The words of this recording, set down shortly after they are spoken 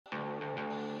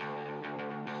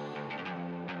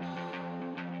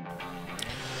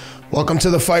Welcome to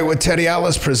The Fight with Teddy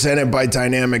Atlas, presented by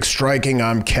Dynamic Striking.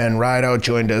 I'm Ken Rideout,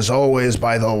 joined as always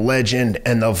by the legend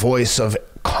and the voice of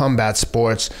combat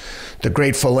sports, the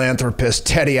great philanthropist,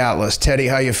 Teddy Atlas. Teddy,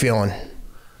 how you feeling?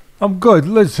 I'm good.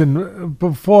 Listen,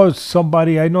 before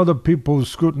somebody, I know the people who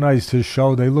scrutinize his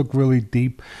show, they look really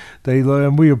deep.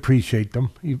 And we appreciate them.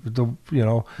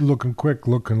 Looking quick,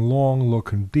 looking long,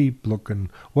 looking deep, looking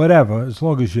whatever. As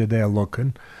long as you're there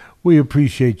looking, we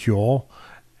appreciate you all.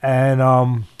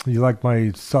 And you like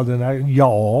my southern accent,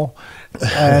 y'all.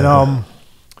 And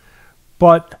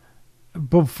but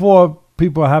before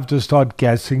people have to start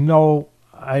guessing, no,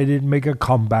 I didn't make a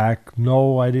comeback.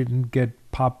 No, I didn't get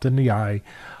popped in the eye.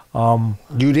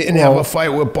 You didn't have a fight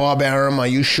with Bob Arum, are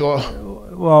you sure?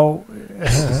 Well,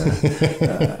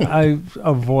 I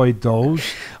avoid those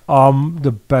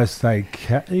the best I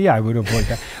can. Yeah, I would avoid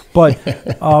that.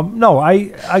 But no,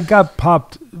 I got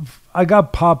popped. I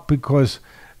got popped because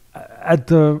at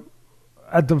the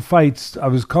fights, I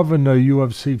was covering the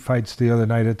UFC fights the other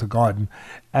night at the Garden,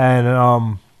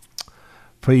 and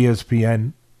for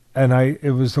ESPN, and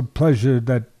it was a pleasure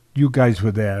that you guys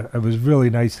were there. It was really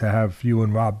nice to have you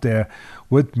and Rob there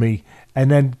with me. And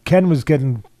then Ken was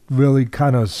getting really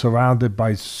kind of surrounded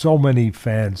by so many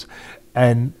fans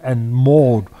and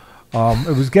mauled.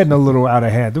 It was getting a little out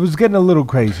of hand. It was getting a little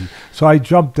crazy. So I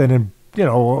jumped in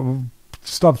and,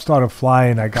 stuff started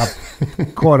flying. I got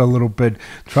caught a little bit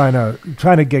trying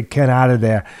to get Ken out of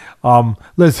there.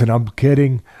 Listen, I'm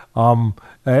kidding.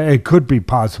 It could be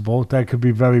possible. That could be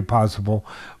very possible.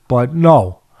 But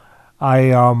no.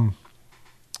 I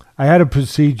had a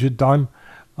procedure done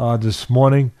this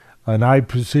morning, an eye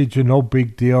procedure, no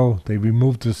big deal. They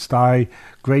removed the sty.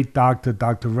 Great doctor,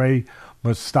 Dr. Ray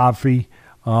Mustafi,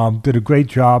 did a great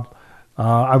job.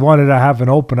 I wanted to have an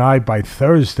open eye by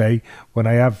Thursday when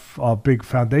I have a big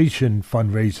foundation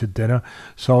fundraiser dinner.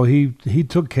 So he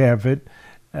took care of it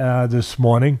this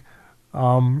morning.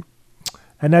 And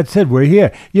that's it. We're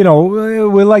here.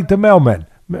 We're like the mailmen.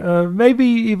 Maybe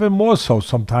even more so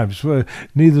sometimes.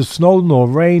 Neither snow nor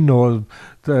rain nor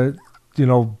the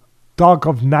dark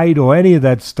of night or any of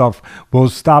that stuff will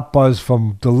stop us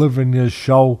from delivering this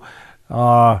show.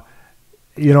 I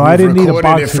didn't need a boxing. We've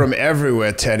recorded it from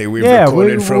everywhere, Teddy. We've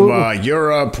recorded from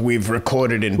Europe. We've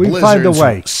recorded in blizzards, find a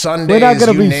way. Sundays, we're not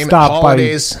gonna you be name it, stopped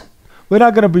holidays. We're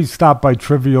not going to be stopped by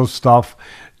trivial stuff.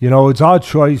 It's our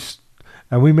choice,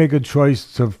 and we make a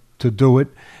choice to do it.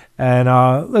 And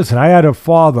listen, I had a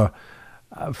father,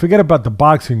 forget about the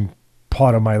boxing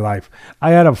part of my life.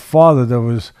 I had a father that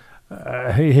was,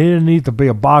 he didn't need to be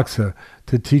a boxer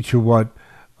to teach you what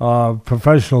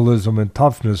professionalism and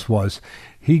toughness was.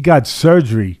 He got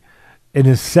surgery in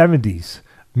his 70s,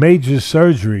 major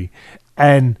surgery.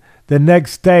 And the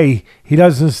next day, he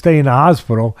doesn't stay in the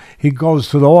hospital. He goes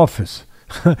to the office.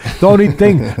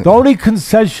 The only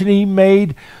concession he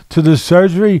made to the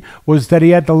surgery was that he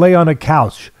had to lay on a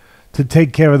couch to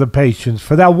take care of the patients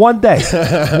for that one day.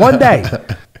 One day.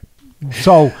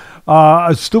 So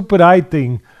a stupid eye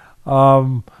thing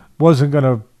wasn't going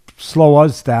to slow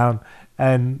us down.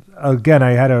 And again,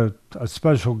 I had a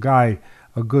special guy,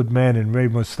 a good man in Ray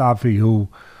Mustafi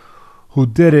who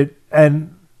did it.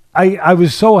 And I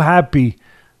was so happy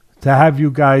to have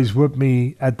you guys with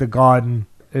me at the Garden.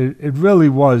 It really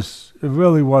was. It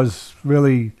really was.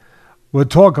 We'll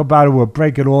talk about it. We'll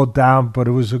break it all down. But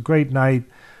it was a great night.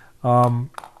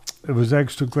 It was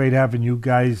extra great having you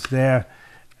guys there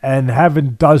and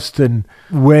having Dustin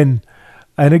win.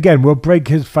 And again, we'll break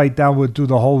his fight down. We'll do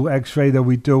the whole x-ray that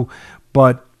we do.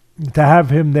 But to have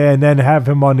him there and then have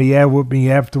him on the air with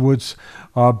me afterwards,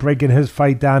 breaking his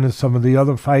fight down and some of the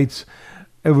other fights,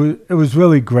 it was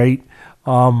really great.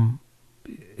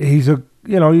 He's a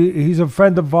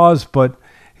friend of ours, but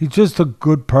he's just a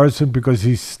good person because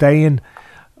he's staying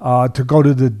to go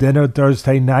to the dinner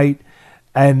Thursday night.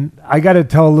 And I got to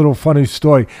tell a little funny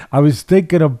story. I was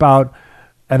thinking about,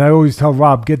 and I always tell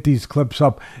Rob, get these clips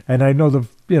up. And I know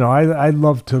I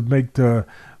love to make the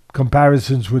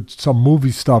comparisons with some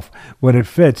movie stuff when it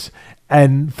fits.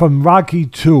 And from Rocky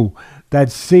 2,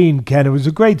 that scene, Ken, it was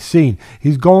a great scene.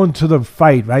 He's going to the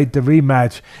fight, right, the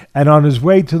rematch. And on his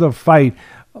way to the fight,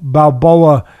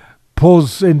 Balboa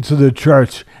pulls into the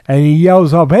church and he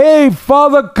yells up, "Hey,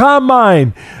 Father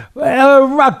Carmine!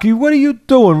 Rocky, what are you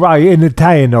doing?" Rocky, in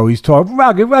Italian, though, he's talking.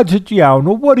 "Rocky,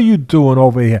 Reggiano, what are you doing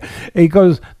over here?" And he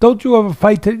goes, "Don't you ever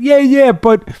fight?" Yeah,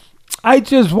 but I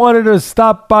just wanted to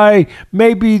stop by.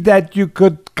 Maybe that you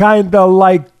could kind of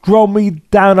like throw me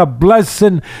down a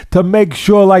blessing to make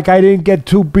sure like I didn't get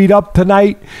too beat up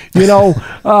tonight,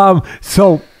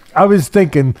 So I was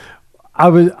thinking, I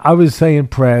was saying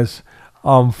prayers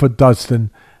for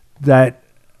Dustin that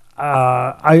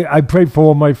I pray for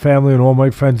all my family and all my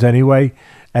friends anyway,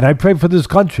 and I pray for this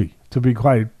country, to be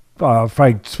quite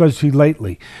frank, especially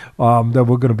lately, that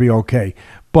we're going to be okay.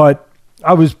 But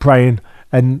I was praying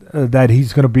and that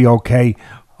he's going to be okay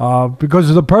because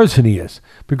of the person he is,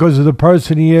 because of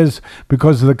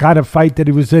the kind of fight that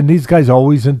he was in. These guys are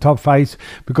always in tough fights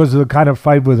because of the kind of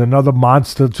fight with another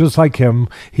monster just like him.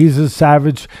 He's a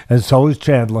savage, and so is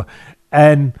Chandler.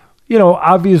 And,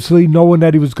 obviously knowing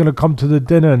that he was going to come to the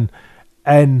dinner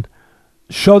and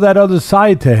show that other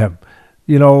side to him,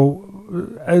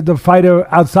 the fighter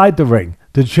outside the ring,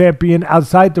 the champion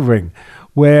outside the ring,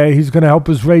 where he's going to help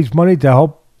us raise money to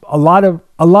help a lot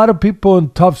of people in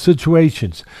tough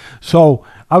situations. So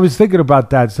I was thinking about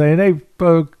that, saying, hey,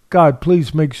 God,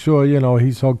 please make sure,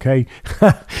 he's okay.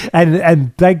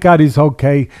 and thank God he's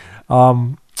okay.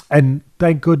 And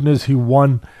thank goodness he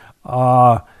won.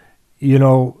 You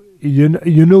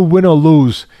knew win or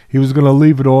lose, he was going to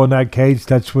leave it all in that cage.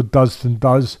 That's what Dustin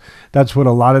does. That's what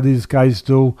a lot of these guys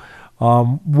do.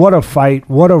 What a fight.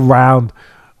 What a round.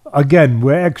 Again,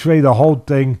 we're X-ray the whole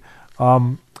thing.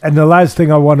 And the last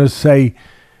thing I want to say,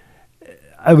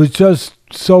 it was just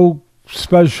so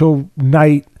special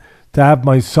night to have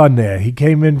my son there. He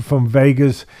came in from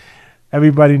Vegas.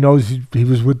 Everybody knows he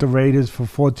was with the Raiders for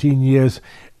 14 years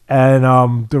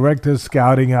and director of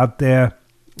scouting out there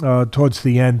towards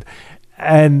the end.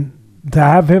 And to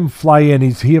have him fly in,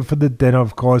 he's here for the dinner,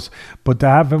 of course, but to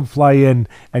have him fly in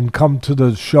and come to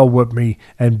the show with me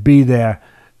and be there,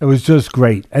 it was just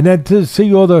great. And then to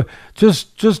see all the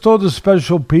just all the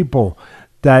special people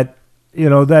that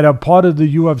that are part of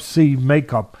the UFC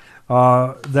makeup,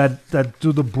 that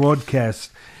do the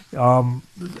broadcast.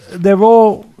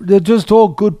 They're just all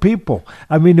good people.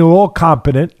 I mean, they're all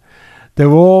competent.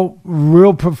 They're all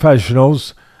real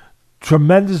professionals,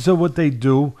 tremendous at what they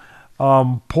do.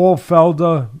 Paul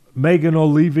Felder, Megan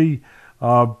O'Leary,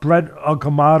 Brett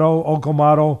Okamoto,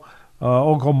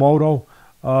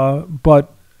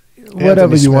 but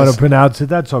whatever you want to pronounce it,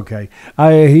 that's okay.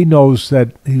 He knows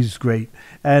that he's great.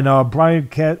 And Brian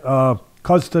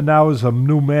Custer now is a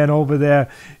new man over there.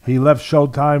 He left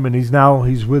Showtime, and he's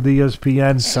with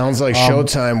ESPN. Sounds like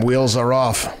Showtime. Wheels are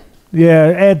off. Yeah,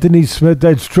 Anthony Smith,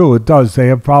 that's true. It does. They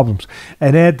have problems.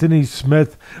 And Anthony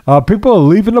Smith, people are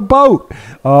leaving the boat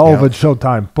over at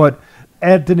Showtime. But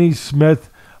Anthony Smith,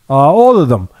 all of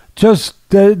them,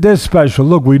 they're special.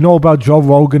 Look, we know about Joe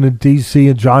Rogan and DC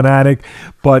and John Anik,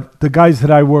 but the guys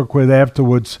that I work with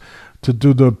afterwards to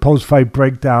do the post-fight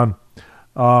breakdown,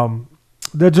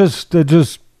 they're just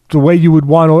the way you would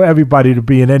want everybody to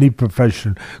be in any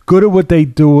profession. Good at what they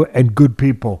do and good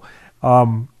people.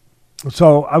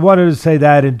 So I wanted to say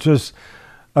that and just,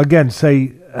 again,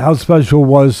 say how special it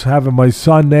was having my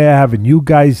son there, having you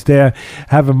guys there,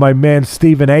 having my man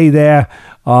Stephen A. there,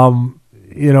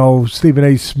 Stephen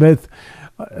A. Smith.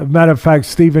 Matter of fact,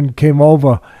 Stephen came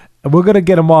over. We're going to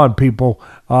get him on, people.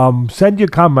 Send your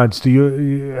comments to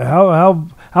you.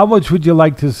 How much would you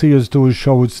like to see us do a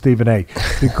show with Stephen A.?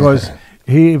 Because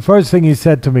first thing he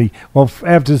said to me,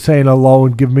 after saying hello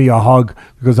and give me a hug,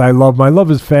 because I love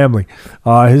his family,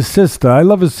 his sister. I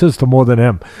love his sister more than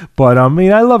him, but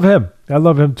I love him. I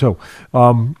love him too.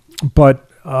 But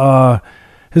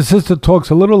his sister talks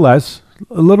a little less,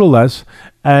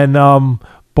 and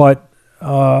but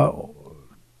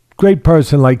great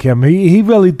person like him. He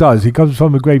really does. He comes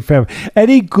from a great family.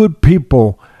 Any good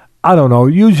people, I don't know.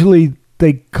 Usually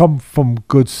they come from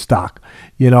good stock.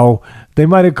 They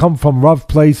might have come from rough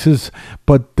places,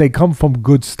 but they come from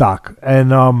good stock.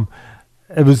 And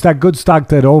it was that good stock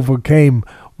that overcame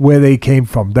where they came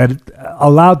from, that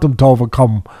allowed them to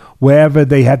overcome wherever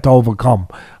they had to overcome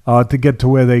to get to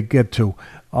where they get to.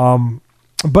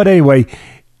 But anyway,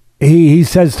 he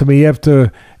says to me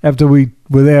after we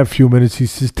were there a few minutes, he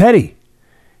says, Teddy,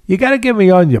 you got to get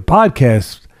me on your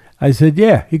podcast. I said,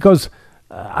 yeah. He goes,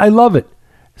 I love it.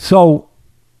 So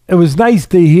it was nice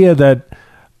to hear that.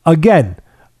 Again,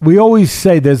 we always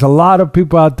say there's a lot of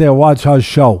people out there watch our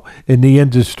show in the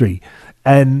industry.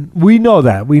 And we know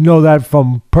that. We know that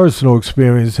from personal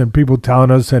experience and people telling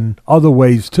us in other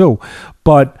ways too.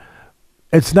 But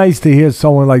it's nice to hear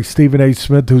someone like Stephen A.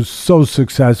 Smith who's so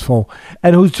successful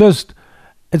and who's just,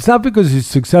 it's not because he's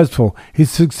successful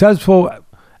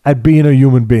at being a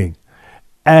human being.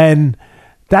 And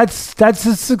that's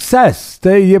a success.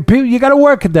 You got to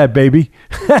work at that, baby.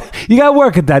 You got to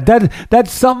work at that. That's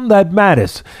something that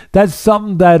matters. That's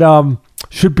something that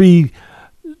should be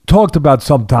talked about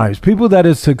sometimes. People that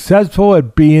are successful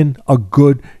at being a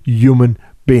good human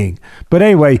being. But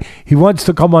anyway, he wants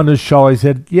to come on the show. I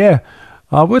said, yeah,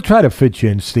 we'll try to fit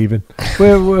you in, Stephen.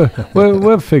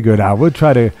 We'll figure it out. We'll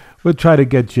try we'll try to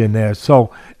get you in there.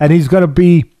 So, and he's going to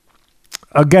be,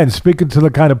 again, speaking to the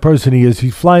kind of person he is,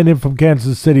 he's flying in from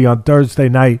Kansas City on Thursday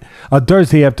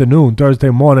afternoon, Thursday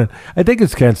morning. I think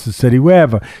it's Kansas City,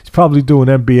 wherever. He's probably doing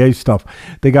NBA stuff.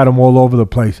 They got him all over the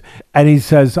place. And he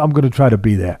says, I'm going to try to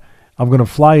be there. I'm going to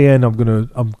fly in. I'm going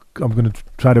to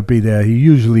try to be there. He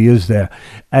usually is there.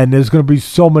 And there's going to be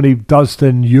so many,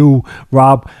 Dustin, you,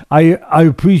 Rob. I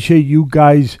appreciate you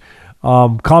guys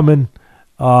coming.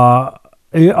 Are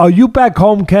you back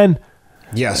home, Ken?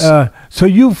 Yes. So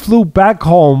you flew back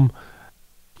home.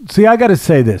 See, I got to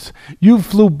say this. You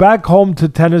flew back home to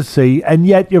Tennessee, and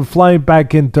yet you're flying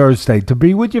back in Thursday to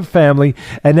be with your family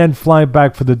and then flying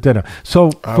back for the dinner.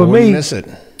 So for me, I miss it.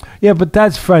 Yeah, but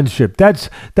that's friendship. That's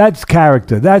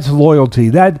character. That's loyalty.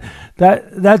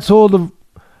 That's all the.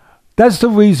 That's the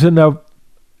reason of.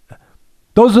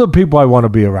 Those are the people I want to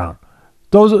be around.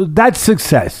 That's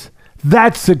success.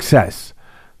 That's success,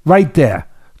 right there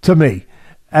to me,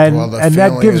 and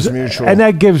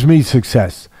that gives me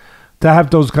success to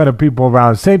have those kind of people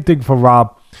around. Same thing for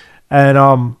Rob,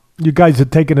 and you guys are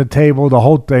taking the table, the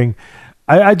whole thing.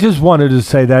 I just wanted to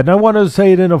say that, and I want to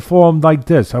say it in a forum like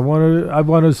this. I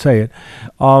want to say it.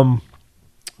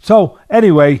 So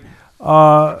anyway,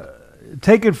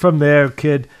 take it from there,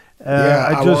 kid.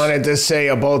 I wanted to say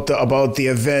about the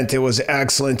event. It was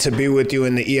excellent to be with you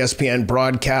in the ESPN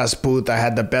broadcast booth. I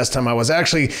had the best time.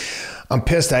 I'm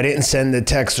pissed I didn't send the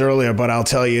text earlier, but I'll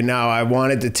tell you now. I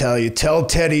wanted to tell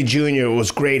Teddy Jr. it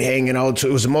was great hanging out. It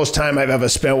was the most time I've ever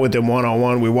spent with him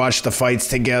one-on-one. We watched the fights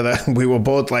together. We were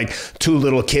both like two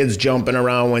little kids jumping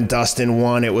around when Dustin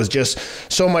won. It was just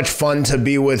so much fun to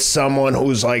be with someone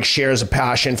who's like shares a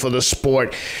passion for the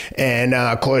sport. And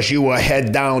of course, you were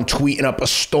head down tweeting up a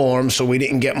storm, so we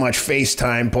didn't get much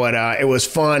FaceTime, but it was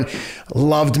fun.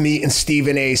 Loved meeting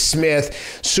Stephen A.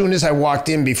 Smith. Soon as I walked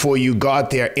in before you got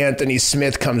there, Anthony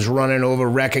Smith comes running over,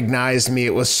 recognized me.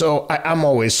 It was so, I'm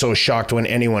always so shocked when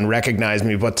anyone recognized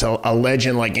me, but to a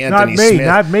legend like Anthony Smith.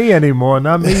 Not me anymore.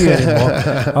 I'm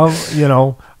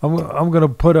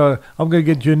gonna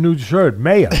get you a new shirt,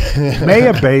 Mayor,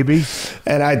 baby.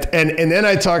 And then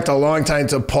I talked a long time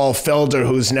to Paul Felder,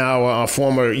 who's now a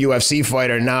former UFC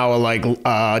fighter, now a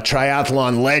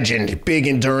triathlon legend, big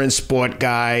endurance sport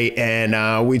guy,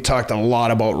 and we talked a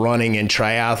lot about running and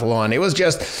triathlon. It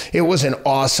was an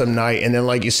awesome night. And then,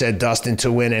 like you said, Dustin to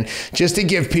win, and just to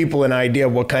give people an idea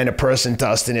of what kind of person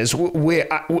Dustin is,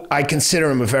 I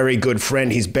consider him a very good friend.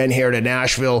 He's been here to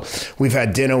Nashville. We've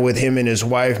had dinner with him and his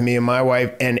wife, me and my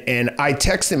wife, and I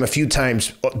texted him a few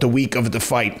times the week of the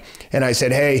fight, and I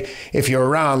said, hey, if you're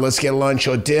around, let's get lunch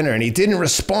or dinner, and he didn't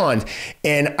respond.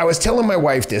 And I was telling my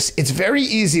wife this, it's very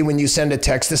easy when you send a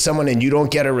text to someone and you don't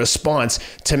get a response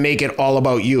to make it all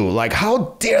about you. Like,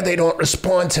 how dare they don't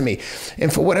respond to me?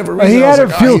 And for whatever reason,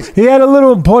 he had a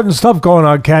little important stuff going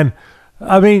on, Ken.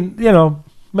 I mean,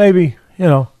 maybe,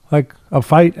 like a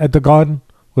fight at the Garden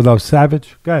with a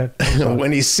Savage. Go ahead.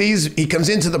 When he comes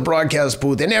into the broadcast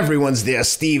booth and everyone's there,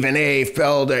 Stephen A.,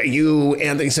 Felder, you,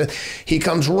 Anthony Smith, he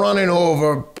comes running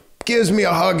over, gives me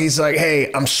a hug. He's like,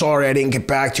 hey, I'm sorry I didn't get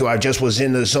back to you. I just was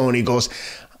in the zone. He goes,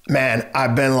 man,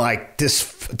 I've been like, this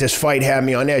fight had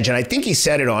me on edge. And I think he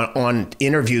said it on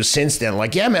interviews since then.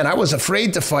 Like, yeah, man, I was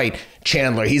afraid to fight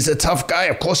Chandler. He's a tough guy.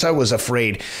 Of course I was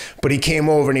afraid. But he came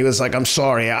over and he was like, I'm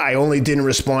sorry. I only didn't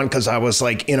respond because I was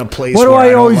like in a place What do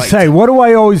I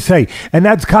always say? And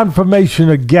that's confirmation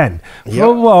again.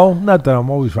 Yep. Well, not that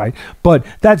I'm always right, but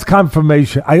that's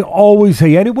confirmation. I always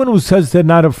say anyone who says they're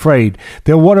not afraid,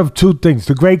 they're one of two things.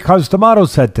 The great Customato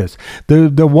said this.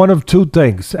 They're one of two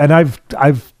things. And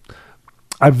I've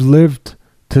lived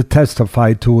to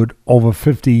testify to it over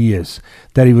 50 years,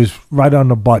 that he was right on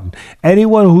the button.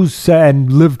 Anyone who said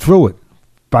and lived through it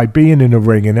by being in the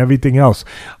ring and everything else,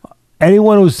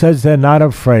 anyone who says they're not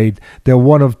afraid, they're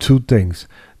one of two things.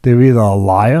 They're either a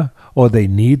liar or they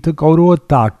need to go to a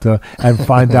doctor and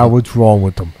find out what's wrong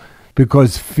with them.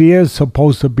 Because fear is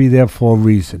supposed to be there for a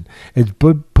reason. It's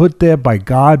put there by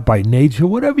God, by nature,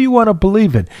 whatever you want to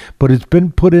believe in. But it's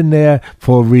been put in there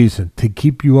for a reason, to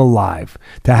keep you alive,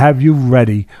 to have you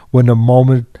ready when the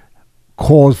moment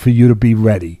calls for you to be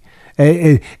ready.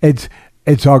 It's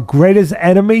our greatest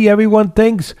enemy, everyone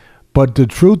thinks, but the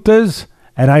truth is,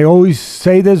 and I always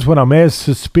say this when I'm asked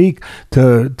to speak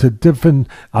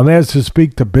I'm asked to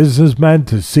speak to businessmen,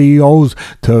 to CEOs,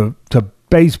 to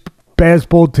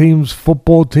basketball teams,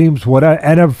 football teams, whatever,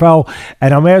 NFL,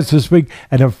 and I'm asked to speak,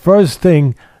 and the first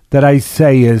thing that I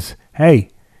say is, hey,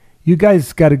 you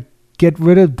guys got to get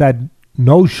rid of that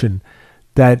notion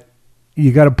that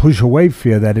you got to push away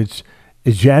fear, that it's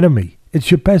your enemy. It's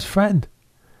your best friend.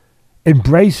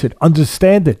 Embrace it.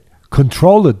 Understand it.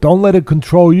 control it. Don't let it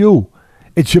control you.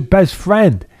 It's your best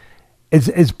friend.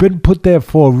 It's been put there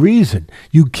for a reason.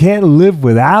 You can't live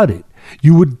without it.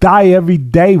 You would die every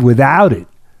day without it.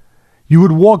 You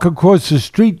would walk across the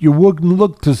street. You wouldn't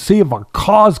look to see if a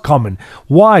car's coming.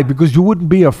 Why? Because you wouldn't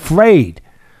be afraid.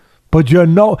 But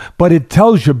it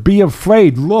tells you, be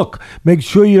afraid. Look, make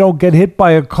sure you don't get hit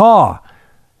by a car.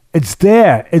 It's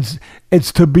there.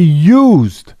 It's to be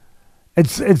used.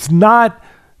 It's not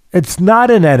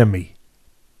an enemy.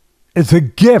 It's a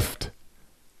gift.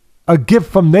 A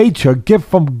gift from nature, a gift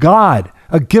from God,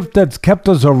 a gift that's kept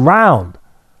us around.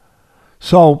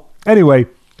 So anyway,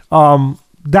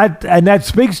 that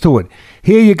speaks to it.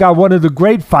 Here you got one of the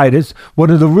great fighters, one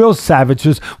of the real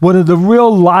savages, one of the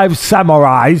real live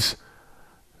samurais.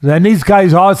 And these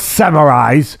guys are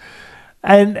samurais,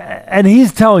 and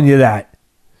he's telling you that.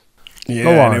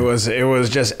 Yeah, and it was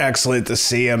just excellent to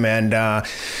see him. And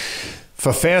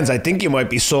for fans, I think you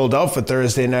might be sold out for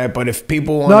Thursday night. But if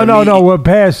people want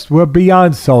we're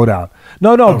beyond sold out.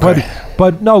 Okay.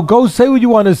 but no, go say what you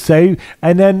want to say,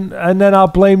 and then I'll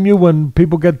blame you when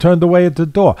people get turned away at the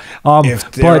door.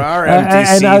 If there are empty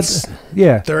seats,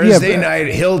 Thursday night,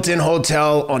 Hilton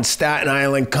Hotel on Staten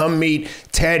Island. Come meet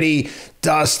Teddy,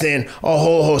 Dustin, a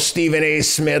whole host, Stephen A.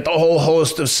 Smith, a whole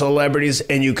host of celebrities,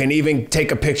 and you can even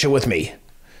take a picture with me.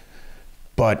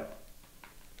 But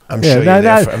I'm sure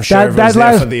everyone's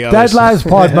there for the others.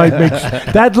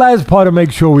 That last part to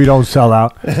make sure we don't sell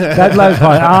out. That last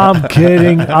part, I'm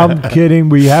kidding.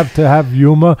 We have to have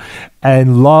humor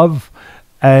and love.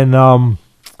 And I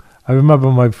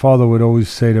remember my father would always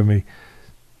say to me,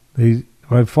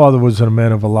 my father was a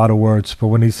man of a lot of words, but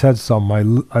when he said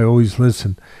something, I always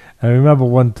listened. And I remember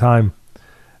one time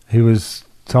he was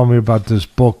telling me about this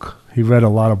book. He read a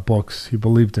lot of books. He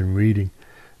believed in reading,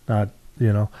 and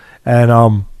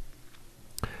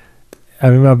I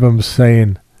remember him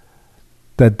saying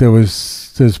that there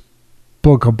was this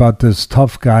book about this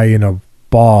tough guy in a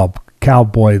bar,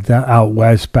 cowboy out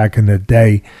west back in the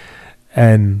day,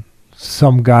 and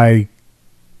some guy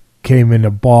came in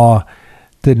the bar,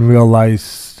 didn't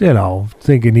realize,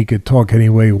 thinking he could talk any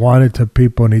way he wanted to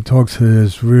people, and he talks to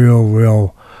this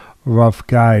real rough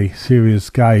guy, serious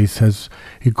guy. He says,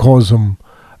 he calls him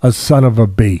a son of a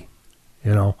bee.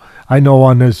 I know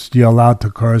on this you're allowed to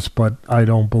curse, but I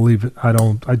don't believe it. I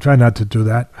try not to do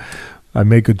that. I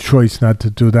make a choice not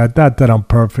to do that. Not that I'm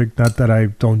perfect, not that I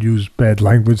don't use bad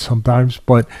language sometimes,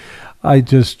 but I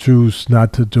just choose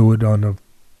not to do it on a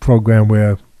program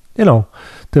where,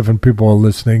 different people are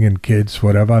listening and kids,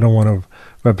 whatever. I don't want to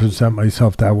represent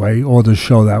myself that way or the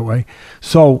show that way.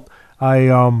 So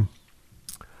so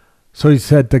he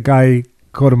said the guy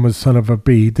called him a son of a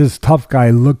bee. This tough guy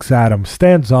looks at him,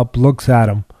 stands up, looks at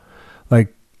him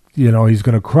like, he's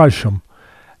going to crush him.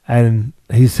 And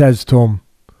he says to him,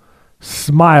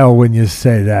 smile when you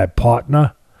say that,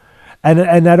 partner.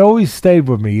 And that always stayed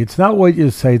with me. It's not what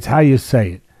you say, it's how you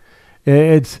say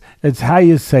it. It's how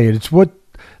you say it. It's what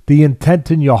the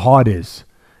intent in your heart is,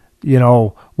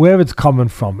 where it's coming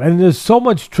from. And there's so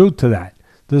much truth to that.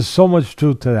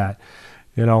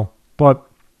 But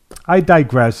I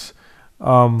digress.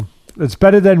 It's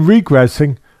better than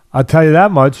regressing. I'll tell you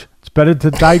that much. It's better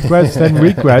to digress than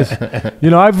regress.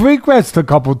 I've regressed a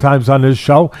couple times on this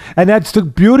show, and that's the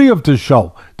beauty of the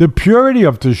show, the purity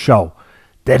of the show,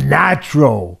 the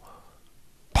natural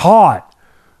part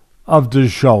of the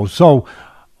show. So,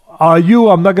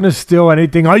 I'm not going to steal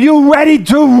anything. Are you ready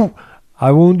to?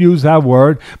 I won't use that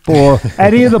word for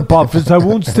any of the buffers. I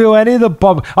won't steal any of the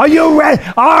buffers. Are you ready?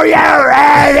 Are you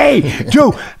ready?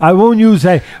 I won't use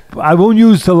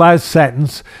the last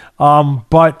sentence.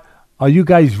 But are you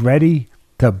guys ready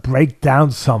to break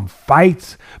down some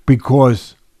fights?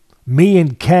 Because me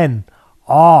and Ken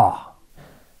are.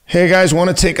 Hey guys, want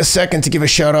to take a second to give a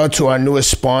shout out to our newest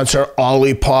sponsor,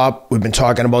 Olipop. We've been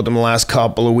talking about them the last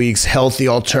couple of weeks. Healthy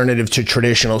alternative to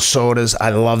traditional sodas.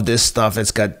 I love this stuff.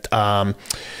 It's got prebiotics,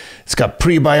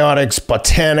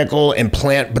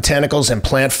 botanicals, and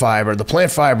plant fiber. The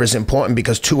plant fiber is important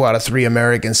because 2 out of 3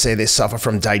 Americans say they suffer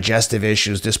from digestive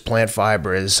issues. This plant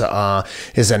fiber is a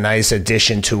nice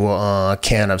addition to a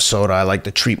can of soda. I like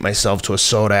to treat myself to a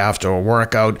soda after a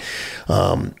workout.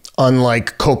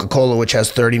 Unlike Coca-Cola, which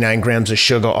has 39 grams of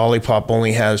sugar, Olipop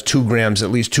only has 2 grams, at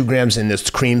least 2 grams in this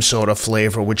cream soda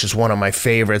flavor, which is one of my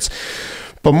favorites.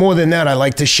 But more than that, I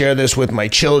like to share this with my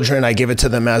children. I give it to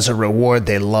them as a reward.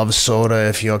 They love soda.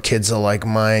 If your kids are like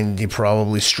mine, you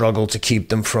probably struggle to keep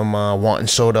them from wanting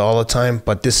soda all the time.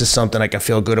 But this is something I can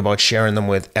feel good about sharing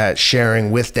with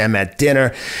them at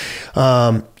dinner.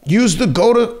 Go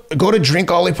to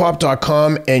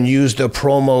drinkolipop.com and use the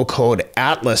promo code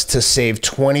ATLAS to save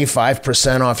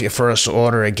 25% off your first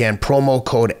order. Again, promo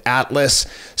code ATLAS,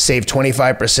 save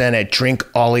 25% at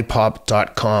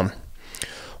drinkolipop.com.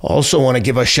 Also want to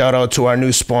give a shout out to our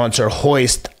new sponsor,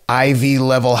 Hoist IV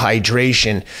Level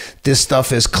Hydration. This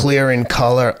stuff is clear in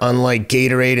color, unlike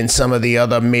Gatorade and some of the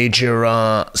other major,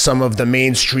 some of the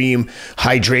mainstream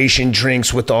hydration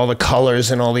drinks with all the colors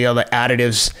and all the other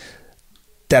additives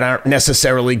that aren't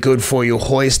necessarily good for you.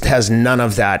 Hoist has none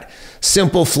of that.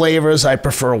 Simple flavors. I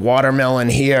prefer watermelon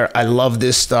here. I love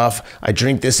this stuff. I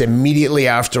drink this immediately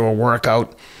after a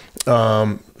workout.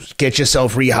 Get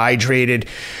yourself rehydrated.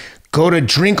 Go to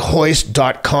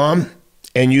drinkhoist.com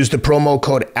and use the promo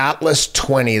code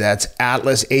ATLAS20. That's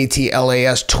ATLAS,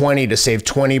 ATLAS 20 to save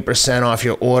 20% off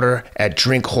your order at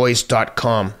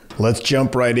drinkhoist.com. Let's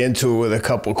jump right into it with a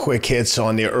couple quick hits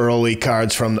on the early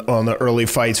cards on the early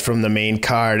fights from the main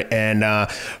card. And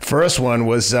first one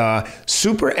was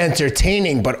super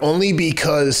entertaining, but only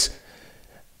because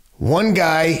one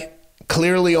guy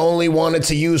clearly only wanted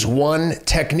to use one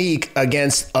technique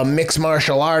against a mixed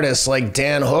martial artist like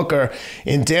Dan Hooker.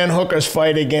 In Dan Hooker's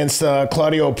fight against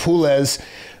Claudio Puelles,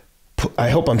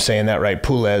 I hope I'm saying that right,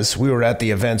 Puelles. We were at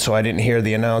the event, so I didn't hear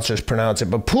the announcers pronounce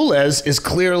it. But Puelles is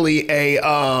clearly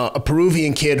a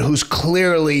Peruvian kid who's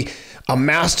clearly a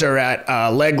master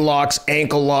at leg locks,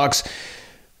 ankle locks.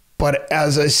 But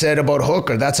as I said about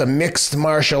Hooker, that's a mixed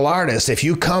martial artist. If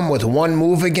you come with one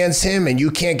move against him and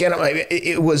you can't get him,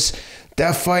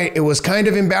 that fight, it was kind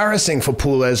of embarrassing for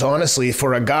Puelles, honestly,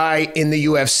 for a guy in the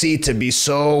UFC to be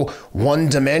so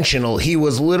one-dimensional. He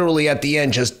was literally at the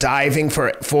end just diving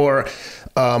for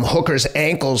Hooker's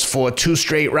ankles for 2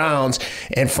 straight rounds,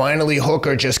 and finally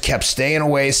Hooker just kept staying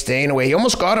away. He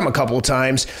almost got him a couple of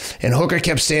times, and Hooker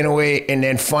kept staying away, and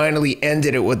then finally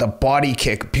ended it with a body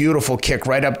kick, beautiful kick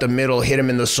right up the middle, hit him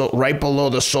in the right below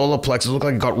the solar plexus. It looked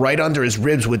like it got right under his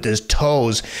ribs with his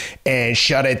toes and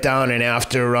shut it down. And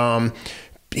after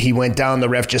he went down, the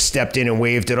ref just stepped in and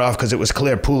waved it off because it was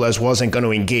clear Puelles wasn't going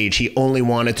to engage. He only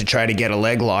wanted to try to get a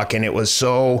leg lock, and it was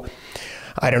so...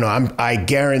 I don't know. I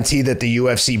guarantee that the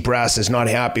UFC brass is not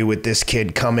happy with this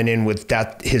kid coming in with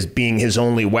that being his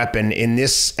only weapon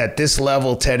at this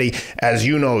level, Teddy. As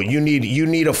you know, you need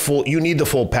the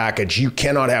full package. You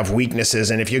cannot have weaknesses,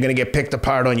 and if you're going to get picked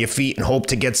apart on your feet and hope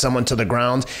to get someone to the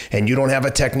ground, and you don't have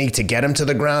a technique to get him to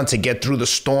the ground, to get through the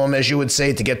storm, as you would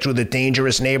say, to get through the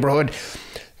dangerous neighborhood,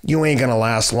 you ain't going to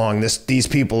last long. These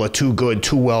people are too good,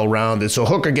 too well-rounded. So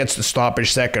Hooker gets the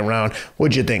stoppage second round.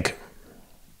 What'd you think?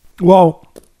 Well,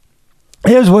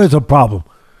 here's where's the problem.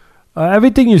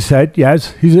 Everything you said,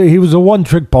 yes, he was a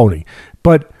one-trick pony.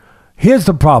 But here's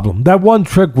the problem. That one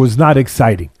trick was not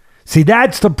exciting. See,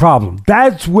 that's the problem.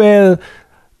 That's where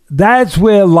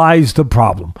lies the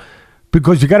problem.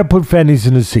 Because you got to put fannies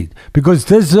in the seat. Because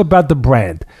this is about the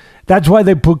brand. That's why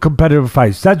they put competitive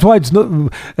fights. That's why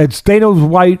it's Dana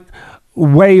White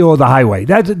way or the highway.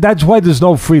 That's why there's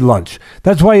no free lunch.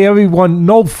 That's why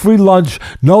no free lunch,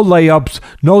 no layups,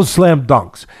 no slam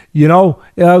dunks.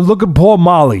 Look at poor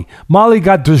Molly. Molly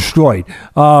got destroyed.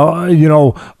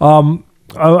 I'm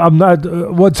not.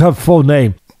 What's her full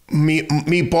name?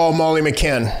 Meatball Molly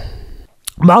McCann.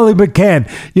 Molly McCann.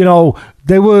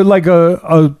 They were like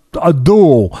a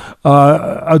duel,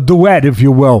 a duet, if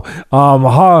you will.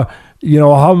 Her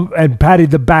and Patty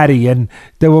the Batty, and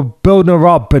they were building her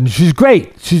up, and she's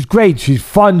great. She's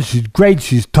fun. She's great.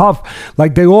 She's tough,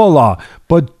 like they all are.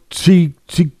 But she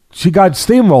got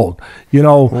steamrolled.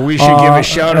 Well, we should give a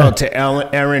shout out to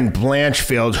Erin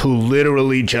Blanchfield, who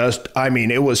literally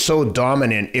it was so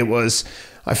dominant.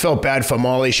 I felt bad for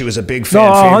Molly. She was a big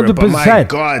fan favorite, but my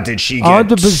God, did she get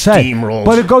 100%. Steamrolled.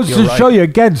 But it goes to show you,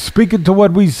 again, speaking to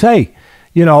what we say,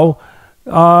 no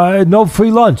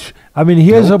free lunch.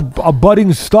 Here's a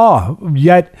budding star,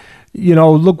 yet,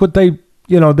 look what they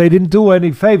didn't do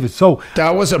any favors. So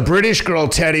that was a British girl,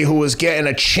 Teddy, who was getting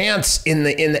a chance in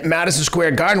the Madison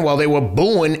Square Garden while they were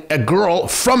booing a girl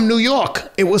from New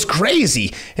York. It was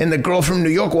crazy. And the girl from New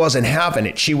York wasn't having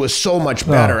it. She was so much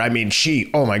better.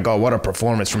 Oh my God, what a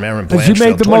performance from Erin Blanchfield. And she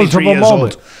made the most of a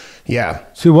moment. Old. Yeah.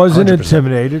 She wasn't 100%.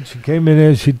 Intimidated. She came in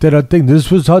there, she did her thing. This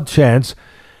was her chance.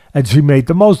 And she made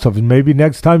the most of it. Maybe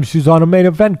next time she's on a main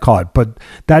event card. But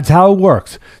that's how it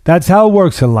works. That's how it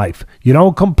works in life. You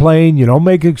don't complain. You don't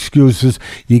make excuses.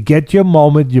 You get your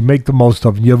moment. You make the most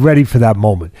of it. You're ready for that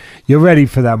moment.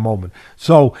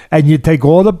 So, and you take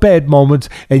all the bad moments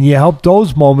and you help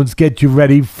those moments get you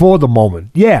ready for the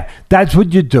moment. Yeah, that's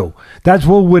what you do. That's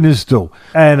what winners do.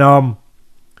 And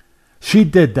she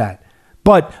did that.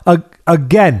 But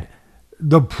again,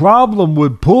 the problem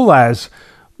with Puelles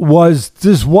was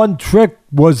this one trick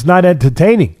was not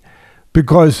entertaining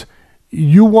because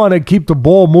you want to keep the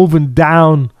ball moving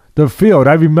down the field.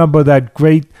 I remember that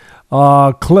great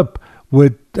clip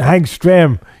with Hank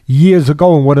Stram years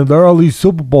ago in one of the early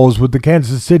Super Bowls with the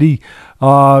Kansas City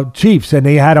Chiefs, and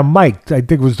they had a mic. I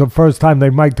think it was the first time they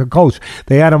mic'd the coach.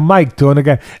 They had a mic doing the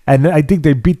game, and I think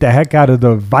they beat the heck out of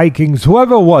the Vikings,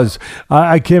 whoever it was.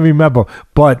 I can't remember,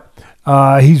 but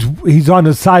he's on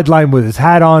the sideline with his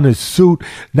hat on, his suit,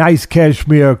 nice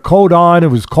cashmere coat on. It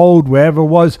was cold wherever it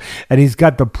was, and he's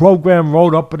got the program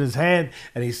rolled up in his hand,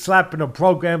 and he's slapping the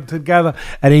program together,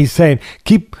 and he's saying,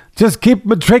 just keep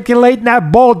matriculating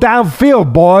that ball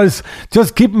downfield, boys.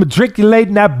 Just keep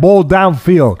matriculating that ball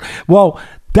downfield. Well,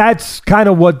 that's kind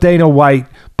of what Dana White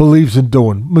believes in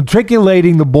doing,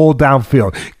 matriculating the ball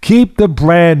downfield. Keep the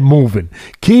brand moving.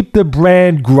 Keep the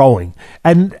brand growing.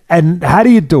 And how do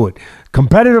you do it?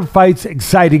 Competitive fights,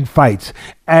 exciting fights.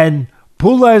 And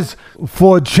Puelles,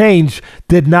 for a change,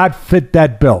 did not fit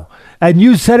that bill. And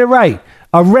you said it right.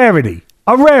 A rarity.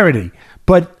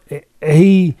 But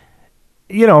he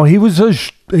was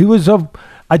a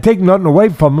I take nothing away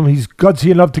from him. He's gutsy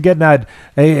enough to get in that.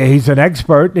 He's an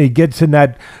expert. He gets in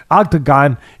that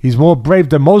octagon. He's more brave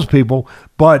than most people.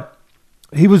 But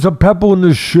he was a pebble in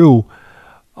the shoe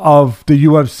of the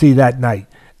UFC that night.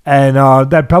 And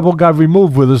that pebble got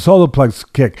removed with a solar plex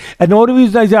kick. And the only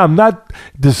reason I say I'm not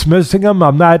dismissing him,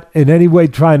 I'm not in any way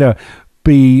trying to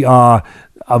be,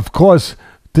 of course,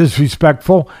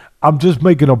 disrespectful. I'm just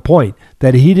making a point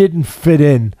that he didn't fit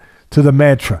in to the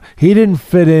mantra. He didn't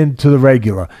fit into the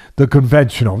regular, the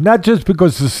conventional. Not just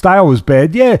because his style was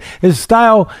bad. Yeah, his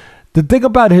style, the thing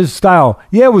about his style,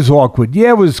 yeah, it was awkward.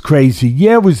 Yeah, it was crazy.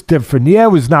 Yeah, it was different. Yeah,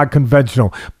 it was not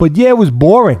conventional. But yeah, it was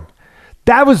boring.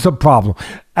 That was the problem.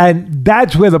 And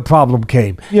that's where the problem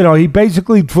came. He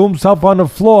basically threw himself on the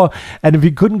floor, and if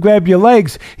he couldn't grab your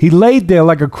legs, he laid there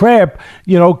like a crab,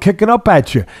 kicking up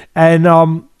at you. And,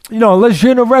 unless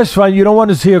you're in a restaurant, you don't want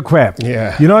to see a crab.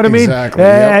 Yeah. You know what I mean? Exactly.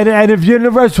 Yep. And if you're in a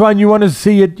restaurant, you want to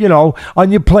see it,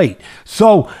 on your plate.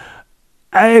 So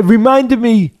it reminded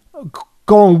me,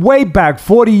 going way back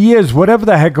 40 years, whatever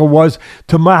the heck it was,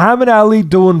 to Muhammad Ali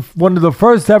doing one of the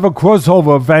first ever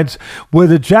crossover events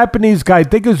with a Japanese guy. I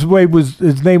think his name was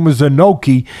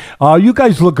Inoki. You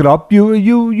guys look it up.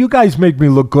 You guys make me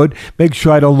look good. Make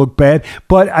sure I don't look bad.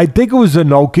 But I think it was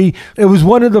Inoki. It was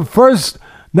one of the first.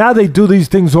 Now they do these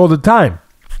things all the time.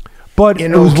 But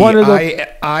Inoki, it was one of the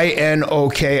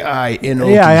Inoki.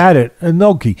 Inoki. Yeah, I had it.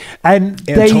 Inoki. And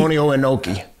Antonio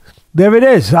Inoki. There it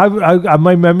is.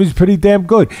 My memory's pretty damn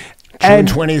good. June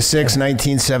 26,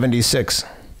 1976.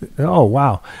 Oh,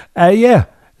 wow. Yeah.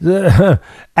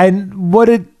 And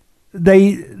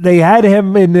they had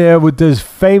him in there with this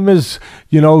famous,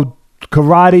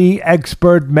 karate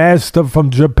expert master from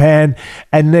Japan,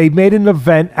 and they made an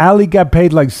event. Ali got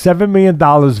paid like $7 million,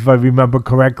 if I remember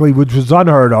correctly, which was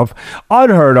unheard of,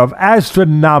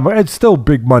 astronomical. It's still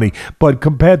big money, but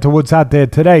compared to what's out there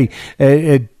today,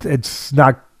 it's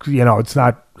not. It's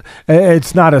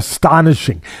not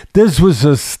astonishing. This was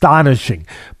astonishing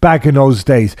back in those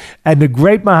days. And the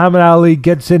great Muhammad Ali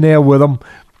gets in there with him.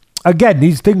 Again,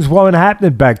 these things weren't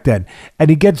happening back then. And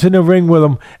he gets in the ring with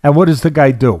him. And what does the guy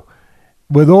do?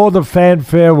 With all the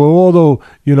fanfare, with all the,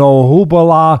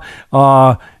 hoopla,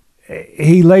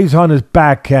 he lays on his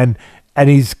back and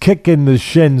he's kicking the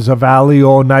shins of Ali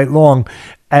all night long.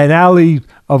 And Ali,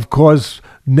 of course,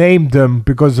 named him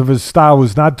because of his style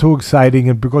was not too exciting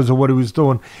and because of what he was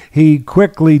doing. He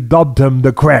quickly dubbed him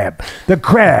the Crab.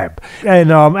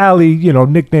 And Ali,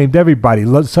 nicknamed everybody.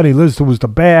 Sonny Liston was the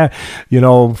Bear.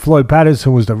 Floyd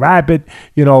Patterson was the Rabbit.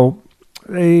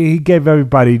 He gave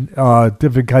everybody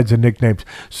different kinds of nicknames.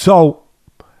 So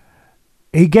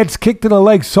he gets kicked in the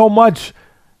leg so much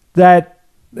that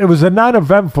it was a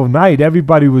non-eventful night.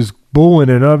 Everybody was booing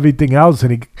and everything else,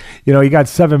 and he got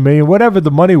 $7 million, whatever the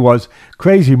money was,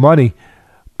 crazy money.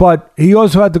 But he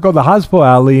also had to go to the hospital,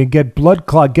 Ali, and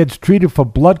gets treated for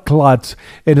blood clots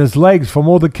in his legs from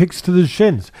all the kicks to the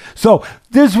shins. So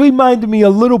this reminded me a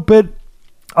little bit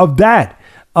of that,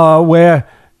 where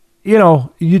you're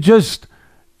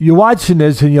watching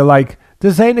this and you're like,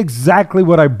 this ain't exactly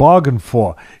what I bargained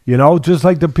for. Just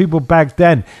like the people back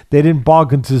then, they didn't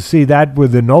bargain to see that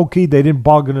with Inoki. They didn't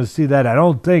bargain to see that, I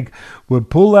don't think, with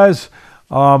Puelles.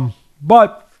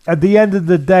 But at the end of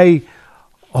the day,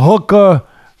 Hooker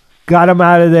got him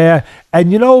out of there.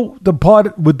 And the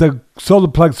part with the solar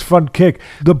plex front kick,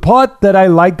 the part that I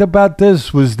liked about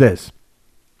this was this.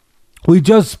 We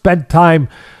just spent time,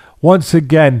 once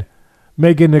again,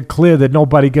 making it clear that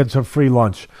nobody gets a free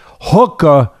lunch.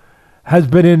 Hooker has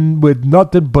been in with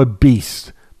nothing but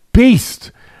beast.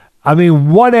 I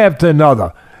mean, one after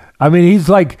another. I mean, he's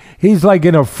like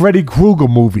in a Freddy Krueger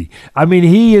movie. I mean,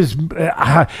 he is.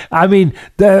 I mean,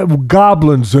 the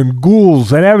goblins and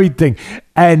ghouls and everything,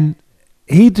 and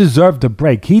he deserved a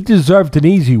break. He deserved an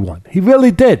easy one. He really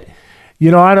did.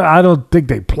 You know, I don't think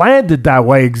they planned it that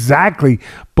way exactly,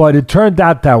 but it turned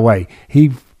out that way.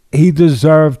 He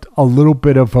deserved a little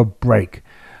bit of a break,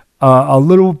 a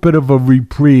little bit of a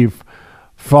reprieve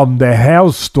from the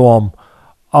hailstorm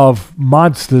of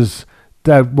monsters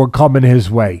that were coming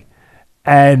his way.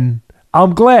 And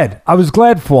I'm glad. I was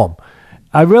glad for him.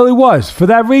 I really was. For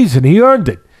that reason, he earned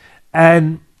it.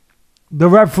 And the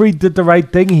referee did the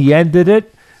right thing. He ended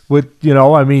it with,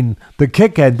 the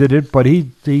kick ended it, but he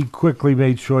quickly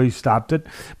made sure he stopped it.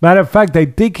 Matter of fact, I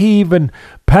think he even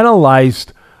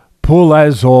penalized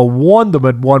Puelles or warned him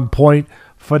at one point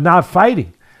for not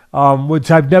fighting, which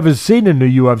I've never seen in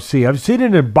the UFC. I've seen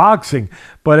it in boxing,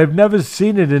 but I've never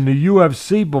seen it in the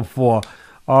UFC before.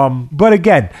 But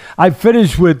again, I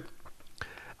finish with,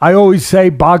 I always say,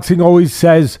 boxing always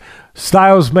says,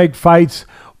 styles make fights.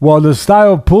 Well, the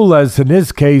style of Puelles, in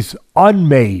this case,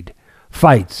 unmade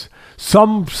fights.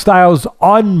 Some styles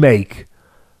unmake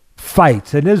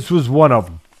fights, and this was one of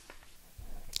them.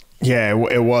 Yeah,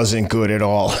 it wasn't good at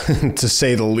all, to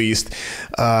say the least.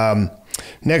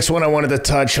 Next one I wanted to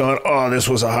touch on. Oh, this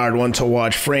was a hard one to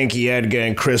watch. Frankie Edgar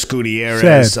and Chris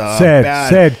Gutierrez.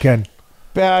 Sad, Ken.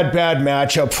 Bad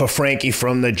matchup for Frankie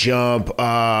from the jump.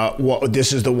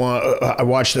 This is the one I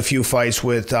watched a few fights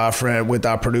with our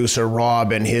producer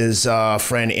Rob and his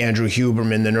friend Andrew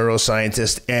Huberman, the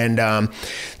neuroscientist, and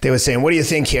they were saying, "What do you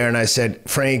think here?" And I said,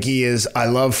 I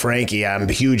love Frankie. I'm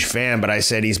a huge fan, but I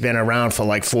said he's been around for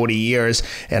like 40 years,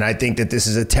 and I think that this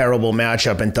is a terrible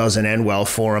matchup and doesn't end well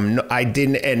for him. I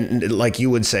didn't, and like you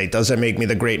would say, doesn't make me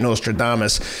the great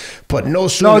Nostradamus, but no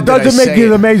sooner it doesn't make you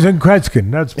the amazing Kretzkin.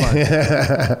 That's fine.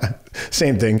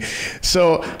 Same thing.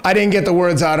 So I didn't get the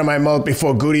words out of my mouth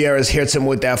before Gutierrez hits him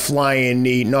with that flying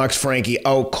knee, knocks Frankie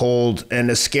out cold. And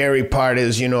the scary part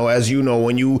is, as you know,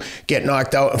 when you get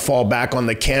knocked out and fall back on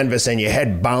the canvas and your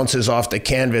head bounces off the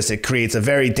canvas, it creates a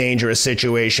very dangerous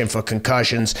situation for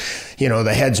concussions.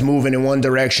 The head's moving in one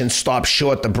direction, stops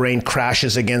short, the brain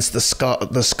crashes against the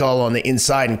skull on the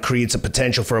inside and creates a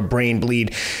potential for a brain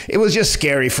bleed. It was just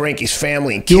scary. Frankie's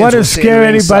family and kids. You want to scare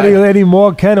anybody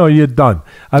anymore, Ken, or you're done?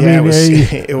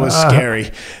 It was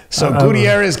scary. So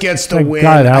Gutierrez gets the win.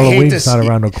 God, Halloween's not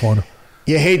around the corner.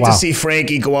 You hate to see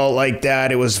Frankie go out like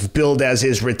that. It was billed as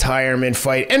his retirement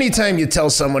fight. Anytime you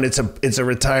tell someone it's a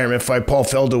retirement fight, Paul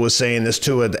Felder was saying this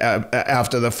too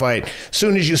after the fight. As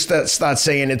soon as you start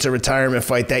saying it's a retirement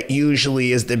fight, that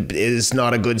usually is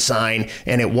not a good sign,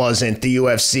 and it wasn't. The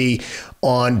UFC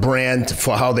on brand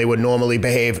for how they would normally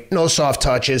behave. No soft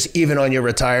touches, even on your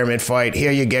retirement fight.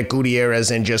 Here you get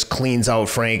Gutierrez and just cleans out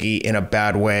Frankie in a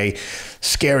bad way.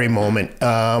 Scary moment.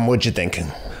 What'd you think? It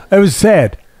was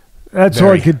sad. That's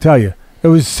all I can tell you. It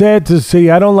was sad to see.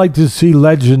 I don't like to see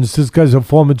legends. This guy's a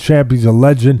former champ. He's a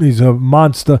legend. He's a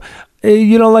monster.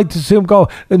 You don't like to see him go.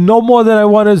 No more than I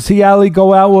want to see Ali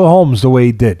go out with Holmes the way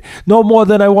he did. No more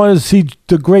than I want to see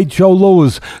the great Joe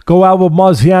Louis go out with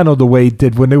Marziano the way he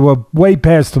did when they were way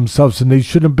past themselves and they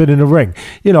shouldn't have been in the ring.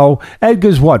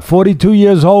 Edgar's 42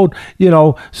 years old?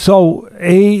 So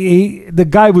the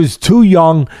guy was too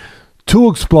young, too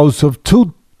explosive,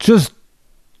 too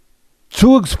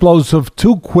explosive,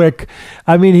 too quick.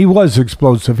 I mean, he was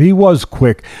explosive. He was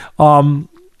quick. And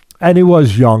he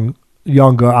was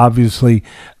younger, obviously.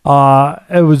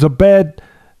 It was a bad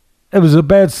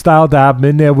style to have him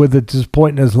in there with at this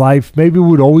point in his life. Maybe it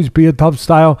would always be a tough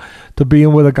style to be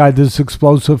in with a guy this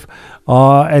explosive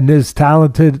and this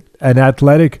talented and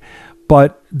athletic,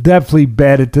 but definitely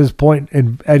bad at this point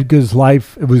in Edgar's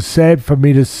life. It was sad for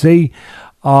me to see.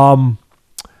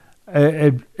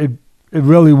 It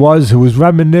really was. It was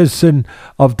reminiscent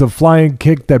of the flying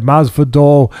kick that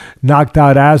Masvidal knocked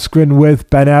out Ben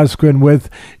Askren with,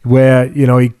 where,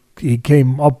 he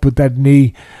came up with that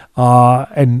knee,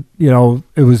 and,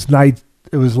 it was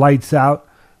lights out.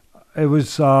 It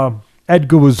was,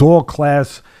 Edgar was all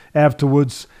class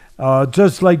afterwards,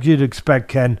 just like you'd expect,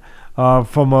 Ken,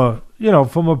 from a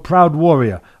proud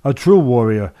warrior, a true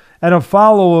warrior, and a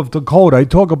follower of the code. I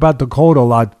talk about the code a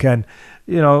lot, Ken.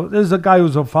 There's a guy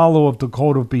who's a follower of the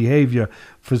code of behavior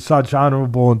for such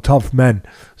honorable and tough men.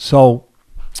 So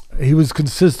he was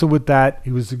consistent with that.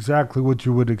 He was exactly what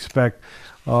you would expect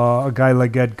a guy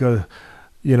like Edgar,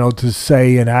 to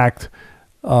say and act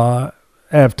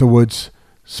afterwards,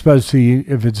 especially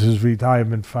if it's his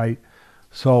retirement fight.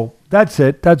 So that's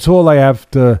it. That's all I have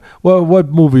to... Well, what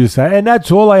movie is that? And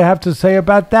that's all I have to say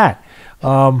about that.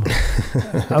 I'm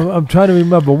trying to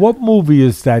remember. What movie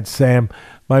is that, Sam?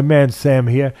 My man Sam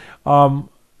here.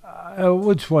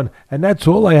 Which one? And that's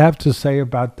all I have to say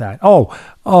about that.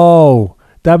 Oh,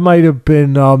 that might have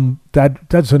been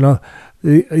that's another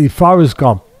Forrest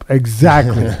Gump.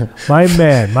 Exactly. my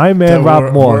man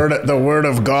Rob Moore. The word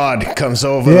of God comes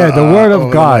over. Yeah, the word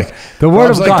of God. The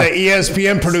word of God. Like the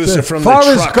ESPN producer from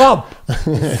Forrest the truck. Gump.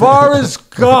 Forrest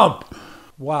Gump.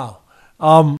 Wow.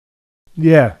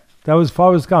 Yeah, that was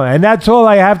Forrest Gump. And that's all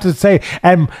I have to say.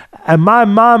 And my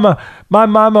mama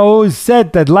always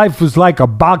said that life was like a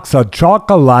box of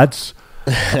chocolates.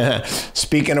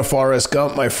 Speaking of Forrest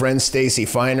Gump, my friend Stacy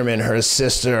Feinerman, her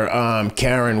sister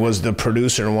Karen, was the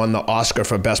producer and won the Oscar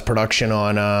for Best Production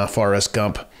on Forrest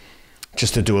Gump.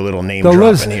 Just to do a little name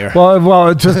drop in here.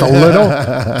 Well, just a little.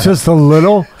 Just a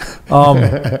little.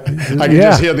 I can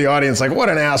just hear the audience like, what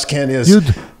an ass Ken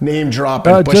is name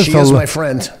dropping. But she is my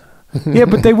friend. Yeah,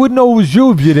 but they wouldn't know it was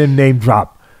you if you didn't name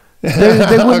drop. They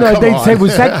wouldn't know. They'd say,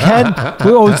 was that Ken?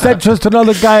 Or is that just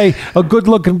another guy, a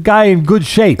good-looking guy in good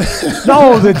shape?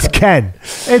 No, it's Ken.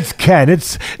 It's Ken.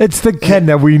 It's the Ken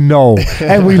that we know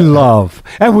and we love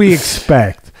and we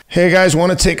expect. Hey guys,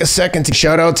 want to take a second to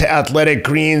shout out to Athletic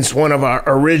Greens, one of our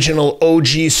original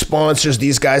OG sponsors.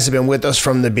 These guys have been with us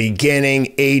from the beginning.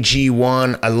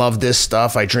 AG1, I love this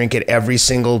stuff. I drink it every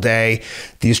single day.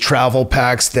 These travel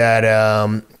packs that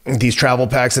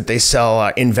they sell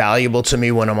are invaluable to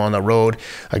me when I'm on the road.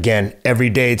 Again, every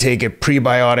day take it,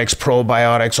 prebiotics,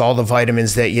 probiotics, all the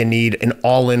vitamins that you need, an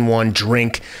all-in-one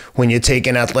drink. When you take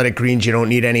in Athletic Greens, you don't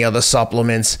need any other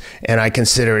supplements, and I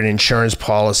consider it an insurance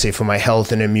policy for my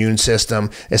health and immune system,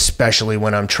 especially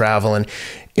when I'm traveling.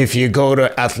 If you go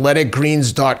to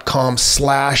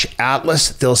athleticgreens.com/Atlas,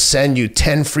 they'll send you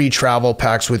 10 free travel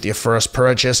packs with your first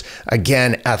purchase.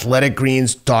 Again,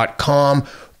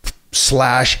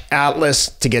 athleticgreens.com/Atlas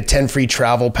to get 10 free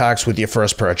travel packs with your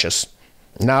first purchase.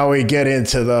 Now we get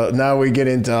into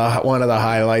one of the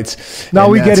highlights. Now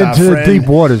we get into the deep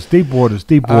waters.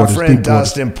 Our friend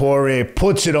Dustin Poirier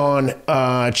puts it on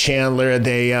Chandler.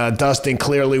 Dustin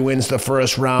clearly wins the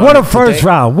first round. What a first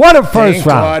round.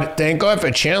 Thank God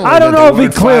for Chandler. I don't know if he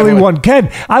clearly won. Ken,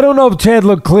 I don't know if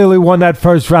Chandler clearly won that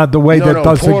first round the way that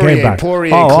Dustin came back.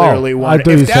 Poirier clearly won.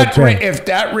 If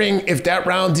that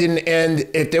round didn't end,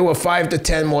 if there were 5 to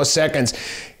 10 more seconds,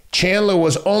 Chandler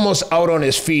was almost out on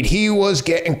his feet. He was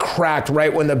getting cracked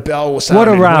right when the bell was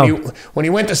sounded. What a round. When he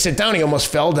went to sit down, he almost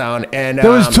fell down. And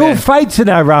there was two fights in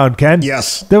that round, Ken.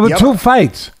 Yes. There were two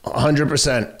fights.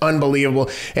 100%. Unbelievable.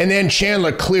 And then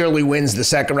Chandler clearly wins the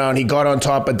second round. He got on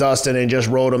top of Dustin and just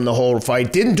rode him the whole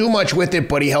fight. Didn't do much with it,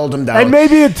 but he held him down. And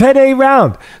maybe a 10-8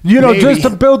 round. Just to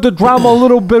build the drama a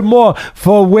little bit more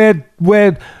for where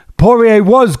Poirier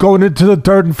was going into the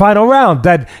third and final round.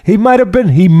 That he might have been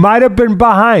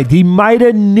behind. He might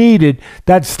have needed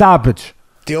that stoppage.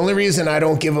 The only reason I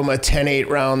don't give him a 10-8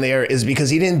 round there is because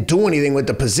he didn't do anything with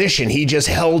the position. He just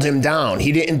held him down.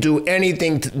 He didn't do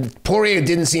anything. Poirier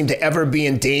didn't seem to ever be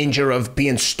in danger of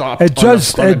being stopped.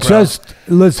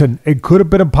 Listen, it could have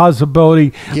been a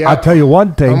possibility. Yeah, I'll tell you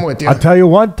one thing. I'm with you.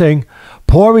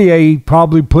 Poirier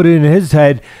probably put it in his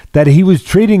head that he was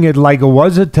treating it like it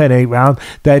was a 10-8 round.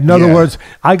 That in other words,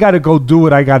 I got to go do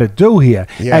what I got to do here.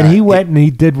 Yeah. And he went and he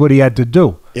did what he had to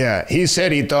do. Yeah, he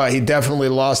said he thought he definitely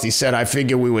lost. He said, I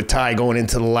figured we would tie going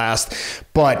into the last.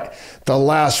 But the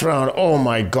last round, oh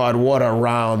my God, what a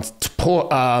round.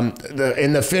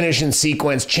 In the finishing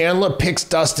sequence, Chandler picks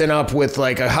Dustin up with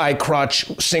like a high crotch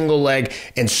single leg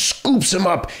and scoops him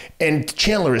up. And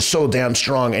Chandler is so damn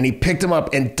strong. And he picked him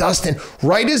up. And Dustin,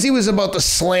 right as he was about to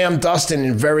slam Dustin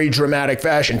in very dramatic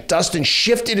fashion, Dustin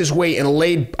shifted his weight and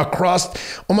laid across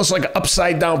almost like an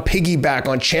upside down piggyback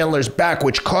on Chandler's back,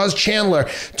 which caused Chandler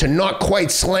to not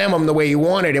quite slam him the way he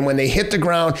wanted. And when they hit the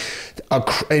ground,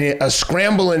 a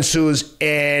scramble ensues,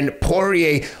 and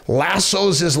Poirier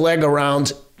lassos his leg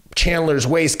around Chandler's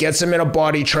waist, gets him in a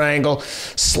body triangle,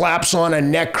 slaps on a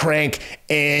neck crank,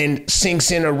 and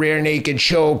sinks in a rear naked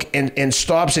choke and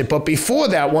stops it. But before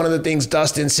that, one of the things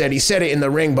Dustin said, he said it in the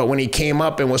ring, but when he came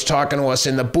up and was talking to us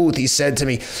in the booth, he said to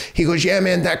me, he goes, yeah,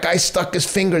 man, that guy stuck his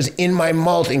fingers in my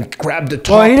mouth and grabbed the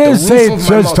top, he didn't the roof of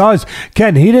my mouth. Us.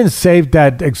 Ken, he didn't save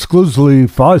that exclusively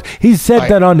for us. He said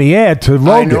that on the air to Rogan.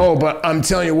 I know, but I'm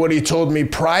telling you what he told me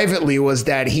privately was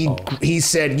that he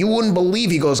said, you wouldn't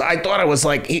believe, he goes, I thought I was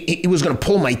like, he was going to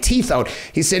pull my teeth out.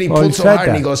 He said he pulled so hard,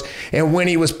 and he goes, and when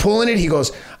he was pulling it, he goes,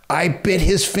 I bit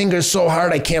his finger so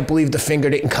hard, I can't believe the finger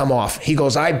didn't come off. He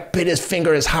goes, I bit his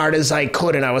finger as hard as I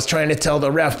could, and I was trying to tell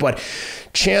the ref, but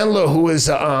Chandler, who is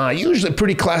usually a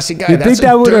pretty classy guy. You think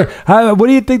that would have? What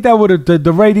do you think that would have?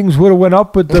 The ratings would have went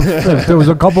up with if there was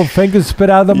a couple fingers spit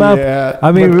out of the mouth. Yeah,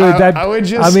 I mean,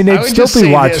 they'd still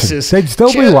be watching. They'd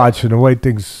still be watching the way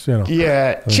things,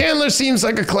 Yeah, Chandler seems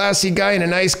like a classy guy and a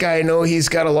nice guy. I know he's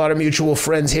got a lot of mutual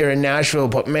friends here in Nashville,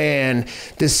 but man,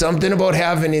 there's something about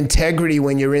having integrity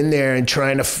when you're in there and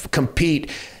trying to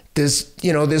compete. There's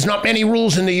not many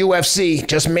rules in the UFC,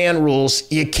 just man rules.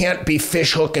 You can't be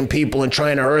fish hooking people and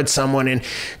trying to hurt someone. And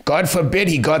God forbid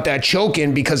he got that choke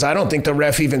in, because I don't think the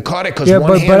ref even caught it, because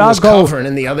one hand was covering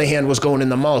and the other hand was going in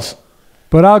the mouth.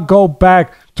 But I'll go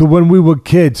back to when we were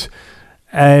kids,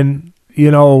 and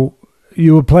you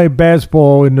were playing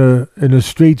basketball in the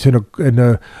streets, in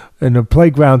the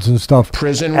playgrounds and stuff.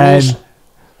 Prison rules.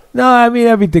 No, I mean,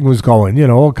 everything was going,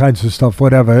 all kinds of stuff,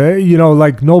 whatever.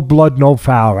 Like no blood, no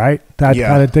foul, right? That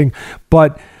kind of thing.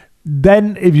 But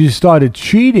then if you started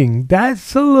cheating,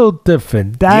 that's a little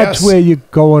different. That's where you're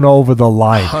going over the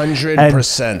line.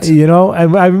 100%.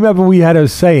 And I remember we had a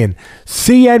saying,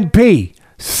 CNP,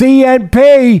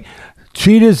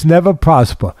 cheaters never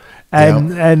prosper.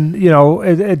 And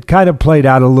it kind of played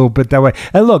out a little bit that way.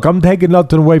 And look, I'm taking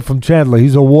nothing away from Chandler.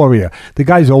 He's a warrior. The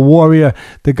guy's a warrior.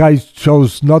 The guy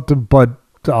shows nothing but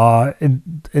what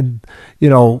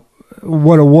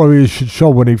a warrior should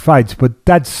show when he fights. But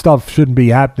that stuff shouldn't be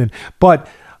happening. But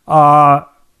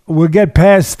we'll get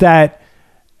past that.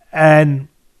 And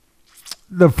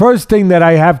the first thing that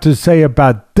I have to say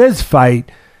about this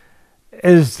fight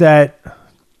is that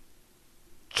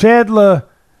Chandler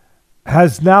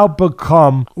has now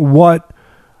become what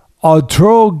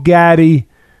Arturo Gatti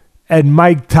and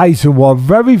Mike Tyson were.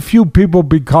 Very few people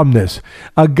become this.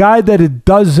 A guy that it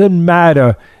doesn't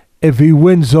matter if he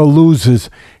wins or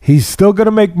loses. He's still going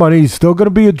to make money. He's still going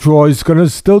to be a draw. He's going to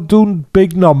still do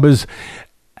big numbers.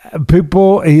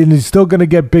 And he's still going to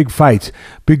get big fights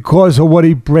because of what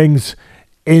he brings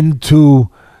into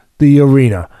the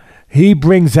arena. He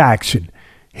brings action.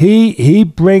 He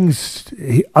brings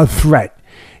a threat.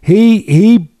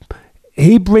 He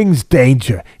brings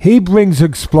danger. He brings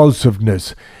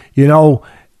explosiveness. He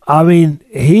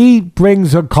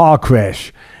brings a car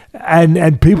crash.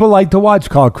 And people like to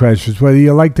watch car crashes, whether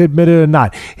you like to admit it or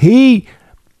not. He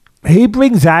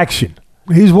brings action.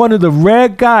 He's one of the rare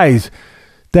guys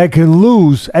that can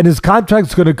lose, and his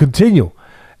contract's going to continue.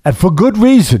 And for good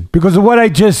reason, because of what I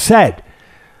just said.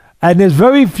 And there's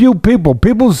very few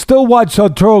people still watch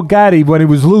Arturo Gatti when he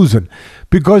was losing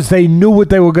because they knew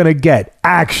what they were going to get.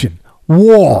 Action.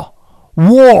 War.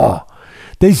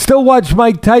 They still watch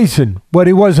Mike Tyson when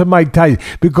he wasn't Mike Tyson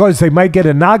because they might get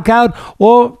a knockout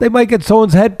or they might get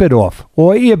someone's head bit off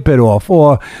or ear bit off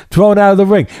or thrown out of the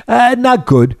ring. Not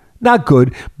good.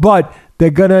 But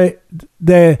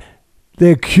their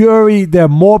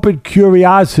morbid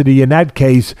curiosity in that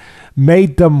case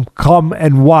made them come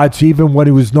and watch even when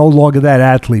he was no longer that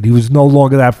athlete. He was no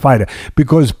longer that fighter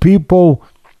because people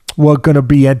were going to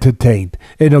be entertained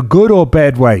in a good or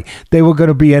bad way. They were going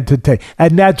to be entertained.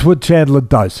 And that's what Chandler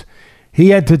does.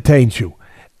 He entertains you.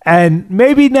 And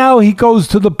maybe now he goes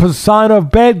to the persona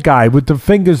of bad guy with the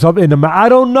fingers up in the mouth. I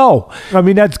don't know. I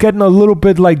mean, that's getting a little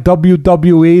bit like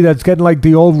WWE. That's getting like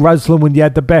the old wrestling when you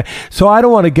had the bad. So I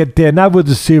don't want to get there, not with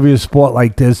a serious sport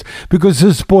like this, because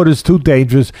this sport is too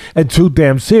dangerous and too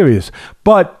damn serious.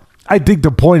 But I think the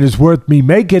point is worth me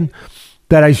making,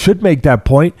 that I should make that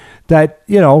point, that,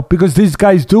 because these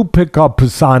guys do pick up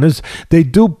personas. They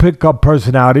do pick up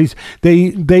personalities.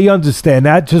 They understand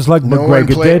that, just like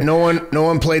McGregor did. No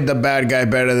one played the bad guy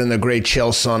better than the great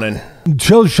Chael Sonnen.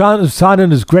 Chael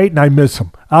Sonnen is great, and I miss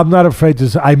him. I'm not afraid to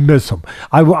say I miss him.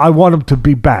 I want him to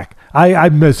be back. I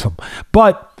miss him.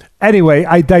 But anyway,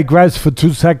 I digress for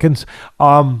 2 seconds.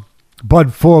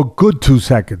 But for a good 2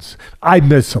 seconds, I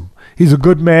miss him. He's a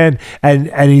good man,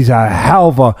 and he's a hell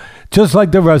of a, just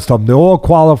like the rest of them. They're all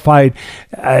qualified.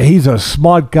 He's a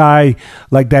smart guy,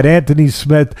 like that Anthony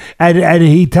Smith, and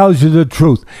he tells you the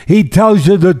truth.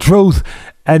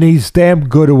 And he's damn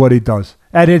good at what he does.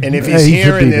 And if he's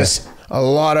hearing this, a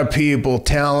lot of people,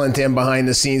 talent and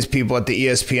behind-the-scenes people at the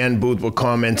ESPN booth were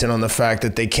commenting on the fact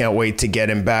that they can't wait to get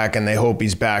him back, and they hope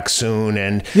he's back soon.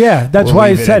 And yeah, that's why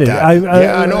I said it.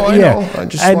 I know. I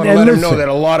just want to let him know that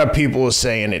a lot of people were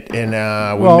saying it, and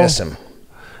we miss him.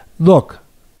 Look,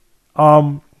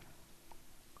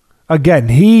 again,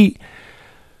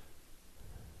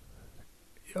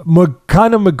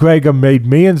 Conor McGregor made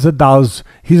millions of dollars.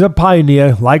 He's a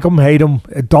pioneer. Like him, hate him,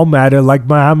 it don't matter. Like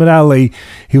Muhammad Ali,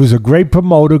 he was a great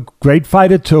promoter, great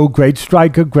fighter too, great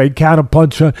striker, great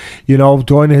counterpuncher,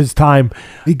 during his time.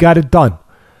 He got it done.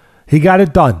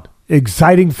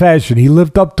 exciting fashion. He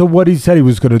lived up to what he said he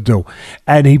was going to do.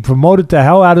 And he promoted the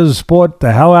hell out of the sport,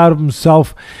 the hell out of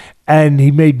himself, and he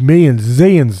made millions,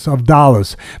 zillions of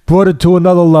dollars. Brought it to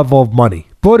another level of money.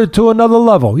 Brought it to another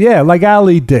level. Yeah, like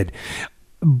Ali did.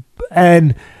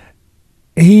 And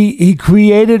he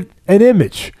created an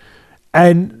image.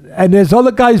 And there's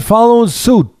other guys following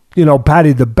suit. You know,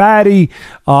 Paddy the Batty,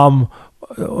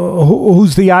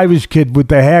 who's the Irish kid with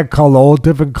the hair color, all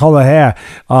different color hair.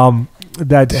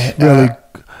 That's really,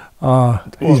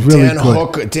 he's really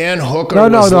Dan good. Dan Hooker. No,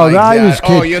 was like the Irish that.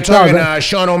 kid. Oh, you're talking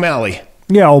Sean O'Malley.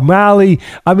 Yeah, O'Malley.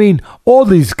 I mean, all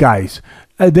these guys.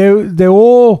 They're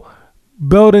all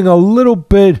building a little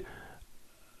bit.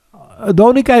 The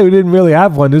only guy who didn't really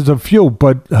have one, there's a few,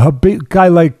 but a big guy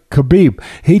like Khabib,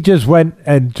 he just went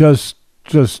and just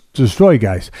destroy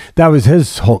guys. That was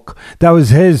his hook. That was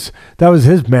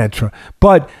his mantra.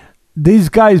 But these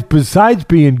guys, besides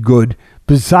being good,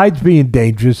 besides being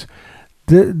dangerous,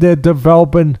 they're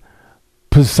developing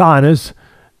personas,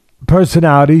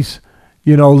 personalities,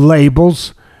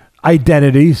 labels,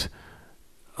 identities,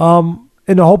 in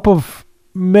the hope of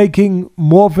making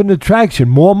more of an attraction,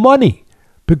 more money,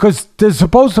 because they're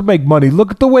supposed to make money.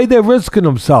 Look at the way they're risking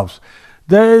themselves.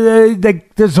 They're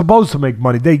supposed to make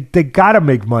money. They gotta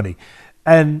make money,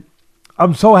 and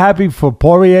I'm so happy for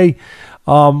Poirier.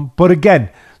 But again,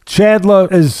 Chandler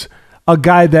is a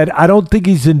guy that I don't think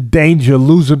he's in danger of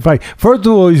losing fight. First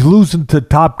of all, he's losing to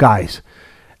top guys,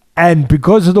 and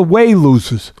because of the way he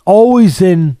loses, always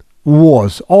in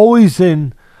wars, always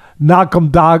in knock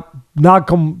 'em,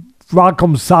 rock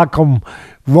 'em, sock 'em,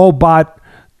 robot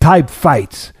type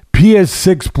fights,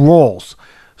 PS6 brawls.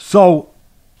 So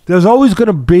there's always going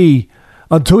to be,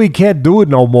 until he can't do it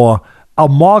no more, a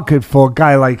market for a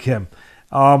guy like him.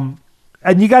 And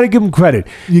you got to give him credit.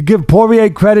 You give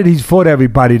Poirier credit, he's fought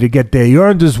everybody to get there. He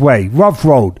earned his way. Rough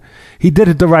road. He did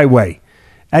it the right way.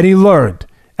 And he learned.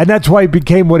 And that's why he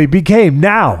became what he became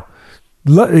now.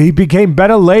 He became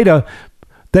better later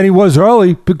than he was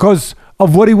early because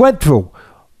of what he went through.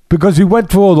 Because he went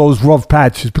through all those rough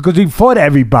patches. Because he fought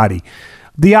everybody.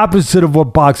 The opposite of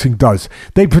what boxing does.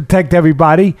 They protect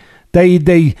everybody.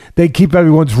 They keep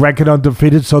everyone's record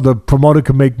undefeated so the promoter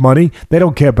can make money. They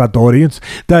don't care about the audience.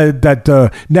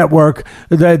 That network,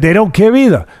 they don't care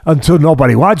either until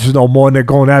nobody watches no more and they're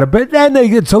going out of bed. Then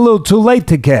it's a little too late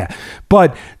to care.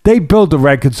 But they build the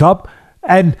records up,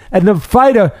 and the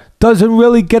fighter doesn't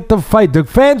really get the fight. The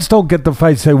fans don't get the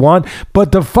fights they want,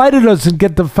 but the fighter doesn't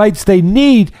get the fights they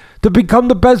need to become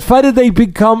the best fighter they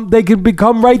can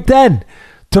become right then.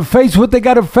 To face what they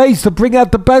got to face, to bring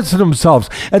out the best of themselves.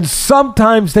 And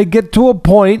sometimes they get to a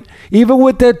point, even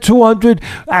with their 200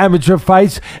 amateur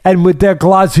fights and with their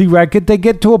glossy record, they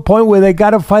get to a point where they got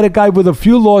to fight a guy with a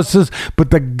few losses,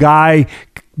 but the guy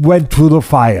went through the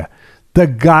fire. The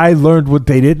guy learned what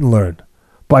they didn't learn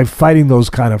by fighting those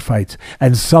kind of fights.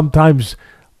 And sometimes,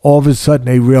 all of a sudden,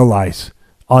 they realize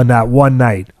on that one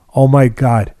night, oh my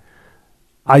God,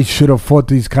 I should have fought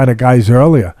these kind of guys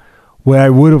earlier, where I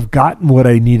would have gotten what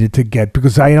I needed to get,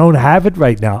 because I don't have it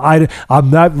right now.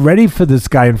 I'm not ready for this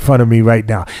guy in front of me right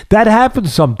now. That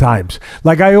happens sometimes.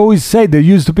 Like I always say, there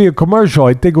used to be a commercial.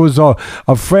 I think it was a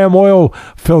Fram oil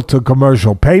filter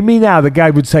commercial. Pay me now. The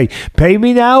guy would say, pay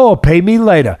me now or pay me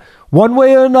later. One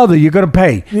way or another, you're going to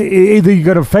pay. Either you're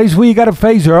going to face what you got to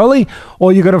face early,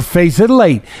 or you're going to face it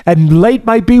late. And late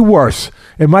might be worse.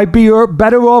 It might be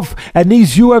better off. And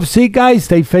these UFC guys,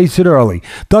 they face it early.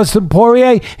 Dustin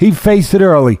Poirier, he faced it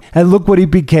early. And look what he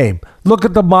became. Look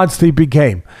at the monster he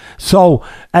became. So,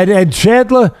 and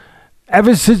Chandler,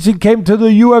 ever since he came to the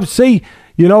UFC,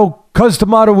 Cus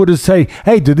D'Amato would have said,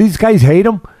 hey, do these guys hate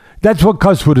him? That's what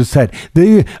Cus would have said.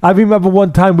 I remember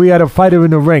one time we had a fighter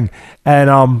in the ring,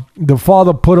 and the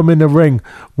father put him in the ring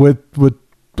with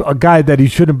a guy that he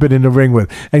shouldn't have been in the ring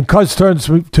with. And Cus turns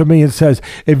to me and says,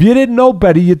 if you didn't know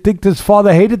better, you'd think this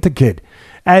father hated the kid.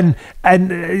 And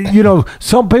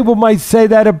some people might say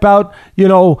that about,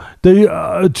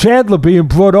 the Chandler being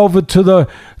brought over to the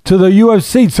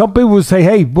UFC. Some people would say,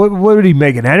 hey, what did he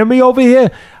make, an enemy over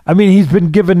here? I mean, he's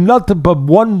been given nothing but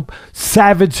one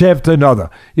savage after another.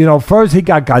 First he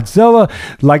got Godzilla,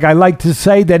 like I like to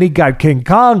say, then he got King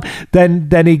Kong,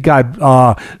 then he got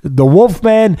the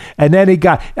Wolfman, and then he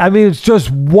got, it's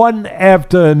just one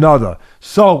after another.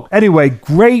 So anyway,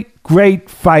 great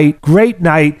fight, great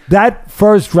night. That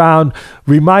first round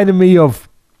reminded me of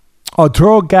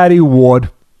Arturo Gatti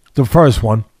Award, the first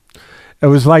one. It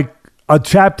was like a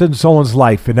chapter in someone's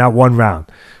life in that one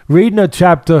round. Reading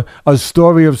a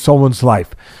story of someone's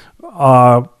life.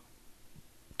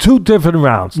 2 different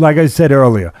rounds, like I said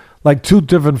earlier, like 2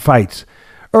 different fights.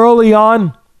 Early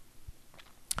on,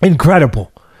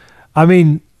 incredible. I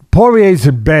mean, Poirier's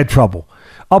in bad trouble.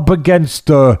 Up against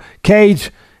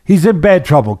Cage, he's in bad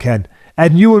trouble, Ken.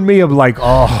 And you and me are like,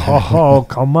 oh,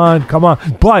 come on.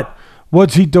 But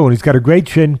what's he doing? He's got a great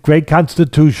chin, great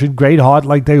constitution, great heart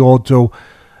like they all do.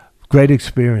 Great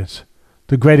experience.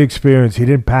 The great experience. He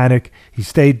didn't panic. He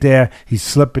stayed there. He's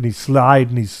slipping, he's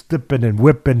sliding, he's slipping and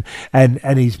whipping, and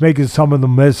he's making some of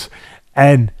them miss.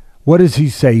 And what does he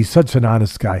say? He's such an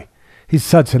honest guy. He's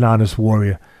such an honest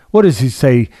warrior. What does he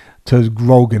say to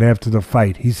Rogan after the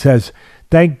fight? He says,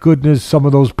 thank goodness some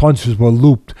of those punches were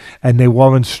looped and they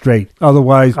weren't straight.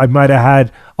 Otherwise, I might have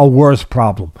had a worse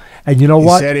problem. And you know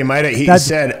what? He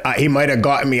said he might have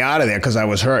gotten me out of there because I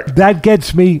was hurt. That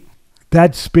gets me.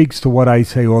 That speaks to what I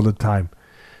say all the time.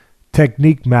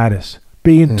 Technique matters.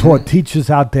 Being taught, teachers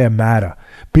out there matter.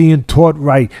 Being taught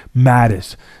right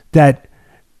matters. That,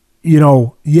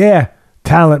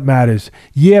 talent matters.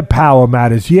 Yeah, power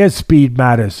matters. Yeah, speed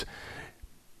matters.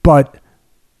 But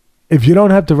if you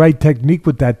don't have the right technique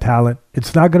with that talent,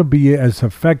 it's not going to be as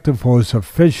effective or as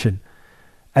efficient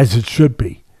as it should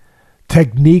be.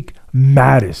 Technique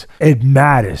matters. It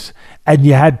matters. And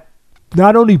you had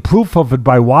not only proof of it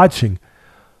by watching,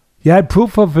 you had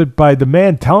proof of it by the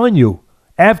man telling you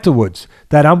afterwards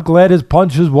that I'm glad his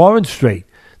punches weren't straight,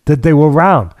 that they were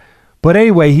round. But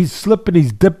anyway, he's slipping,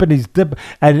 he's dipping,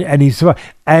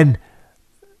 and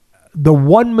the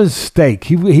one mistake,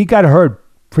 he got hurt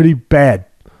pretty bad,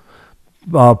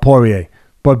 Poirier,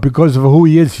 but because of who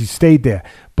he is, he stayed there.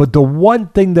 But the one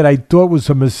thing that I thought was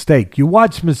a mistake, you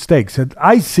watch mistakes, and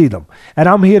I see them, and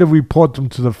I'm here to report them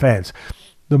to the fans.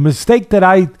 The mistake that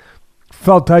I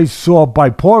felt I saw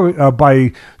by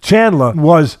Chandler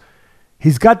was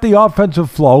he's got the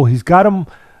offensive flow. He's got him,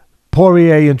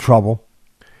 Poirier, in trouble.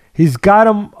 He's got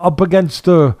him up against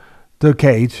the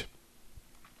cage.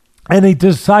 And he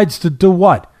decides to do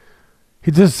what?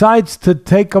 He decides to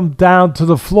take him down to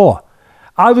the floor.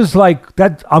 I was like,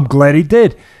 I'm glad he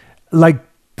did. Like,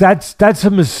 that's a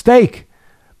mistake.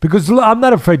 Because I'm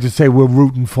not afraid to say we're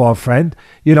rooting for our friend.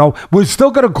 We're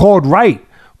still going to call it right.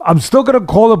 I'm still going to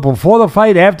call it before the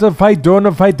fight, after the fight, during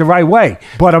the fight, the right way.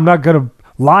 But I'm not going to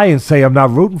lie and say I'm not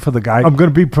rooting for the guy. I'm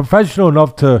going to be professional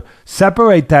enough to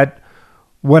separate that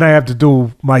when I have to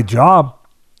do my job.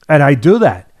 And I do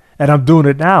that. And I'm doing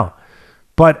it now.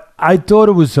 But I thought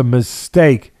it was a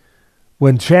mistake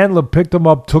when Chandler picked him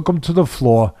up, took him to the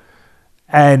floor,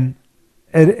 and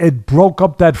it broke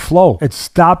up that flow. It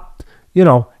stopped,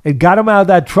 it got him out of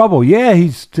that trouble. Yeah,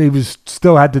 he was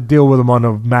still had to deal with him on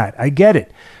the mat. I get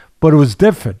it. But it was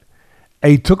different.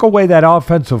 And he took away that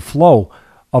offensive flow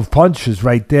of punches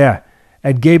right there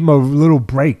and gave him a little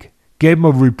break, gave him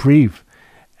a reprieve.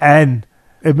 And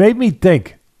it made me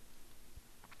think,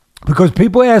 because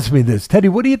people ask me this, Teddy,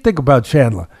 what do you think about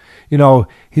Chandler?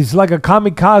 He's like a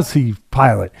kamikaze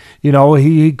pilot.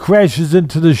 He crashes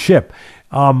into the ship.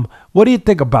 What do you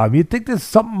think about him? You think there's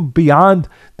something beyond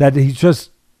that he's just,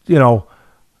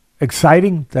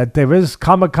 exciting, that there is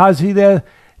kamikaze there?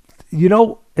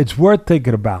 It's worth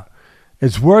thinking about.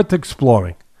 It's worth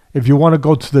exploring if you want to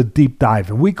go to the deep dive.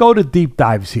 And we go to deep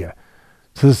dives here,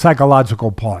 to the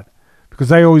psychological part.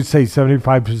 Because I always say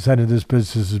 75% of this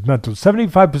business is mental.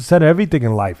 75% of everything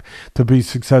in life to be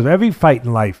successful, every fight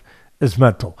in life is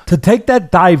mental. To take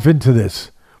that dive into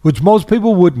this, which most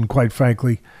people wouldn't, quite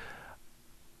frankly,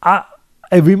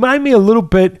 it reminded me a little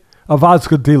bit of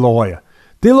Oscar De La Hoya.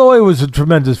 De La Hoya was a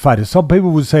tremendous fighter. Some people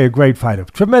would say a great fighter.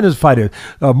 Tremendous fighter.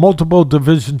 Multiple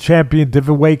division champion,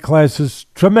 different weight classes.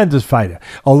 Tremendous fighter.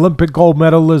 Olympic gold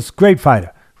medalist. Great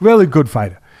fighter. Really good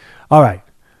fighter. All right.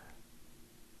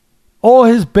 All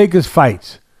his biggest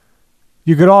fights,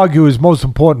 you could argue his most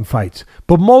important fights.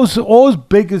 But all his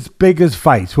biggest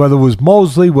fights, whether it was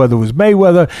Mosley, whether it was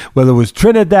Mayweather, whether it was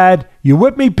Trinidad. You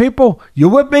with me, people? You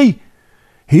with me?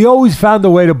 He always found a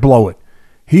way to blow it.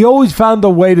 He always found a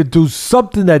way to do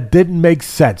something that didn't make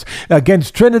sense.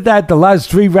 Against Trinidad, the last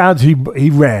 3 rounds, he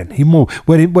ran. He moved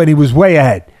when he was way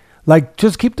ahead. Like,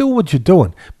 just keep doing what you're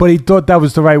doing. But he thought that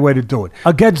was the right way to do it.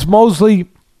 Against Mosley,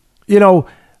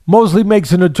 Mosley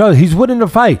makes an adjustment. He's winning the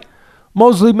fight.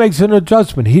 Mosley makes an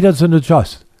adjustment. He doesn't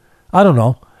adjust. I don't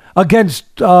know.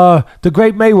 Against the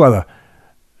great Mayweather,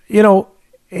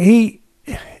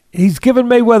 he's giving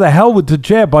Mayweather hell with the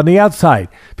jab on the outside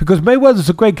because Mayweather's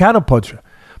a great counterpuncher.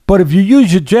 But if you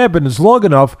use your jab and it's long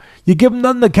enough, you give him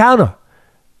nothing to counter.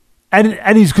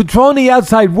 And he's controlling the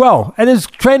outside well. And his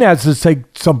trainer has to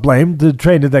take some blame, the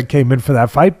trainer that came in for that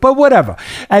fight, but whatever.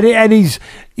 And he's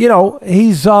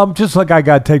just like I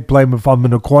got to take blame if I'm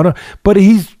in the corner. But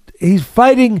he's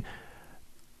fighting,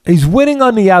 he's winning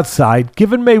on the outside,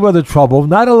 giving Mayweather trouble,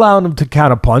 not allowing him to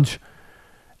counterpunch.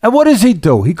 And what does he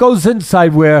do? He goes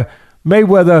inside where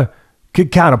Mayweather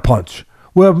could counterpunch,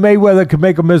 where Mayweather could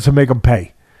make a miss and make him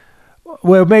pay,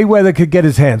 where Mayweather could get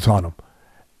his hands on him.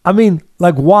 I mean,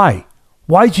 like, why?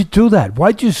 Why'd you do that?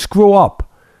 Why'd you screw up?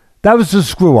 That was a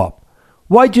screw up.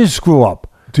 Why'd you screw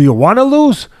up? Do you want to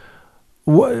lose?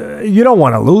 You don't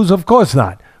want to lose, of course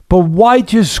not. But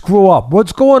why'd you screw up?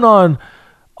 What's going on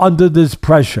under this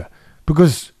pressure?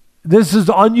 Because this is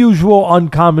unusual,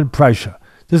 uncommon pressure.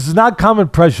 This is not common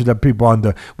pressure that people are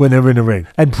under when they're in the ring.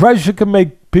 And pressure can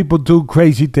make people do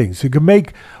crazy things. It can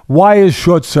make wires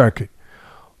short circuit.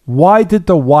 Why did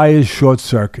the wires short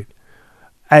circuit?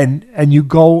 And you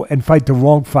go and fight the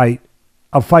wrong fight,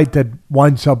 a fight that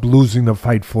winds up losing the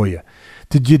fight for you.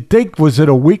 Did you think, was it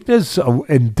a weakness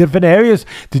in different areas?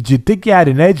 Did you think you had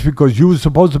an edge because you were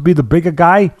supposed to be the bigger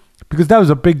guy? Because that was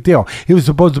a big deal. He was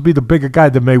supposed to be the bigger guy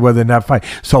than Mayweather in that fight.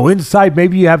 So inside,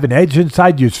 maybe you have an edge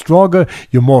inside. You're stronger.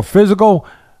 You're more physical.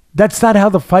 That's not how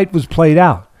the fight was played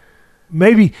out.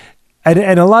 Maybe,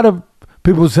 and a lot of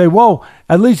people say, well,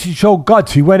 at least he showed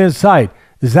guts. He went inside.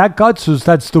 Is that guts or is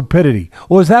that stupidity?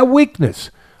 Or is that weakness?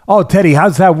 Oh, Teddy,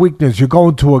 how's that weakness? You're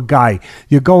going to a guy.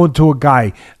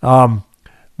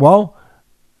 Well,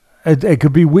 it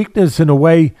could be weakness in a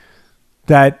way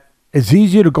that it's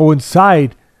easier to go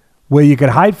inside where you could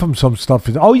hide from some stuff.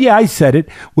 Oh, yeah, I said it.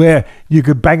 Where you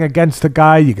could bang against a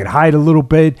guy, you could hide a little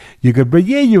bit.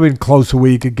 You're in closer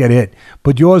where you could get hit.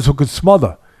 But you also could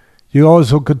smother. You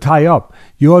also could tie up.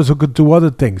 You also could do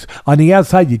other things. On the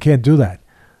outside, you can't do that.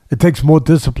 It takes more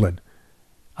discipline.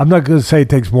 I'm not going to say it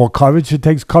takes more courage. It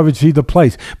takes courage either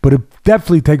place. But it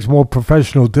definitely takes more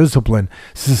professional discipline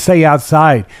to stay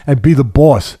outside and be the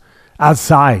boss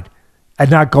outside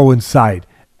and not go inside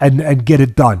and get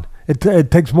it done.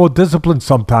 It takes more discipline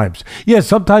sometimes. Yeah,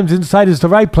 sometimes inside is the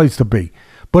right place to be.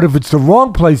 But if it's the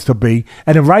wrong place to be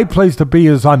and the right place to be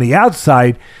is on the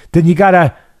outside, then you got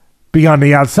to be on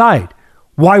the outside.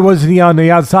 Why wasn't he on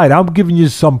the outside? I'm giving you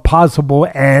some possible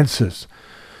answers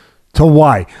to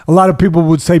why. A lot of people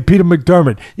would say Peter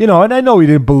McDermott, and I know he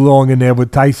didn't belong in there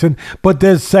with Tyson, but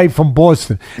there's say from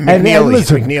Boston.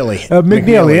 McNeely.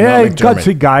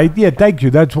 Gutsy guy. Yeah, thank you.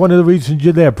 That's one of the reasons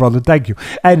you're there, brother. Thank you.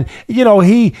 And,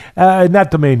 he,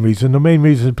 not the main reason. The main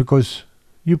reason is because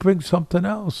you bring something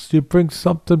else. You bring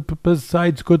something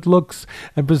besides good looks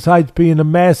and besides being a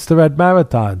master at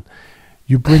marathon.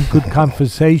 You bring good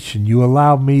conversation. You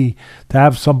allow me to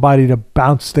have somebody to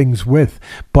bounce things with.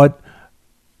 But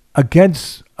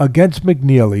against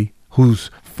McNeely, whose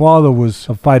father was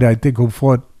a fighter, I think, who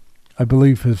fought, I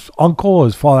believe his uncle or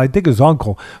his father, I think his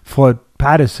uncle fought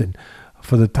Patterson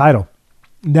for the title.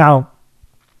 Now,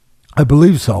 I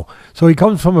believe so. So he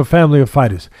comes from a family of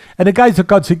fighters. And the guy's a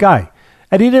gutsy guy.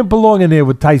 And he didn't belong in there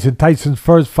with Tyson. Tyson's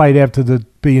first fight after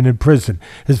being in prison.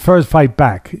 His first fight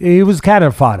back. He was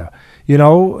cannon fodder.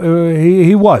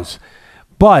 He was.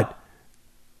 But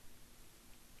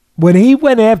when he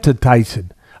went after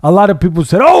Tyson, a lot of people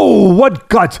said, oh, what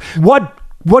guts,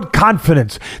 what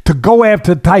confidence to go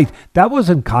after Tyson. That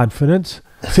wasn't confidence.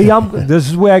 See, this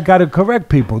is where I got to correct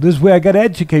people. This is where I got to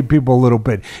educate people a little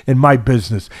bit in my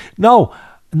business. No,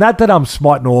 not that I'm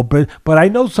smart and all, but I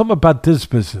know something about this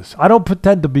business. I don't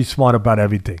pretend to be smart about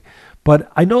everything.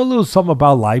 But I know a little something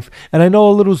about life, and I know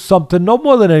a little something, no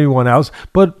more than anyone else,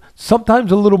 but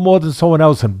sometimes a little more than someone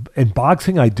else. In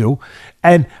boxing, I do.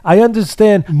 And I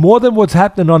understand more than what's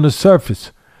happening on the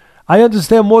surface. I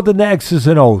understand more than the X's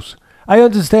and O's. I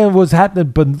understand what's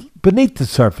happening beneath the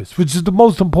surface, which is the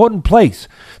most important place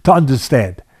to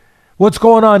understand. What's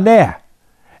going on there?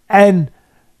 And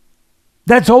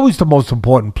that's always the most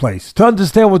important place, to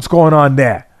understand what's going on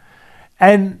there.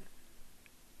 And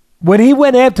when he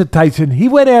went after Tyson, he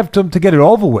went after him to get it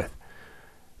over with.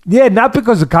 Yeah, not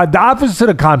because of the opposite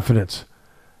of confidence.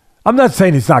 I'm not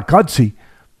saying it's not gutsy,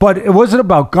 but it wasn't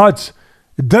about guts.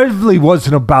 It definitely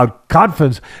wasn't about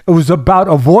confidence. It was about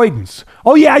avoidance.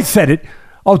 Oh, yeah, I said it.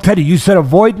 Oh, Teddy, you said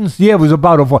avoidance? Yeah, it was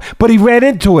about avoidance. But he ran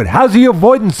into it. How's he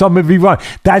avoiding something if he run?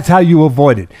 That's how you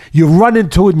avoid it. You run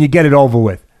into it and you get it over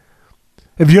with.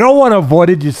 If you don't want to avoid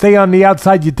it, you stay on the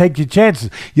outside, you take your chances.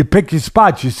 You pick your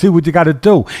spots, you see what you got to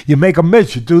do. You make a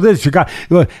miss, you do this,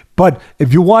 But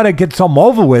if you want to get something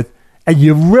over with and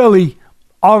you really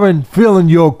aren't feeling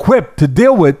you're equipped to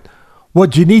deal with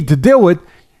what you need to deal with,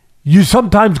 you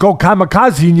sometimes go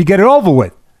kamikaze and you get it over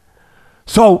with.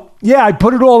 So, yeah, I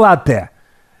put it all out there.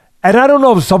 And I don't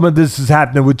know if some of this is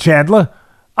happening with Chandler.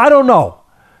 I don't know.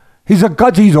 He's a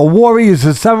gutsy, he's a warrior, he's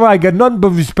a samurai. I got nothing but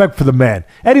respect for the man.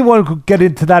 Anyone who could get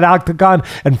into that octagon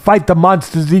and fight the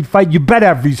monsters he fight, you better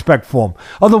have respect for him.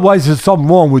 Otherwise, there's something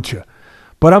wrong with you.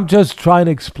 But I'm just trying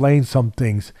to explain some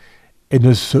things in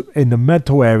the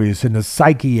mental areas, in the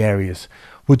psyche areas,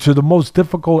 which are the most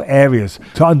difficult areas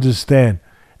to understand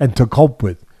and to cope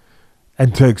with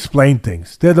and to explain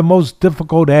things. They're the most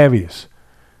difficult areas,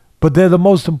 but they're the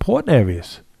most important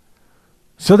areas.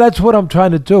 So that's what I'm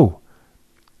trying to do.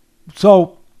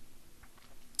 So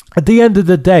at the end of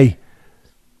the day,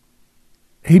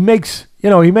 he makes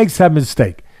that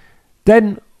mistake.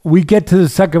 Then we get to the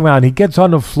second round. He gets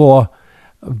on the floor.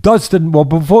 Dustin, well,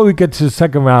 before we get to the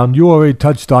second round, you already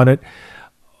touched on it.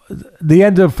 The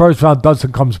end of the first round,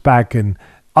 Dustin comes back and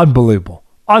unbelievable.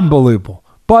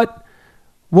 But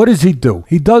what does he do?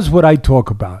 He does what I talk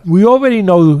about. We already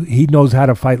know he knows how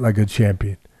to fight like a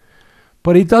champion.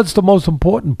 But he does the most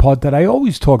important part that I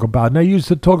always talk about, and I used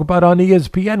to talk about on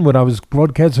ESPN when I was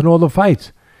broadcasting all the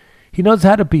fights. He knows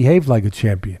how to behave like a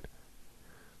champion.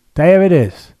 There it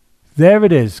is. There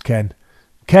it is, Ken.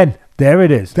 Ken, there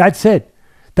it is. That's it.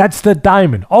 That's the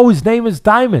diamond. Oh, his name is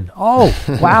Diamond. Oh,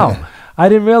 wow. I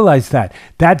didn't realize that.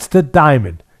 That's the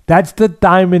diamond. That's the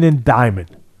diamond in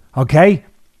Diamond. Okay?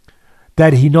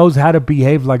 That he knows how to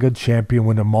behave like a champion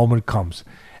when the moment comes.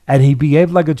 And he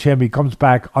behaved like a champion. He comes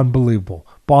back unbelievable.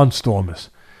 Barnstormers.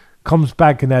 Comes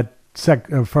back in that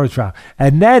first round.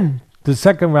 And then the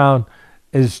second round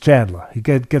is Chandler. He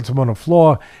gets him on the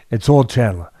floor. It's all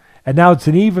Chandler. And now it's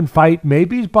an even fight.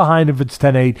 Maybe he's behind if it's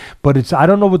 10-8, but I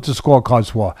don't know what the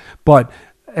scorecards were. But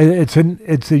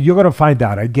you're going to find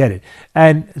out. I get it.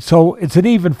 And so it's an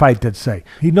even fight, let's say.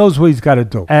 He knows what he's got to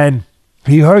do. And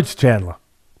he hurts Chandler.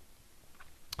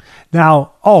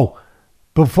 Now,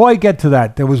 before I get to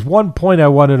that, there was one point I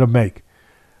wanted to make.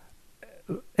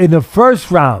 In the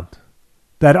first round,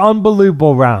 that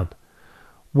unbelievable round,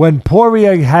 when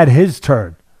Poirier had his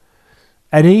turn,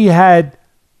 and he had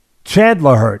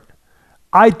Chandler hurt,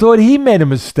 I thought he made a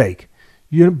mistake,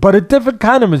 but a different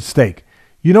kind of mistake.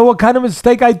 You know what kind of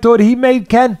mistake I thought he made,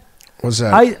 Ken? What's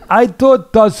that? I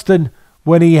thought Dustin,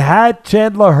 when he had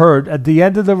Chandler hurt at the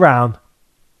end of the round,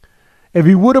 if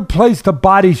he would have placed a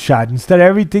body shot instead of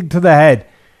everything to the head,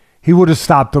 he would have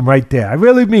stopped him right there. I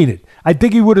really mean it. I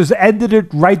think he would have ended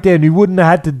it right there and he wouldn't have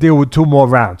had to deal with 2 more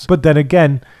rounds. But then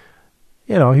again,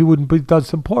 he wouldn't be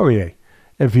Dustin Poirier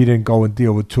if he didn't go and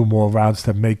deal with 2 more rounds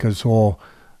to make us all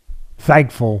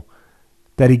thankful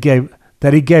that he gave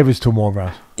us 2 more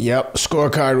rounds. Yep,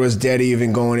 scorecard was dead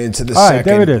even going into the all second. Right,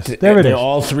 there it is. There it is.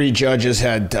 All 3 judges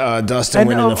had Dustin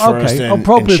winning the first and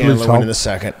Chandler winning the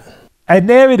second. And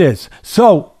there it is.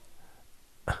 So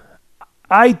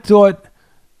I thought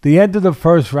the end of the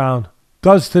first round,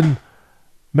 Dustin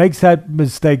makes that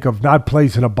mistake of not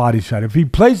placing a body shot. If he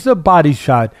places a body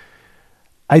shot,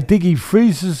 I think he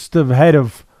freezes the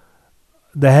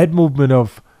head movement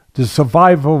of the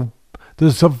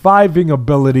surviving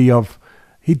ability of,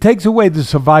 he takes away the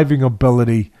surviving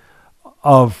ability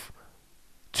of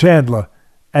Chandler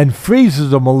and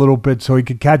freezes him a little bit so he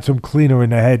can catch him cleaner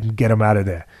in the head and get him out of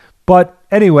there. But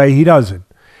anyway, he doesn't.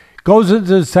 Goes into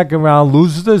the second round,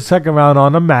 loses the second round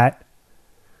on the mat,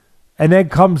 and then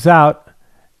comes out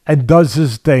and does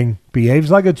his thing,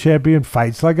 behaves like a champion,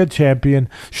 fights like a champion,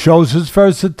 shows his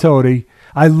versatility.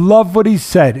 I love what he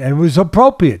said, and it was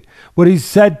appropriate, what he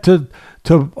said to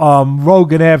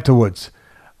Rogan afterwards.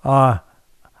 I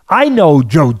know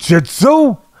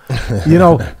jiu-jitsu.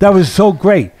 That was so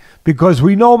great, because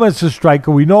we know him as a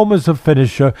striker, we know him as a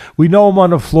finisher, we know him on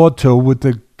the floor too with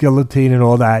the guillotine and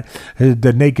all that,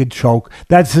 the naked choke.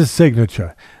 That's his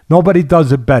signature. Nobody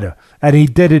does it better. And he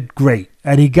did it great.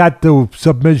 And he got the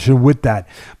submission with that.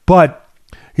 But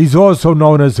he's also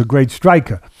known as a great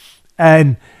striker.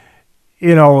 And,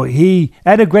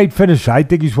 and a great finisher. I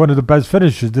think he's one of the best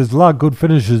finishers. There's a lot of good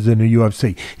finishers in the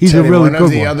UFC. He's a really good one. One of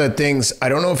the other things, I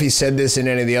don't know if he said this in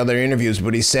any of the other interviews,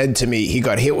 but he said to me, he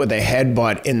got hit with a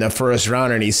headbutt in the first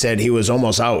round, and he said he was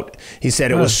almost out. He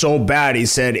said it was so bad. He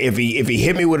said if he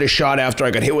hit me with a shot after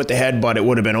I got hit with the headbutt, it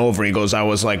would have been over. He goes, I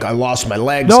was like, I lost my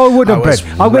legs. No, it wouldn't have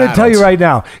been. I'm going to tell you right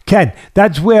now, Ken,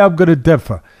 that's where I'm going to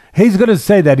differ. He's going to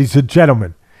say that he's a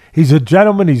gentleman. He's a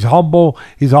gentleman. He's humble.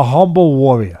 He's a humble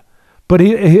warrior. But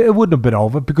it wouldn't have been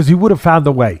over, because he would have found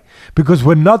a way. Because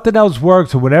when nothing else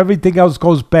works and when everything else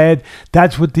goes bad,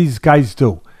 that's what these guys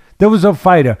do. There was a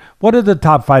fighter, one of the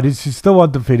top fighters, he's still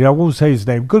undefeated. I won't say his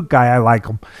name. Good guy, I like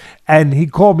him. And he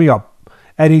called me up,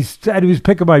 and he was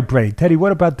picking my brain. Teddy,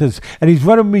 what about this? And he's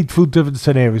running me through different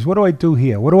scenarios. What do I do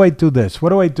here? What do I do this?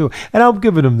 What do I do? And I'm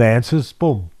giving him the answers.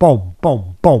 Boom, boom,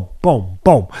 boom, boom, boom,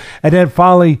 boom. And then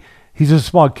finally, he's a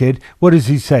smart kid. What does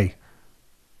he say?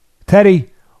 Teddy,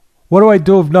 what do I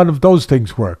do if none of those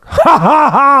things work? Ha,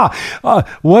 ha,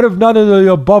 ha! What if none of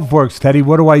the above works, Teddy?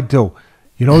 What do I do?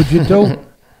 You know what you do?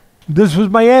 This was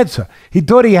my answer. He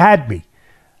thought he had me.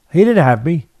 He didn't have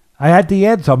me. I had the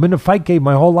answer. I'm in a fight game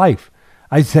my whole life.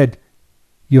 I said,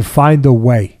 You find a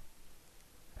way.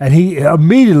 And he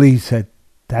immediately said,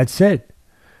 that's it.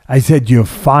 I said, you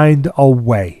find a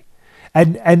way.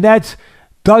 And that's,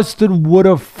 Dustin would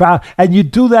have found, and you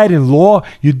do that in law,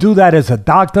 you do that as a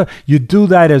doctor, you do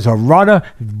that as a runner,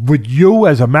 with you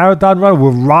as a marathon runner,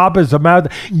 with Rob as a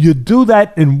marathon, you do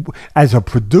that as a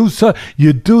producer,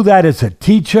 you do that as a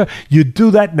teacher, you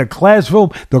do that in the classroom,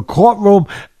 the courtroom,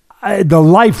 the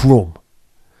life room.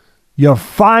 You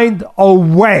find a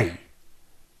way.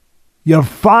 You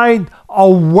find a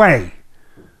way.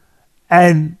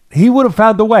 And he would have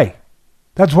found a way.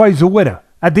 That's why he's a winner.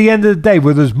 At the end of the day,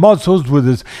 with his muscles, with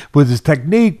his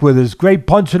technique, with his great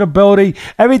punching ability,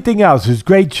 everything else, his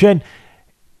great chin,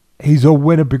 he's a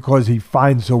winner because he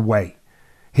finds a way.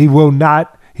 He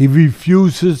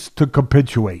refuses to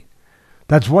capitulate.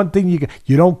 That's one thing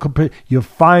you don't capitulate. You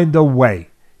find a way.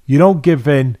 You don't give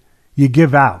in. You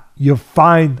give out. You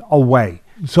find a way.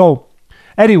 So,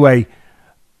 anyway,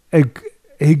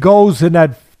 he goes in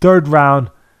that third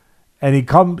round, and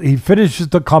he finishes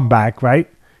the comeback, right?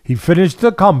 He finished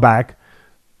the comeback,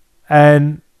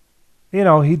 and,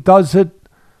 he does it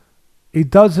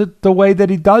the way that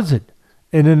he does it,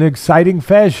 in an exciting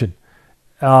fashion.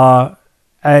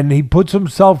 And he puts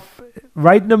himself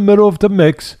right in the middle of the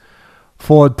mix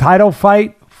for a title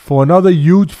fight, for another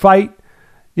huge fight.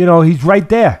 He's right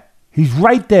there. He's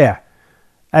right there.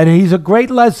 And he's a great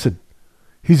lesson.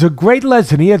 He's a great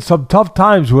lesson. He had some tough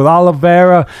times with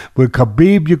Oliveira, with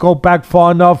Khabib, you go back far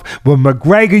enough. With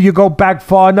McGregor, you go back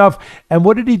far enough. And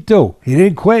what did he do? He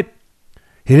didn't quit.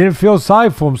 He didn't feel sorry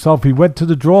for himself. He went to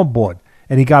the drawing board,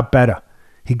 and he got better.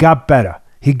 He got better.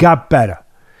 He got better.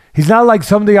 He's not like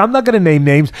some of the, I'm not going to name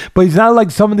names, but he's not like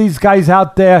some of these guys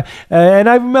out there. And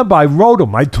I remember I wrote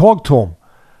him. I talked to him.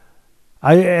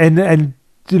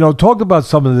 Talked about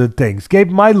some of the things, gave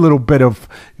my little bit of,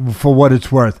 for what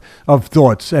it's worth, of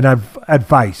thoughts and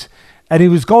advice. And he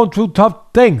was going through tough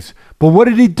things. But what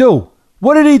did he do?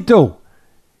 What did he do?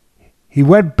 He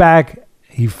went back.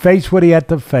 He faced what he had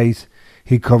to face.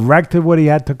 He corrected what he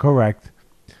had to correct.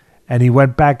 And he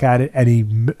went back at it,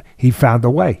 and he found a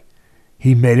way.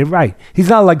 He made it right. He's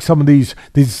not like some of these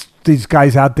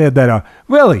guys out there that are,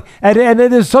 really. And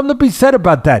there's something to be said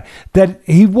about that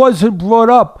he wasn't brought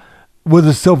up with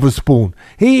a silver spoon.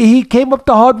 He came up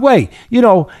the hard way.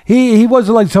 He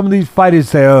wasn't like some of these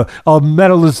fighters that are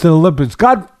medalists in the Olympics.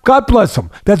 God bless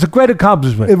him. That's a great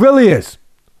accomplishment. It really is.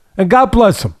 And God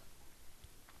bless him.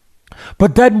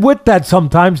 But then with that,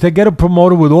 sometimes they get a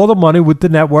promoter with all the money, with the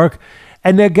network,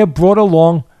 and they get brought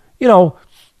along, in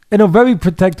a very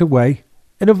protected way,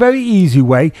 in a very easy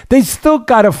way. They still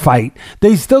got to fight.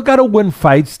 They still got to win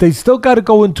fights. They still got to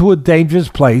go into a dangerous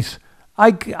place.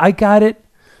 I got it.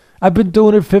 I've been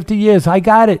doing it 50 years. I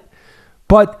got it.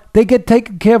 But they get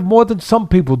taken care of more than some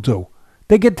people do.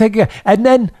 They get taken care. And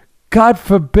then, God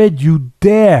forbid, you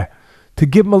dare to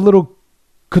give them a little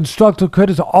constructive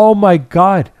criticism. Oh, my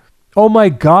God. Oh, my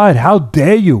God. How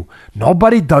dare you?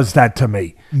 Nobody does that to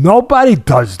me. Nobody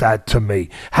does that to me.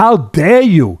 How dare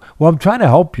you? Well, I'm trying to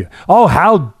help you. Oh,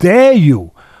 how dare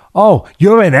you? Oh,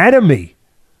 you're an enemy.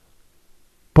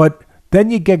 But then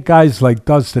you get guys like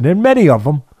Dustin, and many of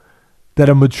them, that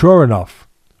are mature enough,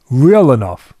 real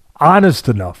enough, honest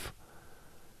enough,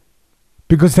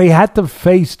 because they had to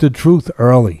face the truth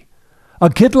early. A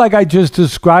kid like I just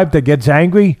described that gets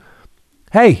angry,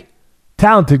 hey,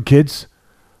 talented kids,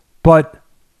 but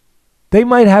they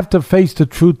might have to face the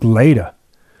truth later,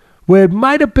 where it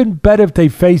might have been better if they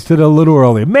faced it a little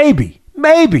earlier.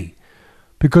 Maybe,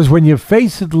 because when you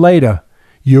face it later,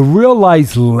 you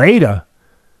realize later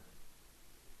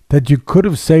that you could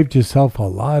have saved yourself a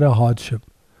lot of hardship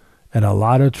and a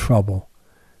lot of trouble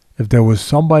if there was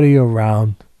somebody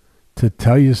around to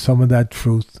tell you some of that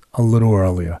truth a little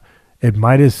earlier. It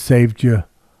might have saved you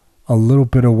a little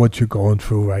bit of what you're going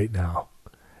through right now.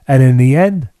 And in the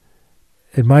end,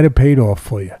 it might have paid off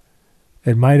for you.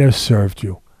 It might have served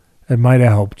you. It might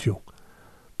have helped you.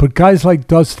 But guys like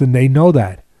Dustin, they know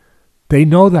that. They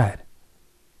know that.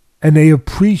 And they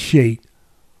appreciate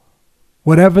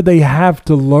whatever they have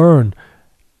to learn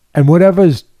and whatever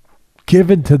is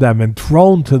given to them and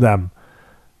thrown to them,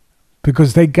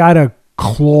 because they got to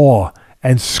claw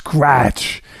and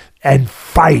scratch and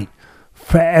fight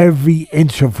for every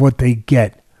inch of what they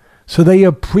get. So they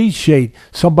appreciate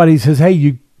somebody says, hey,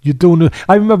 you're doing it.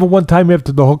 I remember one time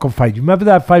after the Hooker fight. You remember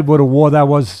that fight? What a war that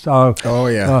was?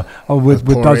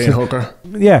 With Dustin. Hooker.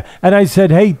 Yeah. And I said,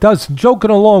 hey, Dustin,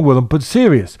 joking along with him, but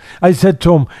serious. I said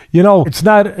to him, it's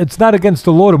not against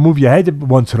the law to move your head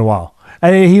once in a while.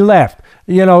 And he laughed.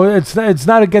 You know, it's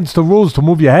not against the rules to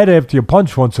move your head after you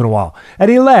punch once in a while. And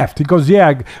he laughed. He goes,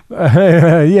 yeah,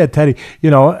 yeah, Teddy.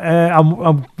 You know,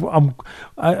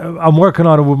 I'm working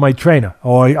on it with my trainer,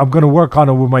 or I'm going to work on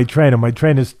it with my trainer. My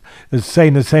trainer is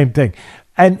saying the same thing,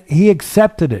 and he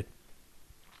accepted it.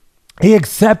 He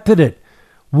accepted it.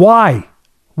 Why?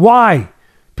 Why?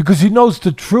 Because he knows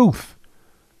the truth.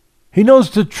 He knows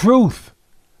the truth.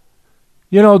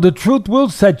 You know, the truth will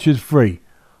set you free.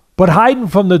 But hiding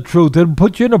from the truth, it'll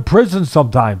put you in a prison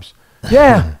sometimes.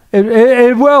 Yeah,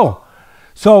 it will.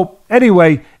 So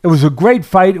anyway, it was a great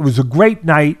fight. It was a great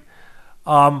night.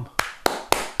 That's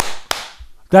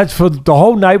for the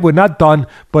whole night. We're not done,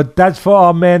 but that's for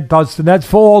our man Dustin. That's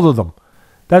for all of them.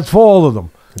 That's for all of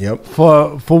them. Yep.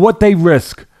 For what they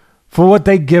risk, for what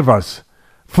they give us,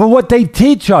 for what they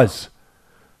teach us,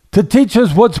 to teach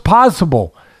us what's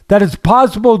possible, that it's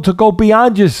possible to go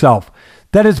beyond yourself,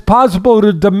 that it's possible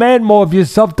to demand more of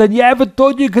yourself than you ever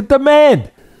thought you could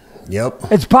demand. Yep.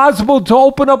 It's possible to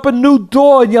open up a new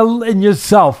door in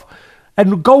yourself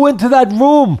and go into that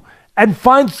room and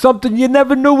find something you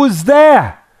never knew was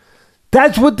there.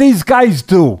 That's what these guys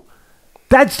do.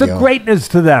 That's the greatness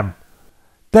to them.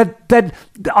 That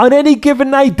on any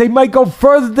given night, they might go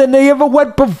further than they ever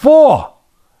went before.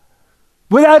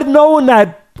 Without knowing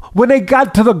that when they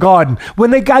got to the garden,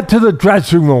 when they got to the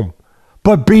dressing room.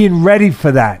 But being ready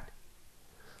for that.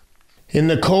 In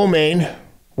the co-main,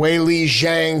 Weili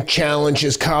Zhang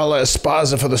challenges Carla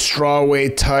Esparza for the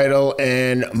strawweight title,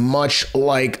 and much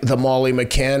like the Molly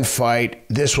McCann fight,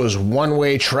 this was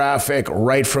one-way traffic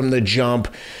right from the jump.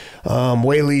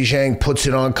 Weili Zhang puts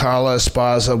it on Carla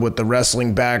Esparza with the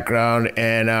wrestling background,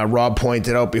 and Rob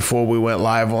pointed out before we went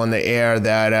live on the air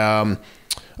that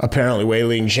apparently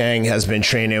Weili Zhang has been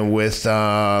training with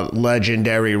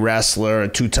legendary wrestler, a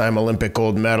two-time Olympic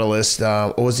gold medalist.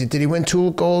 Did he win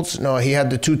 2 golds? No, he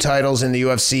had the 2 titles in the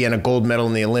UFC and a gold medal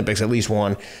in the Olympics, at least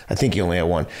one. I think he only had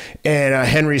one. And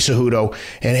Henry Cejudo.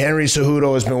 And Henry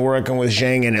Cejudo has been working with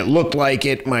Zhang, and it looked like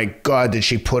it. My God, did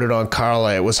she put it on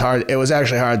Carla. It was hard. It was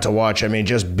actually hard to watch. I mean,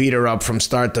 just beat her up from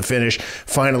start to finish.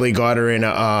 Finally got her in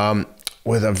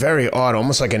with a very odd,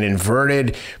 almost like an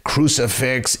inverted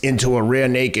crucifix into a rear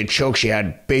naked choke. She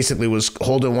was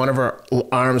holding one of her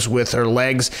arms with her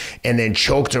legs and then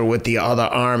choked her with the other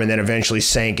arm, and then eventually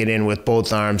sank it in with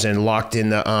both arms and locked in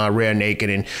the rear naked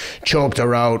and choked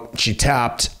her out. She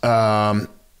tapped.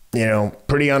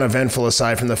 Pretty uneventful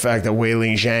aside from the fact that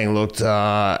Weili Zhang looked,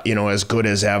 as good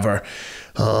as ever.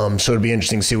 So it'd be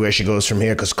interesting to see where she goes from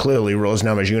here, because clearly Rose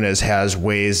Namajunas has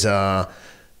Wei's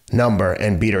number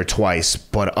and beat her twice.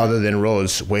 But other than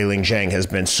Rose, Weili Zhang has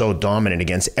been so dominant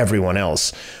against everyone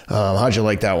else. How'd you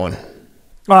like that one?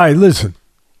 All right, listen.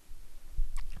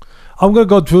 I'm going to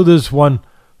go through this one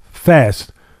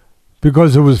fast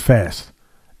because it was fast.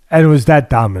 And it was that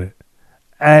dominant.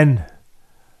 And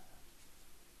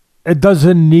it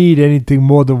doesn't need anything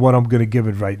more than what I'm going to give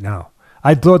it right now.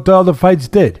 I thought the other fights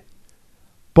did.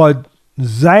 But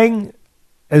Zhang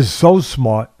is so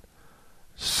smart,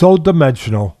 so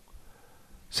dimensional.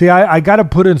 See, I got to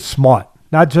put in smart,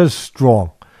 not just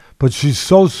strong. But she's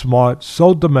so smart,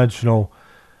 so dimensional,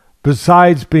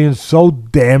 besides being so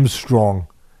damn strong.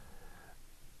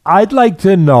 I'd like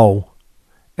to know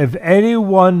if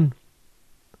anyone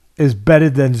is better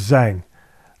than Zhang.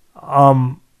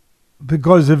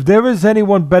 Because if there is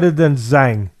anyone better than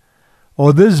Zhang,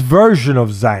 or this version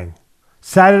of Zhang,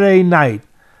 Saturday night,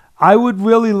 I would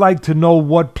really like to know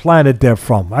what planet they're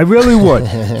from. I really would.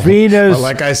 Venus, well,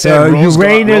 like I said,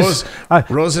 Uranus,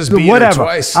 Rose has beat her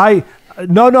twice.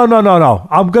 No.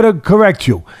 I'm going to correct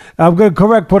you. I'm going to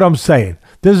correct what I'm saying.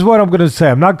 This is what I'm going to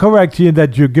say. I'm not correcting you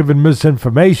that you're giving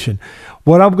misinformation.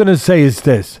 What I'm going to say is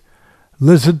this.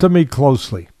 Listen to me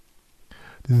closely.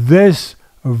 This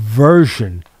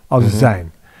version of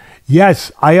Zhang.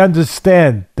 Yes, I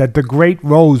understand that the great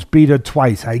Rose beat her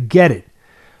twice. I get it.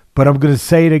 But I'm going to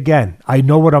say it again. I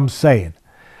know what I'm saying.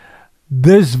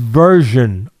 This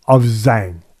version of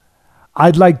Zhang,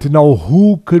 I'd like to know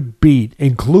who could beat,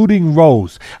 including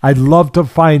Rose. I'd love to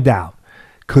find out.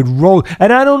 Could Rose,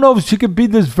 and I don't know if she could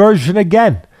beat this version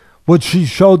again, what she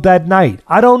showed that night.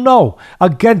 I don't know.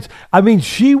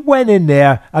 She went in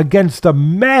there against a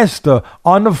master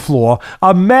on the floor,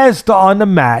 a master on the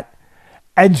mat,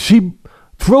 and she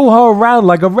threw her around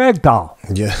like a rag doll.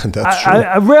 Yeah, that's true.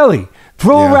 I really.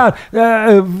 Threw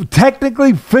around,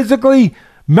 technically, physically,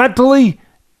 mentally,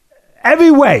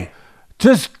 every way.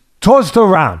 Just tossed her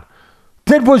around.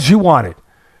 Did what she wanted.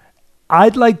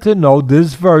 I'd like to know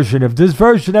this version, if this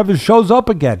version ever shows up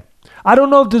again. I don't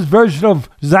know if this version of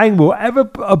Zhang will ever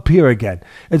appear again.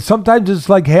 And sometimes it's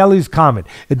like Halley's Comet.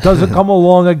 It doesn't come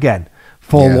along again.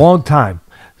 for a long time.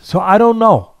 So I don't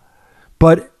know.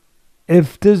 But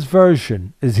if this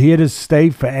version is here to stay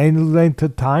for any length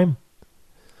of time,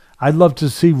 I'd love to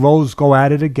see Rose go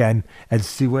at it again and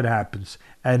see what happens.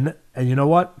 And you know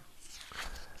what?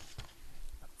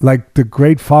 Like the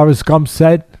great Forrest Gump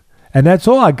said, and that's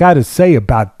all I got to say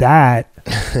about that.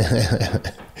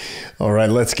 All right,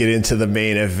 let's get into the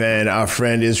main event. Our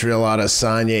friend Israel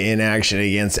Adesanya in action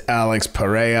against Alex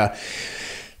Pereira.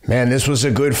 Man, this was a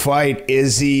good fight.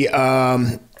 Izzy,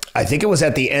 I think it was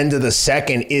at the end of the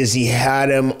second, Izzy had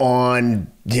him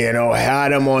on,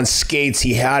 had him on skates.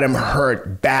 He had him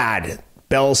hurt bad.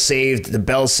 The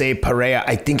bell saved Pereira.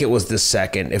 I think it was the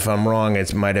second. If I'm wrong,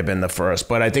 it might have been the first,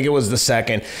 but I think it was the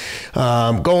second.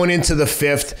 Going into the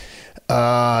fifth,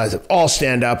 all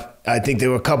stand up. I think there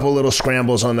were a couple little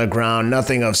scrambles on the ground.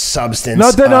 Nothing of substance.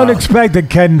 Nothing unexpected,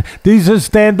 Ken. These are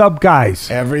stand-up guys.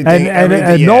 Everything.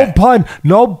 And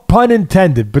no pun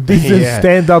intended. But these are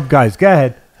stand-up guys. Go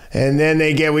ahead. And then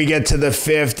we get to the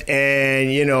fifth, and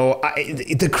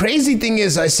the crazy thing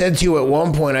is, I said to you at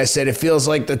one point, I said it feels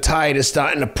like the tide is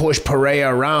starting to push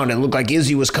Pereira around. It looked like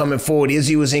Izzy was coming forward.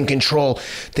 Izzy was in control.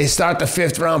 They start the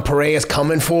fifth round. Pereira's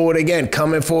coming forward again.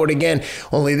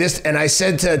 Only this, and I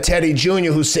said to Teddy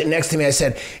Jr., who's sitting next to me, I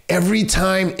said, every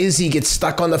time Izzy gets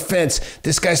stuck on the fence,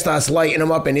 this guy starts lighting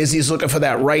him up, and Izzy's looking for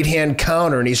that right hand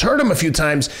counter, and he's hurt him a few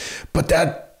times, but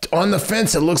that. On the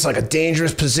fence, it looks like a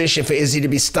dangerous position for Izzy to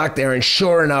be stuck there. And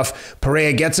sure enough,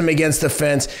 Pereira gets him against the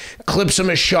fence, clips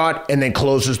him a shot, and then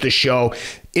closes the show.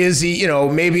 Izzy,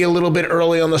 maybe a little bit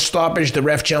early on the stoppage. The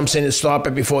ref jumps in and stops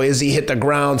it before Izzy hit the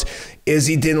ground.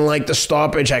 Izzy didn't like the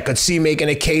stoppage. I could see making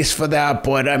a case for that,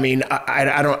 but I mean,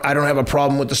 I don't have a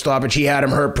problem with the stoppage. He had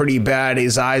him hurt pretty bad.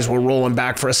 His eyes were rolling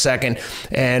back for a second,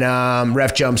 and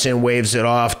ref jumps in, waves it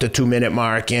off the 2-minute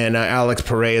mark, and Alex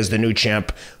Pereira is the new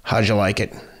champ. How'd you like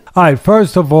it? All right,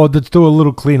 first of all, let's do a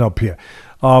little cleanup here,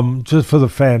 just for the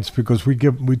fans, because we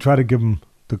try to give them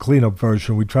the cleanup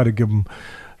version. We try to give them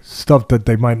stuff that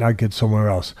they might not get somewhere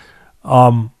else.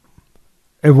 The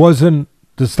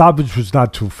stoppage was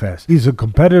not too fast. He's a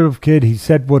competitive kid. He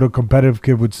said what a competitive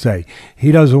kid would say.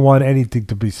 He doesn't want anything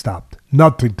to be stopped,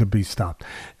 nothing to be stopped,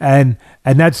 and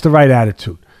that's the right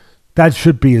attitude. That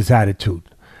should be his attitude.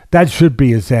 That should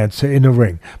be his answer in the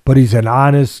ring. But he's an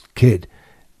honest kid.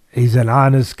 He's an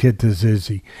honest kid, this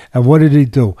Izzy. And what did he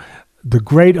do? The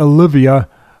great Olivia,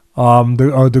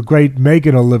 the great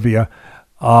Megan Olivia,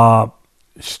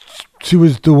 she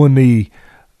was doing the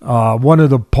one of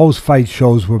the post-fight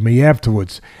shows with me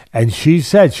afterwards, and she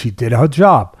said she did her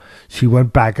job. She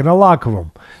went back in the locker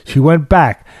room. She went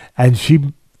back, and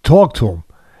she talked to him,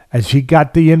 and she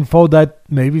got the info that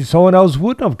maybe someone else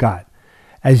wouldn't have got.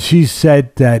 And she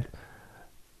said that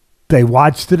they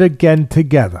watched it again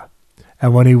together.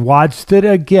 And when he watched it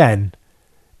again,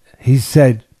 he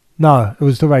said, no, it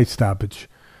was the right stoppage.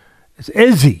 It's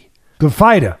Izzy, the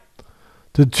fighter,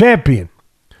 the champion.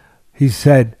 He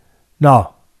said,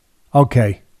 no,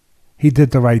 okay, he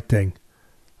did the right thing.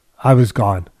 I was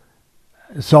gone.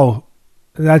 So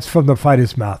that's from the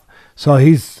fighter's mouth. So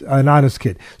he's an honest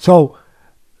kid. So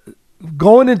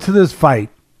going into this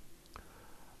fight,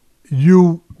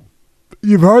 you've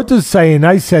heard the saying,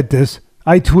 I said this,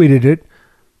 I tweeted it.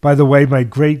 By the way, my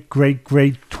great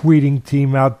tweeting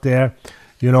team out there,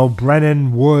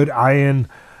 Brennan, Wood, Ian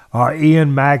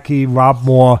Mackey, Rob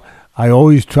Moore, I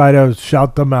always try to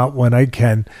shout them out when I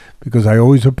can because I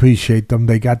always appreciate them.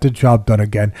 They got the job done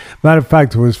again. Matter of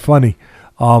fact, it was funny.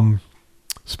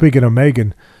 Speaking of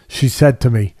Megan, she said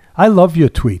to me, I love your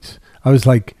tweets. I was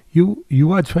like, you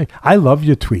watch me? I love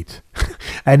your tweets.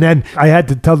 And then I had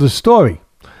to tell the story.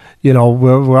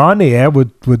 We're on the air. We're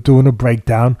doing a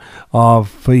breakdown for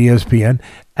ESPN.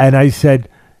 And I said,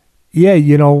 yeah,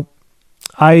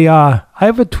 I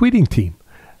have a tweeting team.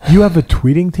 You have a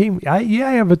tweeting team? I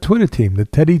have a Twitter team, the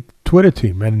Teddy Twitter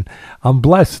team. And I'm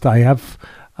blessed. I have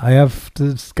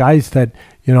these guys that,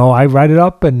 I write it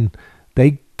up and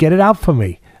they get it out for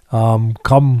me.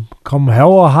 Come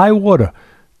hell or high water,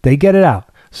 they get it out.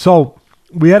 So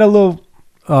we had a little,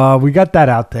 we got that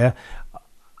out there.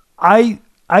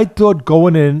 I thought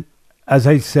going in, as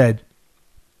I said,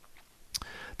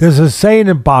 there's a saying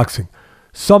in boxing,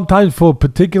 sometimes for a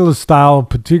particular style,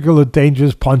 particular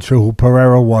dangerous puncher who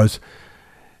Pereira was,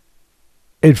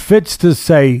 it fits to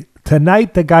say,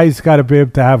 tonight the guy's got to be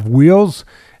able to have wheels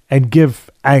and give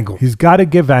angles. He's got to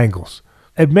give angles.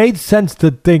 It made sense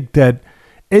to think that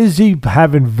Izzy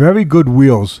having very good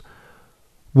wheels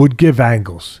would give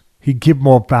angles. He'd give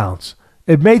more bounce.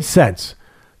 It made sense.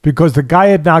 Because the guy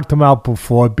had knocked him out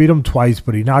before, beat him twice,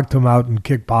 but he knocked him out in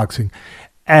kickboxing.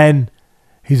 And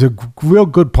he's a real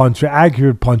good puncher,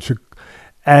 accurate puncher.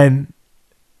 And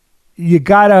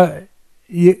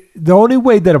the only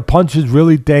way that a punch is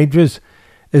really dangerous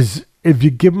is if you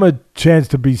give them a chance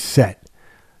to be set.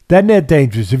 Then they're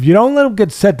dangerous. If you don't let them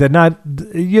get set, they're not,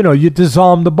 you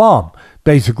disarm the bomb.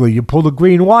 Basically, you pull the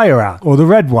green wire out or the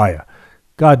red wire.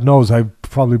 God knows I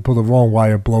probably pull the wrong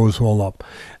wire, blow us all up.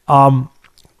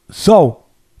 So,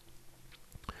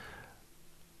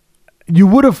 you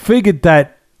would have figured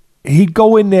that he'd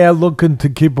go in there looking to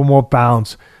keep him off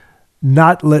balance,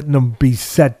 not letting him be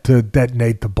set to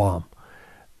detonate the bomb.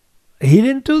 He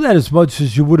didn't do that as much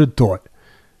as you would have thought.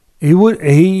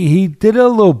 He did it a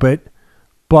little bit,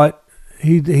 but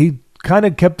he kind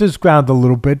of kept his ground a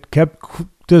little bit, kept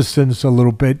distance a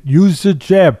little bit, used the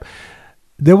jab.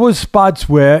 There were spots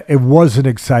where it wasn't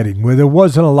exciting, where there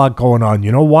wasn't a lot going on.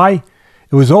 You know why?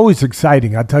 It was always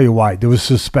exciting. I'll tell you why. There was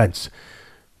suspense.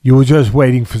 You were just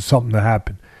waiting for something to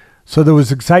happen. So there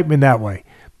was excitement that way.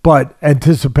 But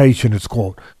anticipation, it's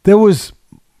called. There was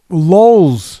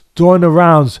lulls during the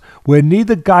rounds where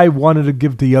neither guy wanted to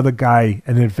give the other guy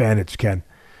an advantage, Ken.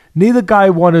 Neither guy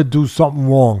wanted to do something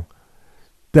wrong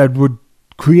that would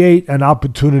create an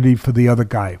opportunity for the other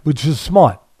guy, which is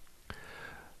smart.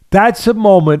 That's a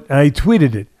moment, and I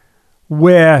tweeted it,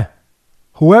 where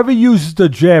whoever uses the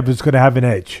jab is going to have an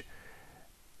edge.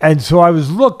 And so I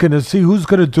was looking to see who's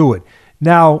going to do it.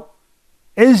 Now,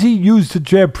 Izzy used the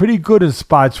jab pretty good in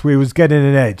spots where he was getting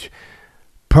an edge.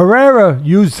 Pereira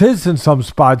used his in some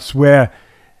spots where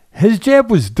his jab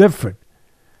was different.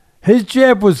 His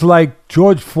jab was like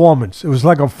George Foreman's. It was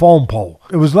like a phone pole.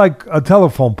 It was like a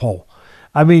telephone pole.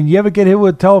 I mean, you ever get hit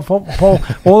with a telephone pole?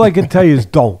 All I can tell you is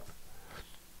don't.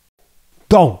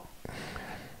 Don't.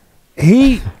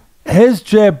 His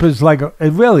jab is like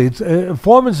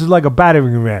Foreman's is like a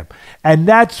battering ram. And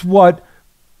that's what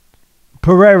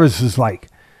Pereira's is like.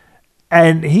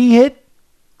 And he hit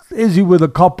Izzy with a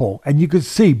couple, and you could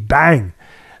see, bang.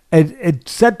 It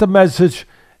set the message.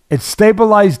 It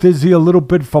stabilized Izzy a little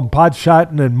bit from pot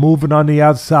shotting and moving on the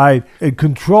outside. It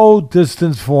controlled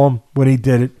distance for him when he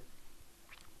did it.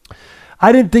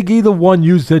 I didn't think either one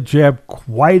used their jab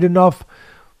quite enough,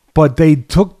 but they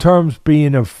took turns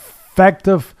being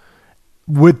effective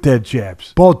with their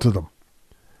jabs, both of them.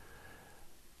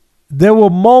 There were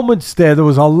moments there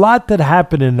was a lot that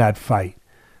happened in that fight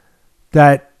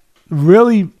that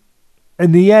really,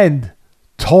 in the end,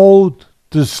 told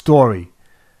the story.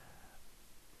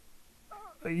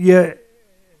 Yeah,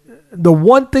 the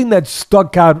one thing that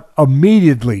stuck out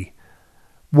immediately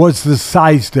was the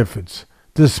size difference,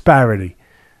 disparity.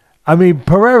 I mean,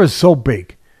 Pereira's so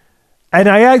big. And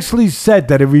I actually said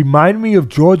that it reminded me of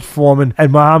George Foreman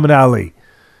and Muhammad Ali.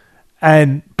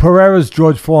 And Pereira's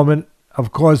George Foreman,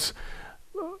 of course,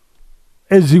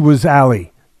 Izzy was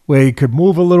Ali, where he could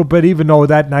move a little bit, even though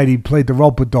that night he played the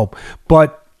rope-a-dope.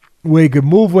 But where he could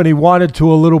move when he wanted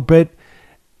to a little bit,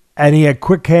 and he had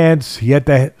quick hands, he had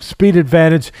the speed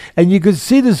advantage, and you could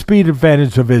see the speed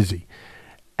advantage of Izzy.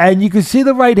 And you could see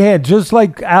the right hand, just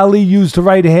like Ali used the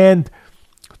right hand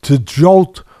to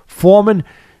jolt Foreman.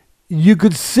 You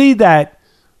could see that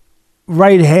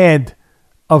right hand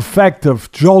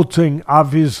effective, jolting,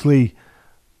 obviously,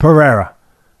 Pereira.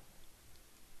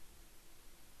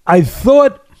 I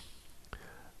thought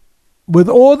with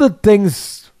all the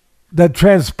things that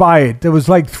transpired, there was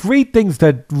like three things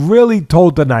that really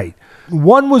told the night.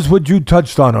 One was what you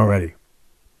touched on already.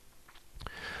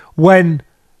 When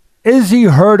Izzy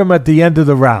hurt him at the end of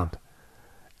the round,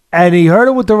 and he hurt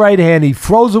him with the right hand, he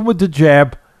froze him with the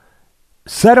jab,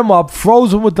 set him up,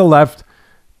 froze him with the left,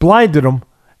 blinded him,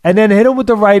 and then hit him with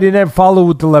the right and then followed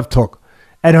with the left hook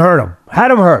and hurt him.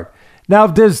 Had him hurt. Now,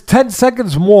 if there's 10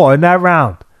 seconds more in that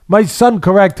round, my son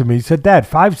corrected me. He said, Dad,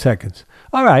 5 seconds.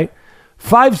 All right,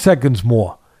 5 seconds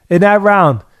more in that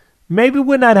round. Maybe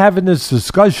we're not having this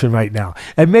discussion right now.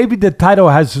 And maybe the title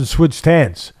hasn't switched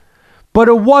hands. But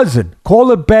it wasn't.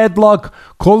 Call it bad luck.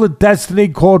 Call it destiny.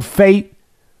 Call it fate.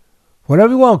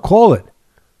 Whatever you want to call it.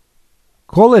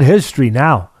 Call it history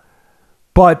now.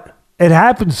 But it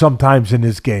happens sometimes in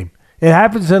this game. It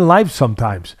happens in life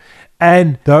sometimes.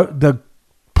 And the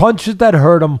punches that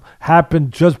hurt him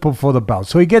happened just before the bell.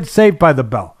 So he gets saved by the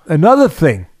bell. Another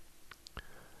thing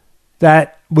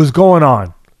that was going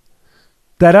on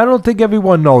that I don't think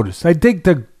everyone noticed. I think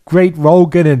the great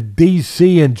Rogan and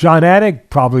DC and John Anik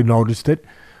probably noticed it.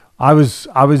 I was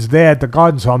there at the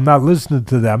Garden, so I'm not listening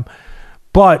to them.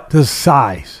 But the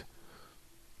size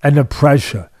and the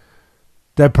pressure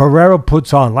that Pereira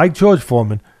puts on, like George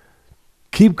Foreman,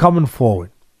 keep coming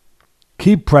forward.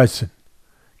 Keep pressing.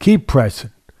 Keep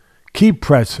pressing. Keep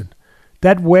pressing.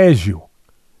 That wears you.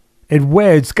 It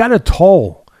wears. It's got a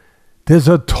toll. There's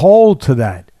a toll to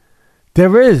that.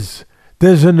 There is.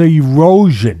 There's an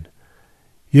erosion.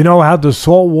 You know how the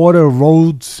salt water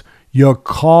erodes your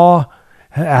car,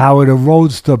 how it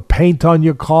erodes the paint on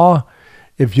your car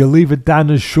if you leave it down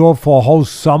the shore for a whole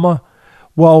summer?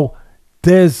 Well,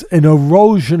 there's an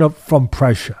erosion from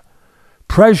pressure.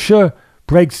 Pressure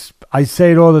breaks, I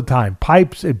say it all the time,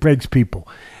 pipes, it breaks people.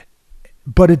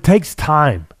 But it takes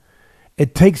time.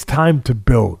 It takes time to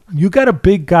build. You got a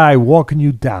big guy walking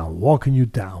you down,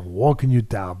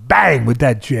 bang, with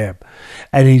that jab.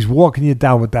 And he's walking you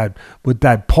down with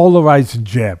that polarizing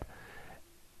jab.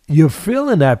 You're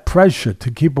feeling that pressure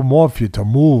to keep him off you, to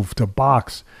move, to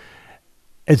box.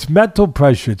 It's mental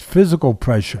pressure. It's physical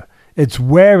pressure. It's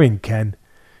wearing, Ken.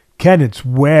 Ken, it's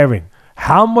wearing.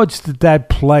 How much did that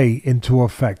play into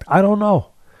effect? I don't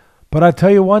know. But I'll tell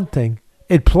you one thing.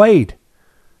 It played.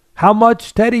 How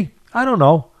much, Teddy? I don't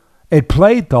know. It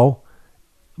played, though.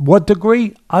 What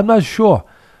degree? I'm not sure.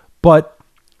 But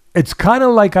it's kind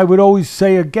of like I would always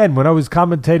say again when I was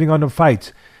commentating on the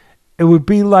fights. It would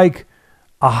be like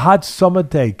a hot summer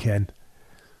day, Ken,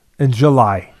 in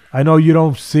July. I know you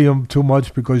don't see them too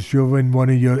much because you're in one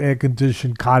of your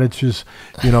air-conditioned cottages,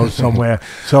 somewhere.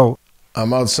 So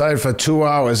I'm outside for 2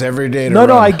 hours every day to No,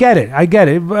 run. I get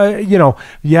it.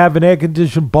 You have an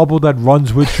air-conditioned bubble that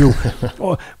runs with you.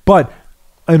 But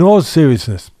in all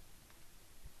seriousness,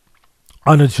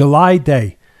 on a July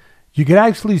day, you can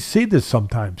actually see this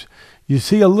sometimes. You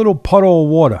see a little puddle of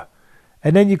water,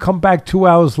 and then you come back 2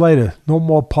 hours later, no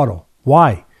more puddle.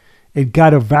 Why? It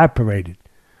got evaporated.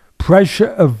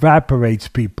 Pressure evaporates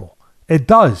people. It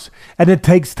does. And it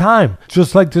takes time.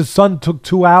 Just like the sun took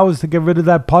 2 hours to get rid of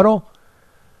that puddle,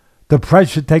 the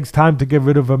pressure takes time to get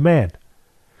rid of a man.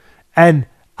 And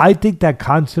I think that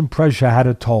constant pressure had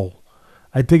a toll.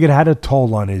 I think it had a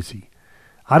toll on Izzy.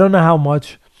 I don't know how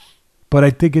much, but I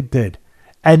think it did.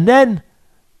 And then,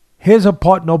 here's a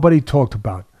part nobody talked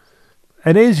about.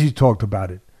 And Izzy talked about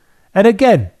it. And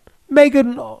again,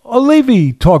 Megan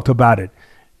O'Leary talked about it.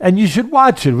 And you should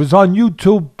watch it. It was on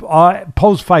YouTube,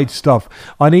 post-fight stuff,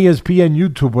 on ESPN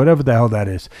YouTube, whatever the hell that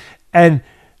is. And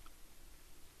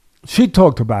she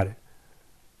talked about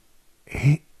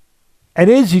it. And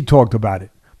Izzy talked about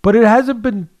it. But it hasn't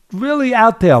been really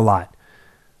out there a lot.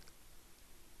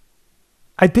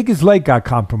 I think his leg got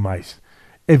compromised.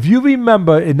 If you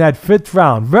remember in that 5th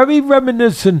round, very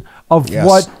reminiscent of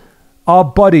what our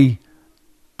buddy,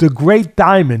 the great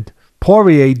Diamond,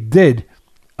 Poirier, did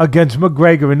against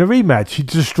McGregor in the rematch. He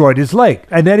destroyed his leg.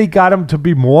 And then he got him to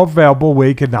be more available where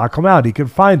he could knock him out. He could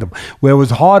find him. Where it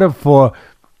was harder for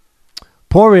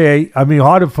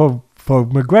harder for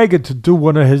McGregor to do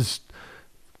one of his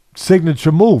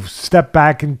signature moves. Step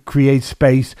back and create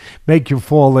space, make you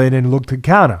fall in and look to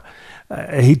counter.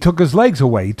 He took his legs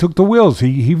away. He took the wheels.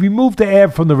 He removed the air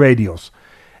from the radials.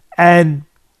 And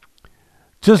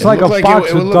just like a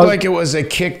boxer it looked like it was a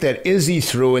kick that Izzy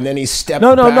threw, and then he stepped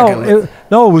back. It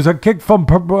was a kick from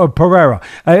Pereira.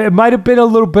 It might have been a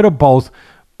little bit of both,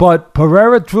 but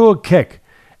Pereira threw a kick,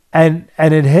 and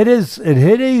it hit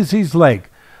Izzy's leg.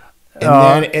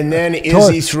 And then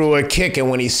Izzy threw a kick, and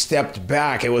when he stepped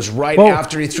back, it was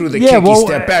after he threw the kick, he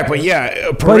stepped back. But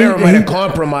Pereira might have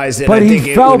compromised it. But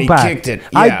he fell when back. He kicked it.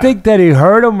 I think that he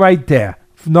hurt him right there,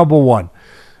 number one.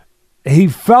 He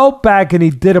fell back and he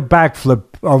did a backflip,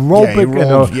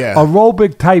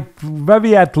 aerobic type,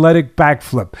 very athletic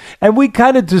backflip. And we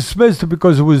kind of dismissed it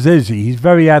because it was Izzy. He's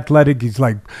very athletic. He's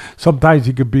like, sometimes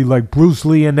he could be like Bruce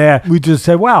Lee in there. We just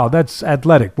said, wow, that's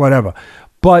athletic, whatever.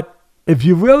 But if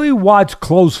you really watch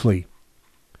closely,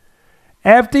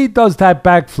 after he does that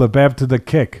backflip after the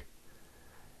kick,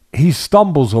 he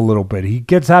stumbles a little bit. He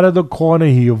gets out of the corner.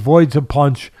 He avoids a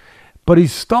punch, but he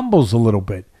stumbles a little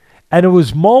bit. And it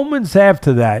was moments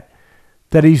after that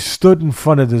he stood in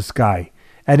front of this guy,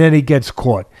 and then he gets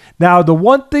caught. Now, the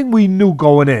one thing we knew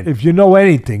going in, if you know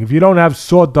anything, if you don't have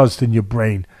sawdust in your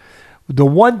brain, the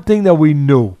one thing that we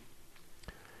knew,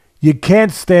 you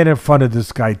can't stand in front of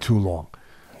this guy too long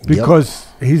because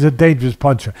he's a dangerous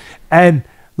puncher. And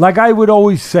like I would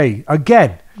always say,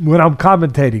 again, when I'm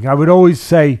commentating, I would always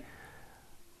say,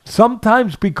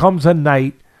 sometimes becomes a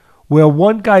night where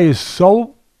one guy is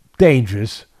so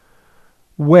dangerous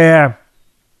where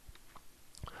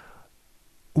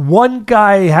one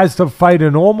guy has to fight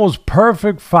an almost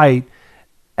perfect fight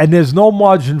and there's no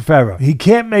margin for error. He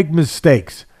can't make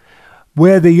mistakes.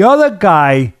 Where the other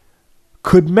guy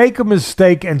could make a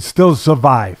mistake and still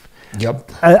survive.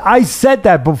 Yep. I said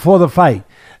that before the fight.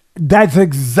 That's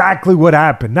exactly what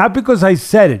happened. Not because I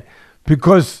said it,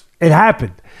 because it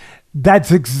happened.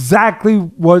 That's exactly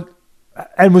what,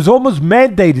 and was almost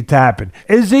mandated to happen.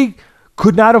 Izzy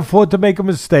could not afford to make a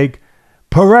mistake.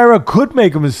 Pereira could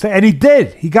make a mistake, and he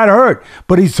did. He got hurt,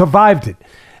 but he survived it.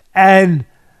 And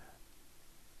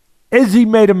Izzy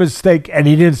made a mistake and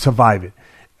he didn't survive it.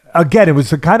 Again, it was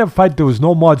the kind of fight there was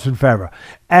no margin for error.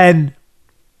 And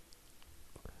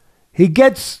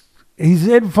he's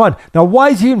in front. Now, why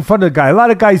is he in front of the guy? A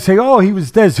lot of guys say, oh, he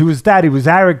was this, he was that, he was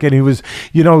arrogant, he was,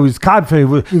 he was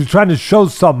confident, he was trying to show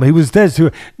something, he was this.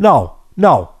 No.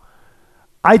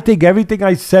 I think everything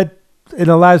I said in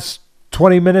the last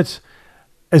 20 minutes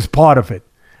is part of it.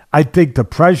 I think the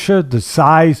pressure, the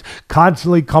size,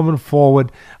 constantly coming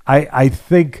forward, I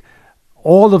think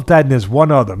all of that, and there's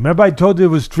one other. Remember I told you there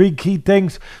was 3 key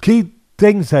things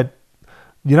that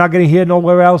you're not going to hear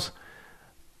nowhere else?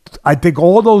 I think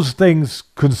all those things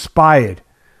conspired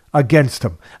against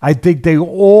him. I think they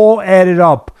all added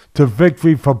up to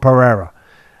victory for Pereira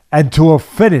and to a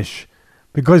finish,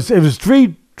 because it was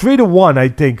 3-1, I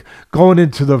think, going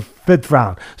into the 5th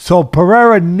round. So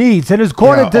Pereira needs, and his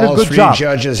corner did a good job. All 3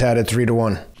 judges had it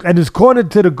 3-1. And his corner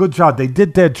did a good job. They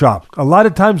did their job. A lot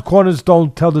of times corners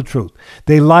don't tell the truth.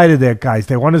 They lie to their guys.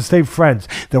 They want to stay friends.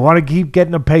 They want to keep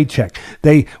getting a paycheck.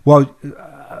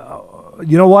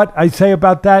 You know what I say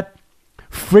about that?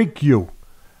 Freak you.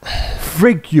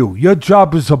 Your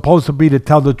job is supposed to be to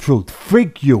tell the truth.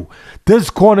 Freak you. This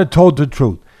corner told the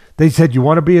truth. They said, you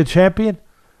want to be a champion?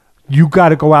 You got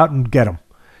to go out and get him.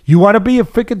 You want to be a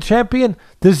freaking champion?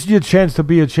 This is your chance to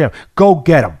be a champ. Go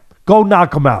get him. Go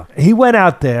knock him out. He went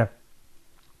out there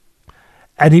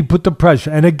and he put the pressure.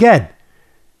 And again,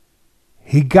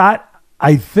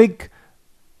 I think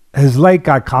his leg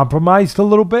got compromised a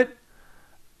little bit.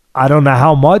 I don't know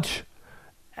how much.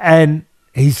 And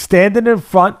he's standing in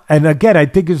front. And again, I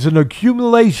think it's an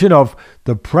accumulation of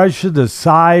the pressure, the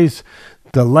size,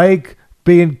 the leg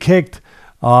being kicked,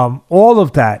 all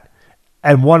of that.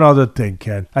 And one other thing,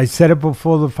 Ken. I said it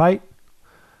before the fight.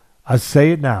 I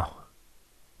say it now.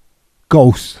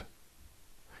 Ghost.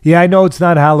 Yeah, I know it's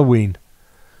not Halloween,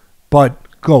 but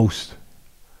Ghost.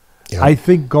 Yeah. I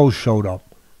think Ghost showed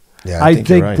up. Yeah, I think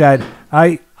you're right. that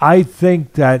I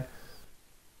think that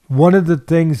one of the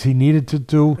things he needed to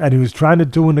do, and he was trying to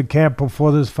do in the camp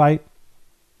before this fight,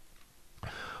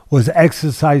 was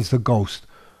exercise the Ghost.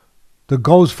 The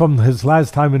Ghost from his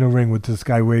last time in the ring with this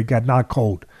guy where he got knocked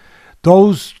cold.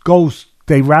 Those ghosts,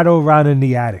 they rattle around in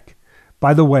the attic.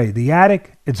 By the way, the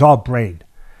attic, it's all brain.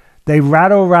 They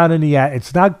rattle around in the attic.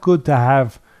 It's not good to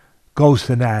have ghosts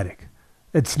in the attic.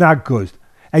 It's not good.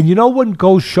 And you know when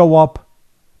ghosts show up?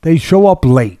 They show up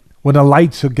late, when the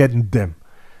lights are getting dim.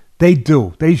 They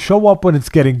do. They show up when it's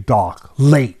getting dark,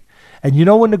 late. And you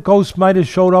know when the ghost might have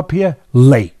showed up here?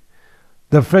 Late.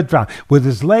 The 5th round. With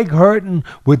his leg hurting,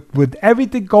 with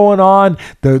everything going on,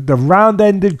 the round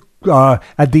ended.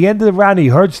 At the end of the round, he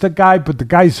hurts the guy, but the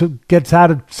guy gets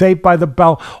out of saved by the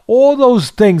bell. All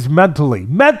those things mentally,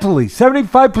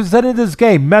 75% of this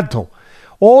game, mental.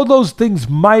 All those things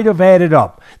might have added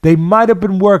up. They might have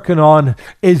been working on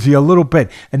Izzy a little bit.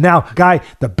 And now, guy,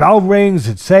 the bell rings,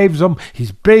 it saves him.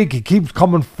 He's big, he keeps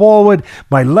coming forward.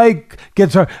 My leg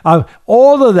gets hurt.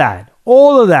 All of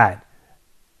that.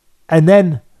 And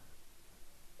then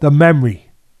the memory.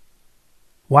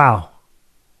 Wow.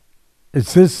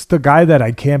 Is this the guy that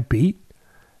I can't beat?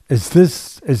 Is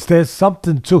there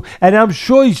something to? And I'm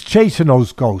sure he's chasing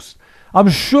those ghosts. I'm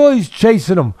sure he's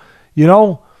chasing them,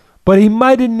 But he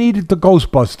might have needed the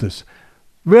Ghostbusters,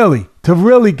 really, to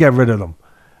really get rid of them.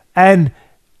 And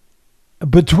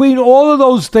between all of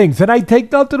those things, and I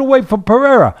take nothing away from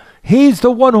Pereira, he's the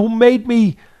one who made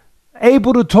me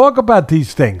able to talk about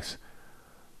these things.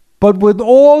 But with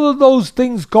all of those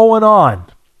things going on,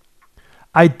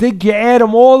 I think you add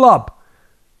them all up,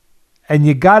 and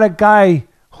you got a guy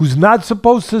who's not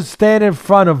supposed to stand in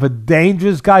front of a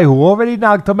dangerous guy who already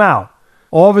knocked him out.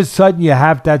 All of a sudden, you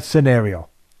have that scenario.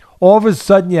 All of a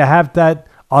sudden, you have that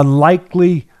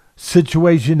unlikely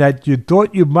situation that you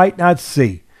thought you might not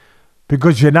see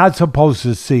because you're not supposed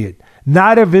to see it.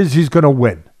 Not if Izzy's going to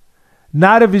win.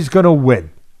 Not if he's going to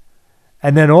win.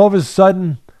 And then all of a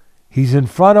sudden, he's in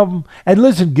front of him. And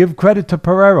listen, give credit to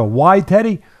Pereira. Why,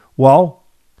 Teddy? Well,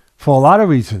 for a lot of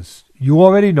reasons. You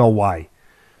already know why.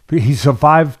 He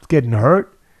survived getting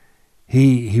hurt.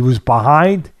 He was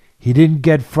behind. He didn't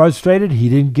get frustrated. He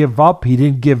didn't give up. He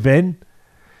didn't give in.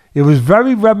 It was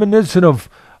very reminiscent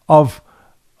of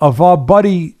our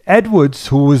buddy Edwards,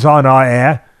 who was on our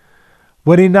air,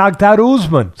 when he knocked out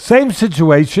Usman. Same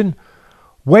situation.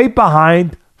 Way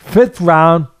behind. 5th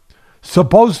round.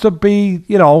 Supposed to be,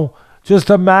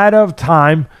 just a matter of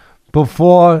time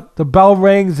before the bell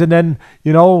rings and then,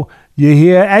 you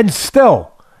hear, and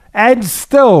still,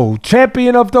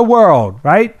 champion of the world,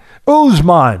 right?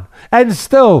 Usman, and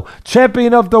still,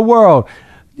 champion of the world.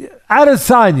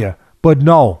 Adesanya, but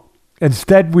no.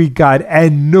 Instead, we got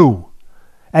Anu.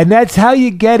 And that's how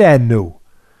you get Anu.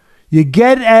 You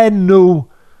get Anu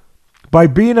by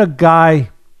being a guy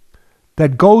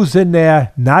that goes in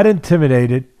there not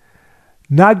intimidated,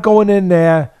 not going in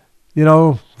there,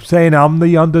 saying I'm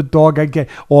the underdog again,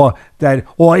 or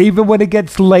even when it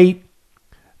gets late,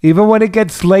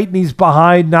 and he's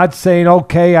behind, not saying,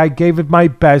 okay, I gave it my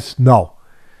best. No.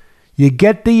 You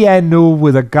get the Anu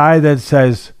with a guy that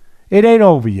says, it ain't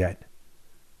over yet.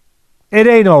 It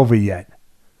ain't over yet.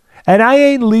 And I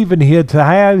ain't leaving here till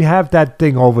I have that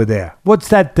thing over there. What's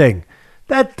that thing?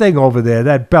 That thing over there,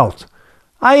 that belt.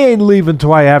 I ain't leaving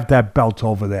till I have that belt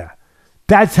over there.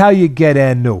 That's how you get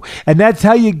Anu. And that's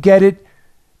how you get it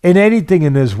in anything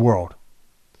in this world.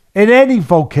 In any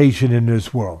vocation in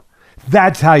this world.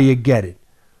 That's how you get it.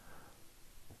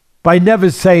 By never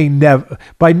saying never.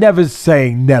 By never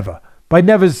saying never. By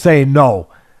never saying no.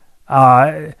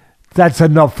 That's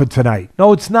enough for tonight.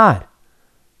 No, it's not.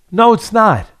 No, it's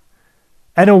not.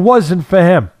 And it wasn't for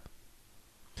him.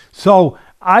 So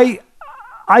I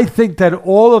think that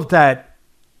all of that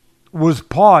was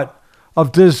part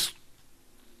of this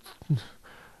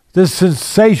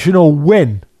sensational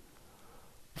win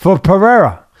for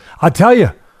Pereira. I tell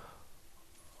you,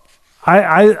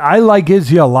 I like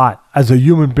Izzy a lot as a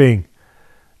human being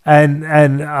and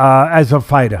as a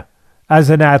fighter, as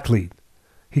an athlete.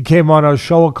 He came on our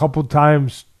show a couple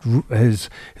times. His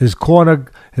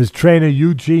corner, his trainer,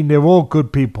 Eugene, they're all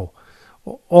good people.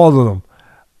 All of them.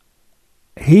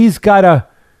 He's got a,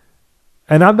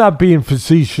 and I'm not being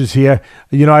facetious here.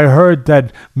 I heard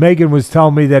that Megan was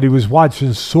telling me that he was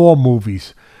watching Saw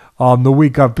movies the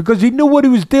week of, because he knew what he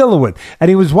was dealing with, and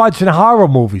he was watching horror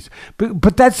movies.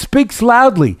 But that speaks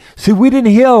loudly. See, we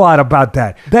didn't hear a lot about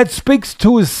that. That speaks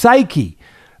to his psyche.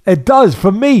 It does.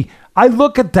 For me, I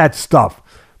look at that stuff.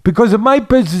 Because in my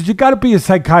business, you got to be a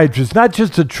psychiatrist, not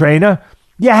just a trainer.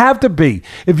 You have to be.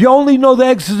 If you only know the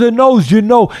X's and O's, you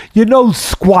know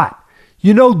squat,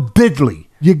 diddly.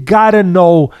 You got to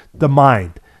know the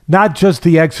mind, not just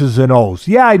the X's and O's.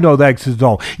 Yeah, I know the X's and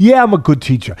O's. Yeah, I'm a good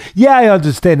teacher. Yeah, I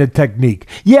understand the technique.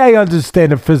 Yeah, I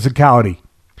understand the physicality.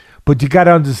 But you got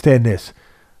to understand this,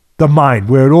 the mind,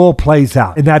 where it all plays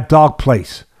out in that dark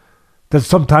place that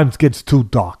sometimes gets too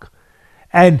dark.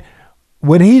 And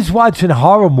when he's watching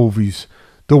horror movies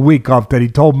the week of that, he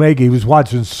told Megan he was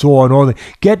watching Saw and all that,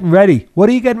 getting ready. What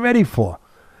are you getting ready for?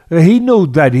 He knew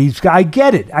that I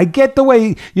get it. I get the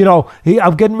way,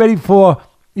 I'm getting ready for,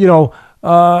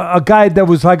 a guy that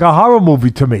was like a horror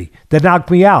movie to me that knocked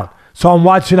me out. So I'm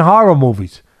watching horror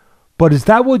movies. But is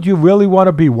that what you really want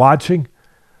to be watching?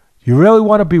 You really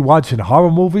want to be watching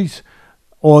horror movies?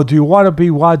 Or do you want to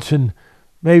be watching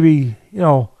maybe,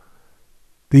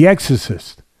 The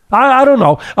Exorcist? I don't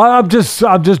know. I'm just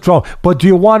throwing. But do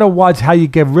you want to watch how you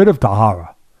get rid of the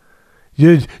horror?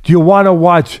 Do you want to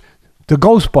watch the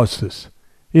Ghostbusters?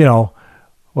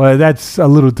 Well, that's a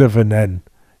little different than,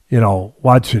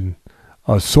 watching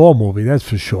a Saw movie, that's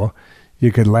for sure.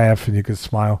 You could laugh and you could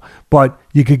smile, but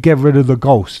you could get rid of the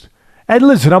ghost. And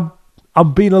listen,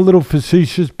 I'm being a little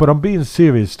facetious, but I'm being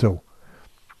serious too.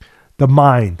 The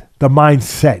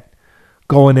mindset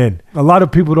going in. A lot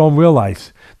of people don't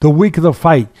realize the week of the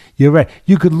fight,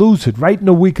 you could lose it right in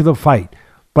the week of the fight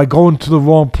by going to the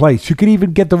wrong place. You could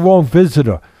even get the wrong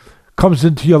visitor, comes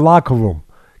into your locker room.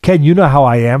 Ken, you know how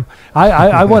I am.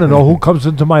 I want to know who comes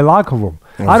into my locker room.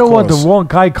 I don't want the wrong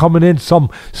guy coming in, some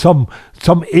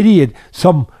idiot,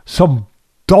 some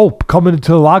dope coming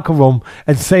into the locker room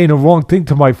and saying the wrong thing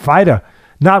to my fighter,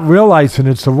 not realizing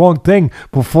it's the wrong thing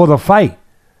before the fight.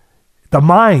 The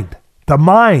mind.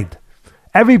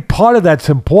 Every part of that's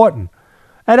important.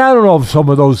 And I don't know if some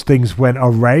of those things went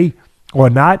awry or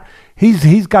not.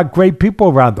 He's got great people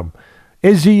around him.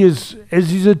 Izzy's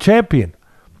a champion.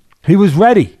 He was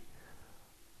ready.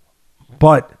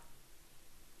 But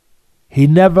he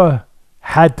never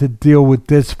had to deal with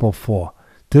this before.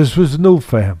 This was new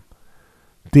for him.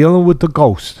 Dealing with the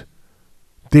ghost.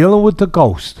 He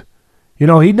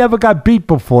never got beat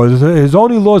before. His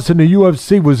only loss in the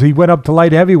UFC was he went up to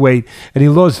light heavyweight and he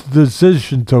lost the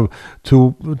decision to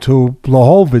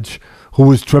Blachowicz, who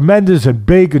was tremendous and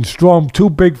big and strong, too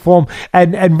big for him,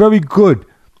 and very good.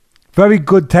 Very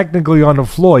good technically on the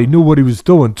floor. He knew what he was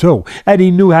doing too. And he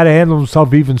knew how to handle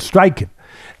himself even striking.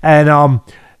 And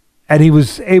he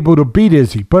was able to beat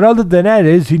Izzy. But other than that,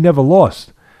 Izzy never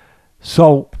lost.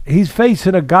 So he's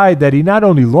facing a guy that he not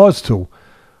only lost to,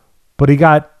 but he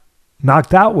got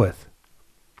knocked out with.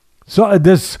 So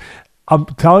I'm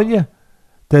telling you,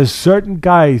 there's certain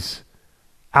guys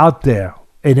out there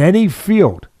in any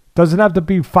field, doesn't have to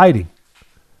be fighting,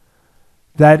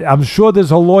 that I'm sure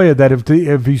there's a lawyer that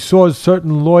if he saw a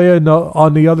certain lawyer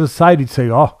on the other side, he'd say,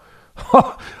 oh,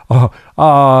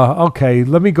 Okay,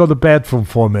 let me go to the bathroom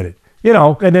for a minute. You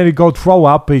know, and then he'd go throw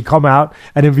up, he'd come out,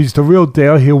 and if he's the real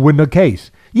deal, he'll win the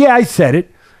case. Yeah, I said it.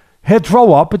 He'll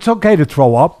throw up. It's okay to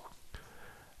throw up.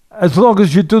 As long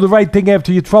as you do the right thing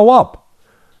after you throw up.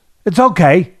 It's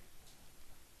okay.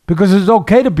 Because it's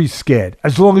okay to be scared,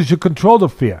 as long as you control the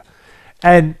fear.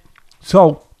 And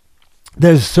so,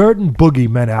 there's certain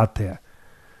boogeymen out there.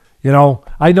 You know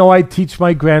I teach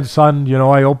my grandson,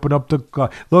 I open up the...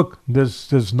 Look,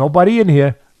 there's nobody in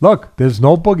here. Look, there's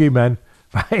no boogeymen.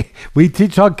 Right? We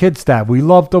teach our kids that. We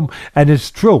love them, and it's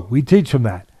true. We teach them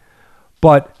that.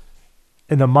 But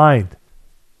in the mind,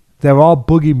 there are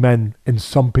boogeymen in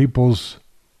some people's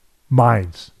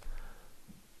minds.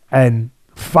 And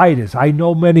fighters, I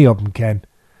know many of them, Ken,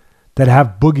 that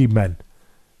have boogeymen.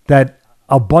 That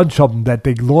a bunch of them, that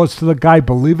they lost to the guy,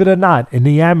 believe it or not, in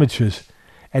the amateurs,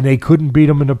 and they couldn't beat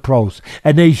him in the pros.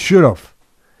 And they should have.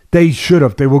 They should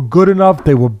have. They were good enough.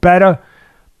 They were better.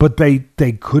 But they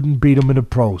couldn't beat him in the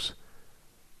pros.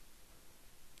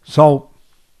 So,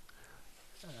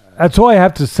 that's all I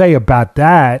have to say about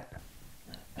that.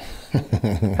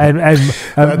 and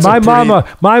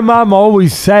my mom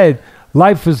always said,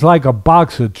 life is like a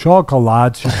box of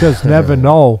chocolates. You just never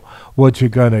know what you're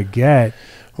going to get.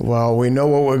 Well, we know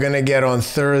what we're going to get on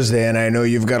Thursday, and I know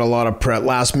you've got a lot of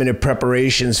last-minute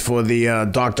preparations for the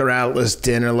Dr. Atlas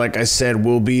dinner. Like I said,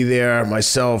 we'll be there,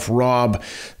 myself, Rob,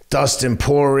 Dustin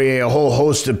Poirier, a whole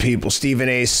host of people. Stephen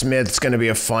A. Smith. It's going to be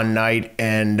a fun night,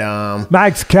 and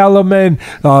Max Kellerman,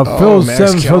 Phil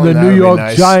Simms from the New York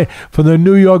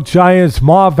New York Giants,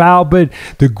 Marv Albert,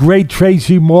 the great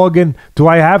Tracy Morgan. Do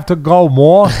I have to go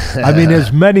more? I mean,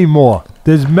 there's many more.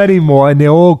 There's many more, and they're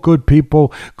all good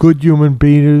people, good human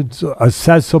beings,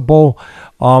 accessible.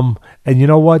 And you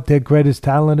know what their greatest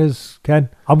talent is, Ken?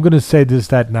 I'm going to say this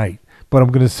that night, but I'm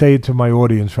going to say it to my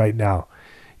audience right now.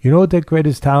 You know what their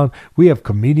greatest talent? We have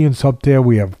comedians up there.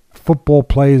 We have football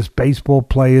players, baseball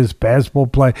players, basketball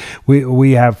players.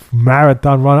 We have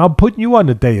marathon runners. I'm putting you on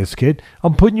the dais, kid.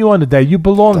 I'm putting you on the dais. You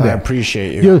belong there. I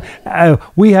appreciate you.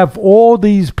 We have all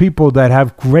these people that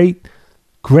have great,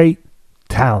 great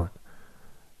talent.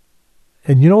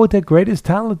 And you know what their greatest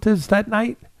talent is that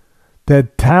night? Their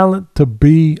talent to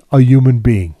be a human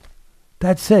being.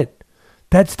 That's it.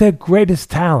 That's their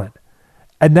greatest talent.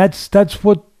 And that's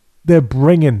what they're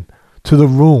bringing to the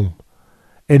room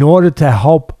in order to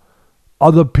help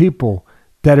other people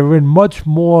that are in much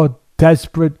more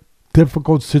desperate,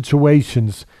 difficult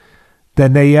situations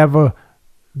than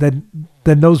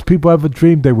those people ever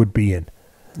dreamed they would be in.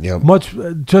 Yep.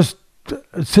 Just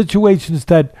situations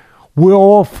that we're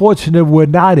all fortunate we're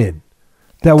not in.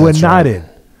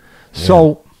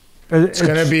 So it's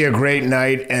going to be a great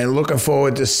night, and looking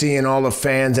forward to seeing all the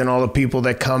fans and all the people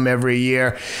that come every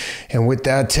year. And with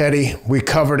that, Teddy, we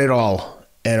covered it all,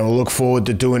 and we'll look forward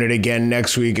to doing it again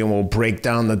next week, and we'll break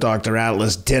down the Dr.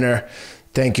 Atlas dinner.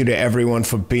 Thank you to everyone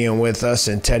for being with us,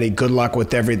 and Teddy, good luck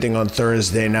with everything on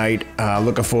Thursday night.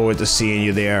 Looking forward to seeing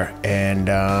you there, and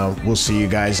we'll see you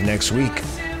guys next week.